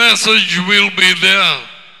YouTube message will be there.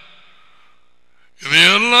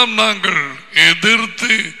 இதையெல்லாம் நாங்கள்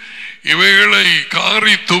எதிர்த்து இவைகளை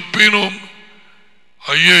காரி துப்பினோம்.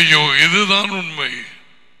 ஐயோ, இதுதான் உண்மை.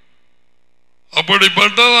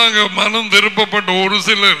 அப்படிப்பட்டதாக மனம் திருப்பப்பட்ட ஒரு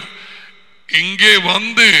சிலர் இங்கே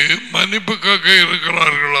வந்து மன்னிப்பு கேட்க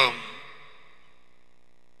இருக்கிறார்களாம்.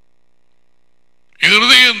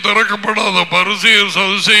 இருதயம் திறக்கப்படாத பரிசேயர்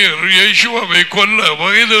சதுசேயர் யேசுவாவை கொல்ல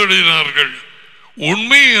வகைதேடினார்கள்.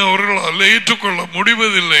 உண்மையை அவர்களால் ஏற்றுக்கொள்ள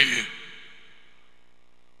முடிவதில்லை.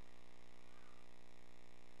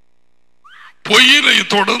 பொய்யிலை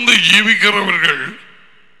தொடர்ந்து ஜீவிக்கிறவர்கள்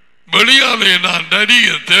வெளியாலே நான்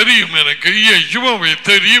தெரியும், எனக்கு யேசுவாவை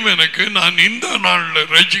தெரியும், எனக்கு நான் இந்த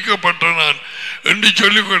நாளில் ரட்சிக்கப்பட்ட நான் என்று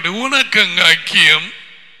சொல்லிக்கொண்டு, உனக்கு அங்க ஐக்கியம்?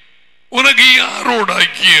 உனக்கு யாரோட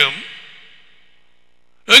ஐக்கியம்?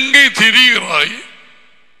 எங்கே திரிகிறாய்?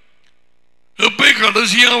 எப்ப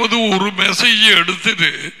கடைசியாவது ஒரு மெசேஜ்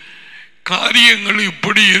எடுத்துட்டு காரியங்கள்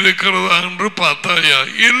இப்படி இருக்கிறதா என்று பார்த்தாயா?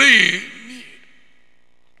 இல்லை.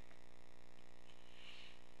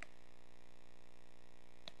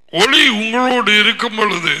 ஒளி உங்களோடு இருக்கும்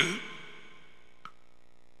பொழுது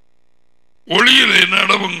ஒளியிலே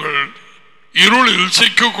நடவுங்கள், இருளில்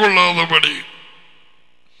சிக்கிக்கொள்ளாதபடி.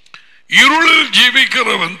 இருளில்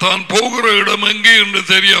ஜீவிக்கிறவன் தான் போகிற இடம் எங்கே என்று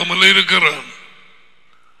தெரியாமல் இருக்கிறான்.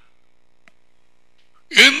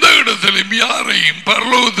 எந்த இடத்திலும் யாரையும்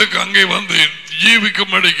பரலோகத்துக்கு அங்கே வந்து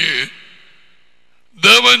ஜீவிக்கும்படிக்கு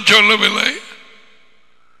தேவன் சொல்லவில்லை.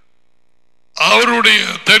 அவருடைய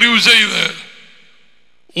தெரிவு செய்த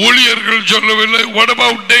ஊழியர்கள் சொல்லவில்லை. What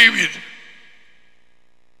about David?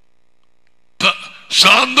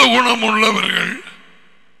 சாந்த குணம் உள்ளவர்கள்,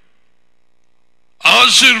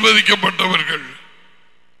 ஆசீர்வதிக்கப்பட்டவர்கள்,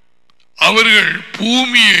 அவர்கள்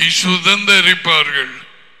பூமியை சுதந்தரிப்பார்கள்.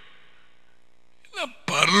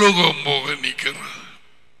 பரலோகம் போக நிற்கிறது.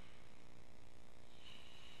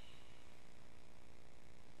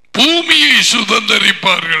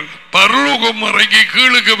 சுதந்தரிப்பார்கள். பரலோகம் இறங்கி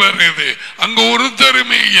கீழுக்கு வருது, அங்க ஒரு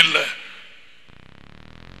தருமே இல்லை.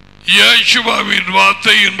 இயேசுவின்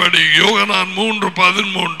வார்த்தையின்படி யோகனான்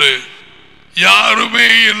 3:13 யாருமே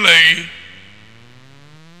இல்லை.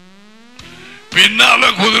 பின்னால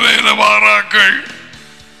குதிரையில வாராக்கள்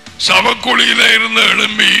சபக்குழியில இருந்து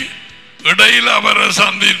எழும்பி இடையில் அவரை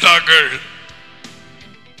சந்தித்தார்கள்.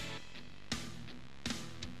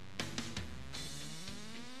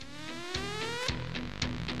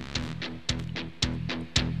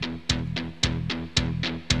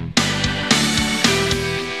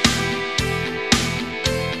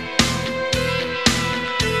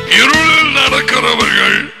 இருளில்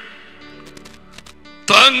நடக்கிறவர்கள்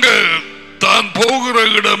தாங்கள் தான் போகிற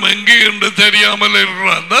இடம் எங்கே என்று தெரியாமல்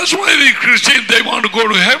இருக்கிறார். That's why the Christians, they want to go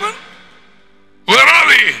to heaven. Where are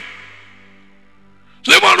they?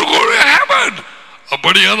 They want to go to heaven.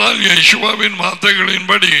 அப்படியானால் யேசுவின்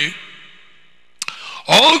வார்த்தைகளின்படி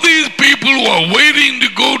all these people who are waiting to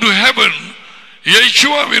go to heaven,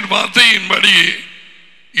 யேசுவின் வார்த்தையின்படி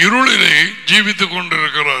இருளிலே ஜீவித்துக்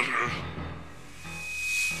கொண்டிருக்கிறார்கள்.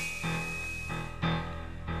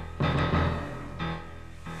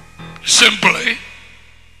 Simply,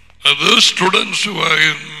 those students who are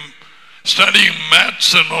studying maths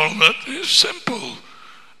and all that is simple.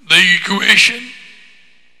 The equation,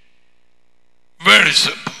 very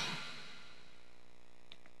simple.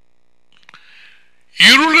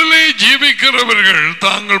 இருளிலே ஜீவிக்கிறவர்கள்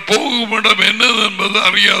தாங்கள் போகும் இடம் என்னது என்பது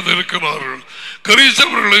அறியாது இருக்கிறார்கள்.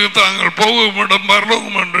 கிறிஸ்தவர்களுக்கு தாங்கள் போகும் இடம்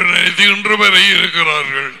பரலோகம் என்று நினைத்து இன்று வரை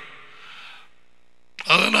இருக்கிறார்கள்.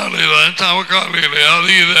 அதனாலேதான் சவக்காலையில்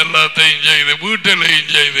அது இது எல்லாத்தையும் செய்து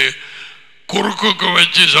வீட்டிலையும் செய்து குறுக்குக்கு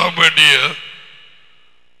வச்சு சாப்பாட்டிய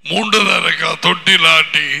 3 தரக்கா தொட்டில்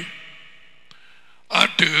ஆட்டி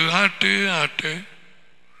ஆட்டு ஆட்டு ஆட்டு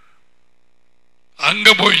அங்க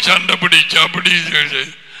போய் சண்டை பிடிச்சு அப்படி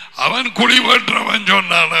அவன் குழிவற்றவன்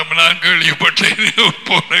சொன்னான். நான் கேள்விப்பட்டேன்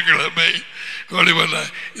போன கிழமை குழிவல்ல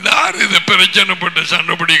இது யார் இது பிரச்சனைப்பட்டு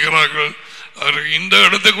சண்டை பிடிக்கிறார்கள். இந்த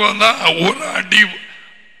இடத்துக்கு வந்தா ஒரு அடி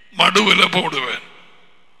மடுவில் போடுவேன்.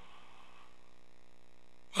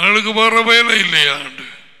 அவளுக்கு வர வேலை இல்லையா?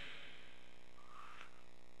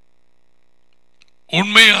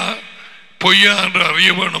 உண்மையா பொய்யா என்று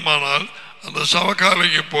அறிய வேண்டுமானால் அந்த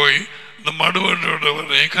சவக்காலைக்கு போய் இந்த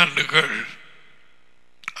மடுவன்றவனை கண்டுகள்.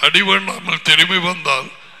 அடி வேண்டாமல் திரும்பி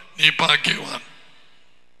வந்தால் நீ பாக்கியவான்.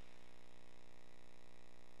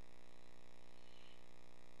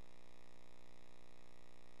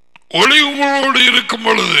 ஒளி உங்களோடு இருக்கும்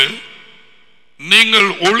பொழுது நீங்கள்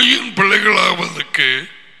ஒளியின் பிள்ளைகளாவதற்கு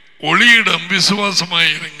ஒளியிடம்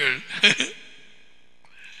விசுவாசமாயிருங்கள்.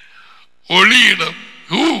 ஒளியிடம்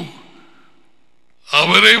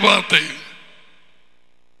அவரே வார்த்தை,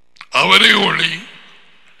 அவரே ஒளி,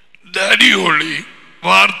 டாடி ஒளி,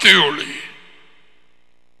 வார்த்தை ஒளி.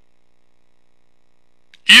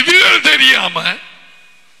 இதுகள் தெரியாம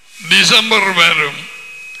டிசம்பர் வரும்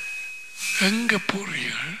எங்க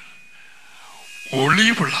போறீர்கள்? ஒளி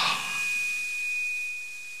விழா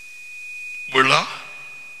விழா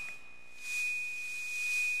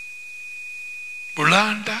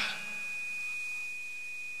விழாண்டா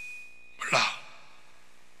விழா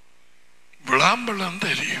விழாம்பழம்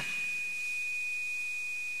தெரியும்.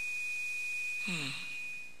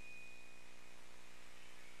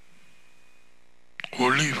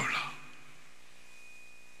 ஒளி விழா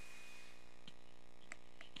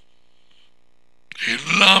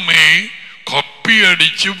எல்லாமே கப்பி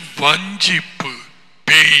அடிச்சு வஞ்சிப்பு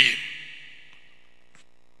பேய்.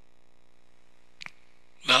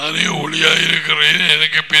 நானே ஒளியாயிருக்கிறேன்,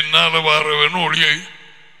 எனக்கு பின்னால வரவன் ஒளியாய்.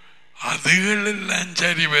 அதுகள் எல்லாம்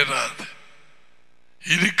சரி வராது.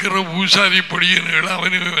 இருக்கிற பூசாரி பொடியன்கள்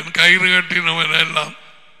அவன் கயிறு கட்டினவன் எல்லாம்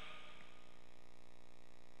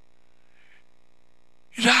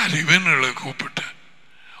யார் இவன்களை கூப்பிட்ட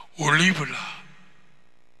ஒளி விழா.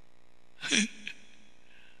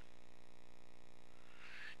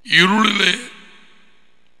 இருளிலே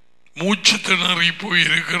மூச்சு திணறி போய்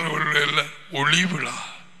இருக்கிறவர்கள் எல்லாம் ஒளி விழா.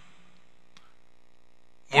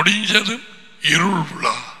 முடிஞ்சதும் இருள்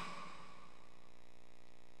விழா.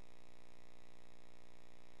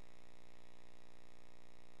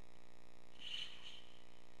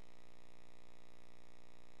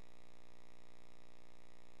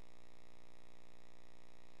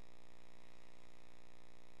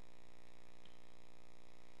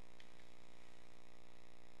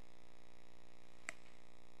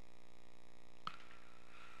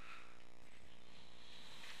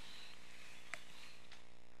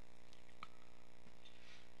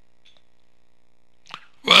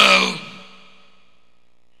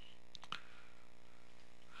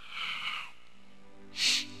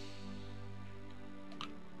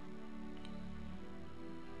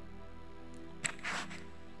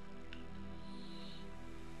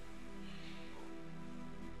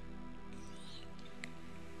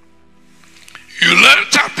 Let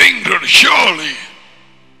something surely.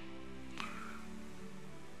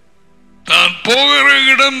 தான் போகிற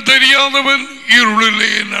இடம் தெரியாதவன்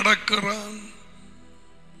இருளிலே நடக்கிறான்.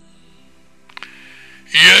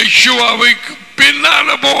 யேசுவாவுக்கு பின்னால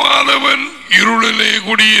போகாதவன் இருளிலே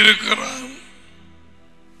குடியிருக்கிறான்.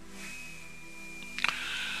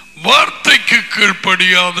 வார்த்தைக்கு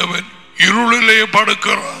கீழ்ப்படியாதவன் இருளிலே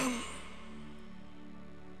படுக்கிறான்.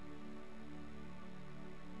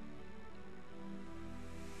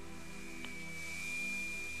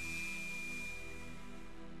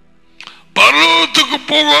 பரலோகத்துக்கு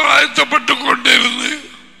போக ஆயத்தப்பட்டுக் கொண்டிருந்து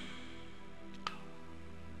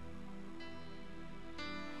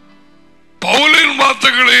பவுலின்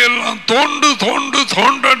வார்த்தைகளை எல்லாம்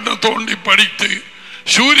தோண்டி படித்து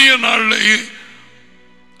சூரிய நாளிலே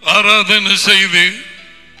ஆராதனை செய்து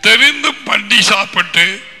தெரிந்து பண்டி சாப்பிட்டு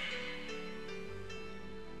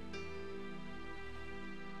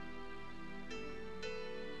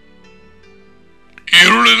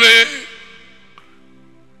இருளிலே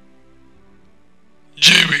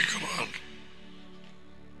ஜீவிக்கிறான்.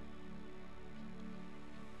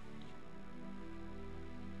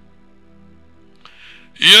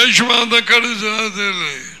 யேசுவாத கருசாதில்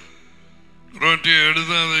ரொட்டி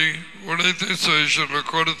எடுத்ததை உடைத்து சேஷல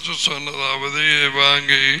கொடுத்து சொன்னதாவது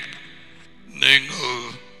வாங்கி நீங்கள்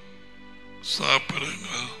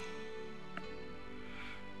சாப்பிடுங்கள்.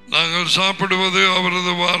 நாங்கள் சாப்பிடுவது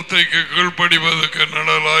அவரது வார்த்தைக்கு கீழ்ப்படிவதற்கு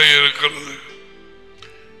நிழலாய் இருக்கிறது.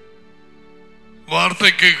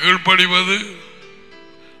 வார்த்தைக்கு கீழ்ப்படிவது,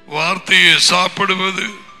 வார்த்தையை சாப்பிடுவது,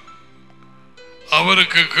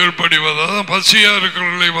 அவருக்கு கீழ்ப்படிவது. அதான் பசியா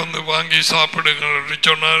இருக்கிறவர்களை வந்து வாங்கி சாப்பிடுங்கள் என்று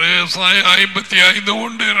சொன்னார்.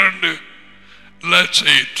 55:1-2. Let's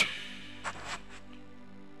eat.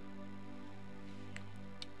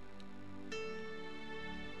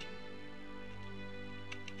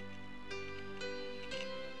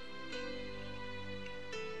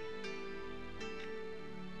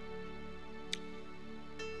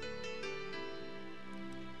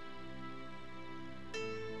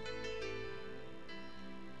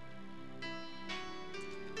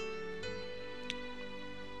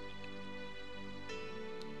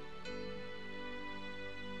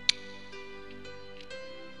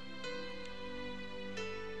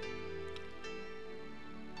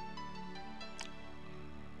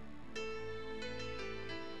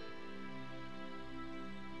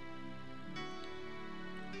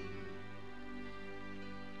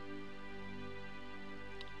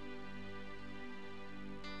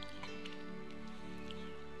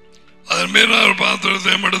 மீனார்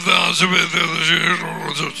பாத்திரத்தை எடுத்து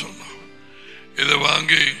ஆசிர்வதித்து சொன்னார். இதை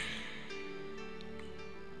வாங்கி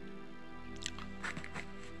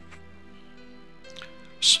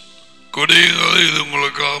கொடியுங்கள். இது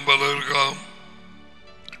உங்களுக்காக பலருக்காக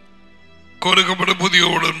கொடுக்கப்பட்ட புதிய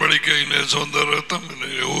உடன்படிக்கை சொந்த ரத்தம்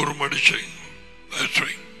ஒரு மடிச்சை.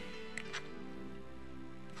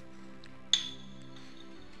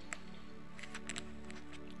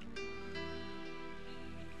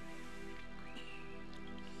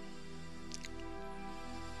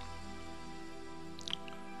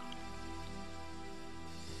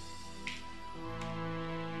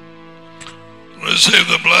 Receive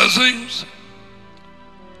the blessings.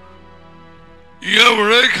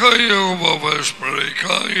 Yavreka Yehova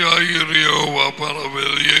Vespereka Yair Yehova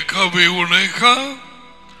Panaveleka Viuneka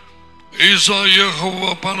Isa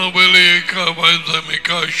Yehova Panaveleka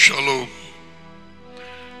Vaizamika Shalom.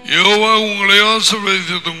 Jehovah உங்களை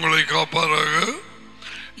ஆசீர்வதித்து உங்களை காப்பாராக.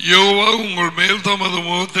 யெகோவா உங்கள் மேல் தமது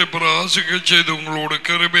முகத்தை பிரகாசிக்க செய்து உங்களோடு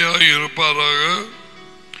கிருபையாய் இருப்பாராக.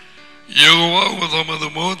 யெகோவா தமது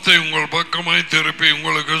முகத்தை உங்கள் பக்கமாய் திருப்பி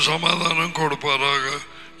உங்களுக்கு சமாதானம் கொடுப்பாராக.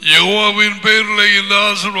 யெகோவாவின் பெயரில் இந்த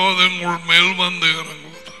ஆசீர்வாதம் உங்கள் மேல் வந்து இறங்குவது.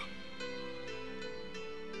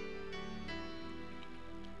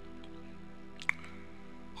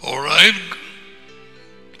 All right,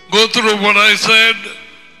 go through what I said.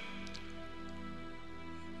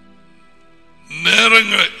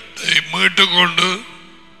 நேரங்களை மீட்டுக்கொண்டு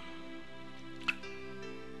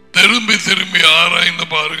திரும்பி ஆராய்ந்து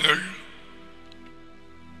பாருங்கள்.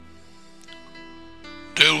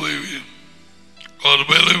 God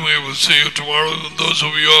willing, we will see you tomorrow. And those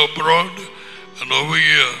of you abroad and over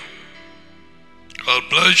here, God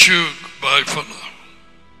bless you. Bye for now.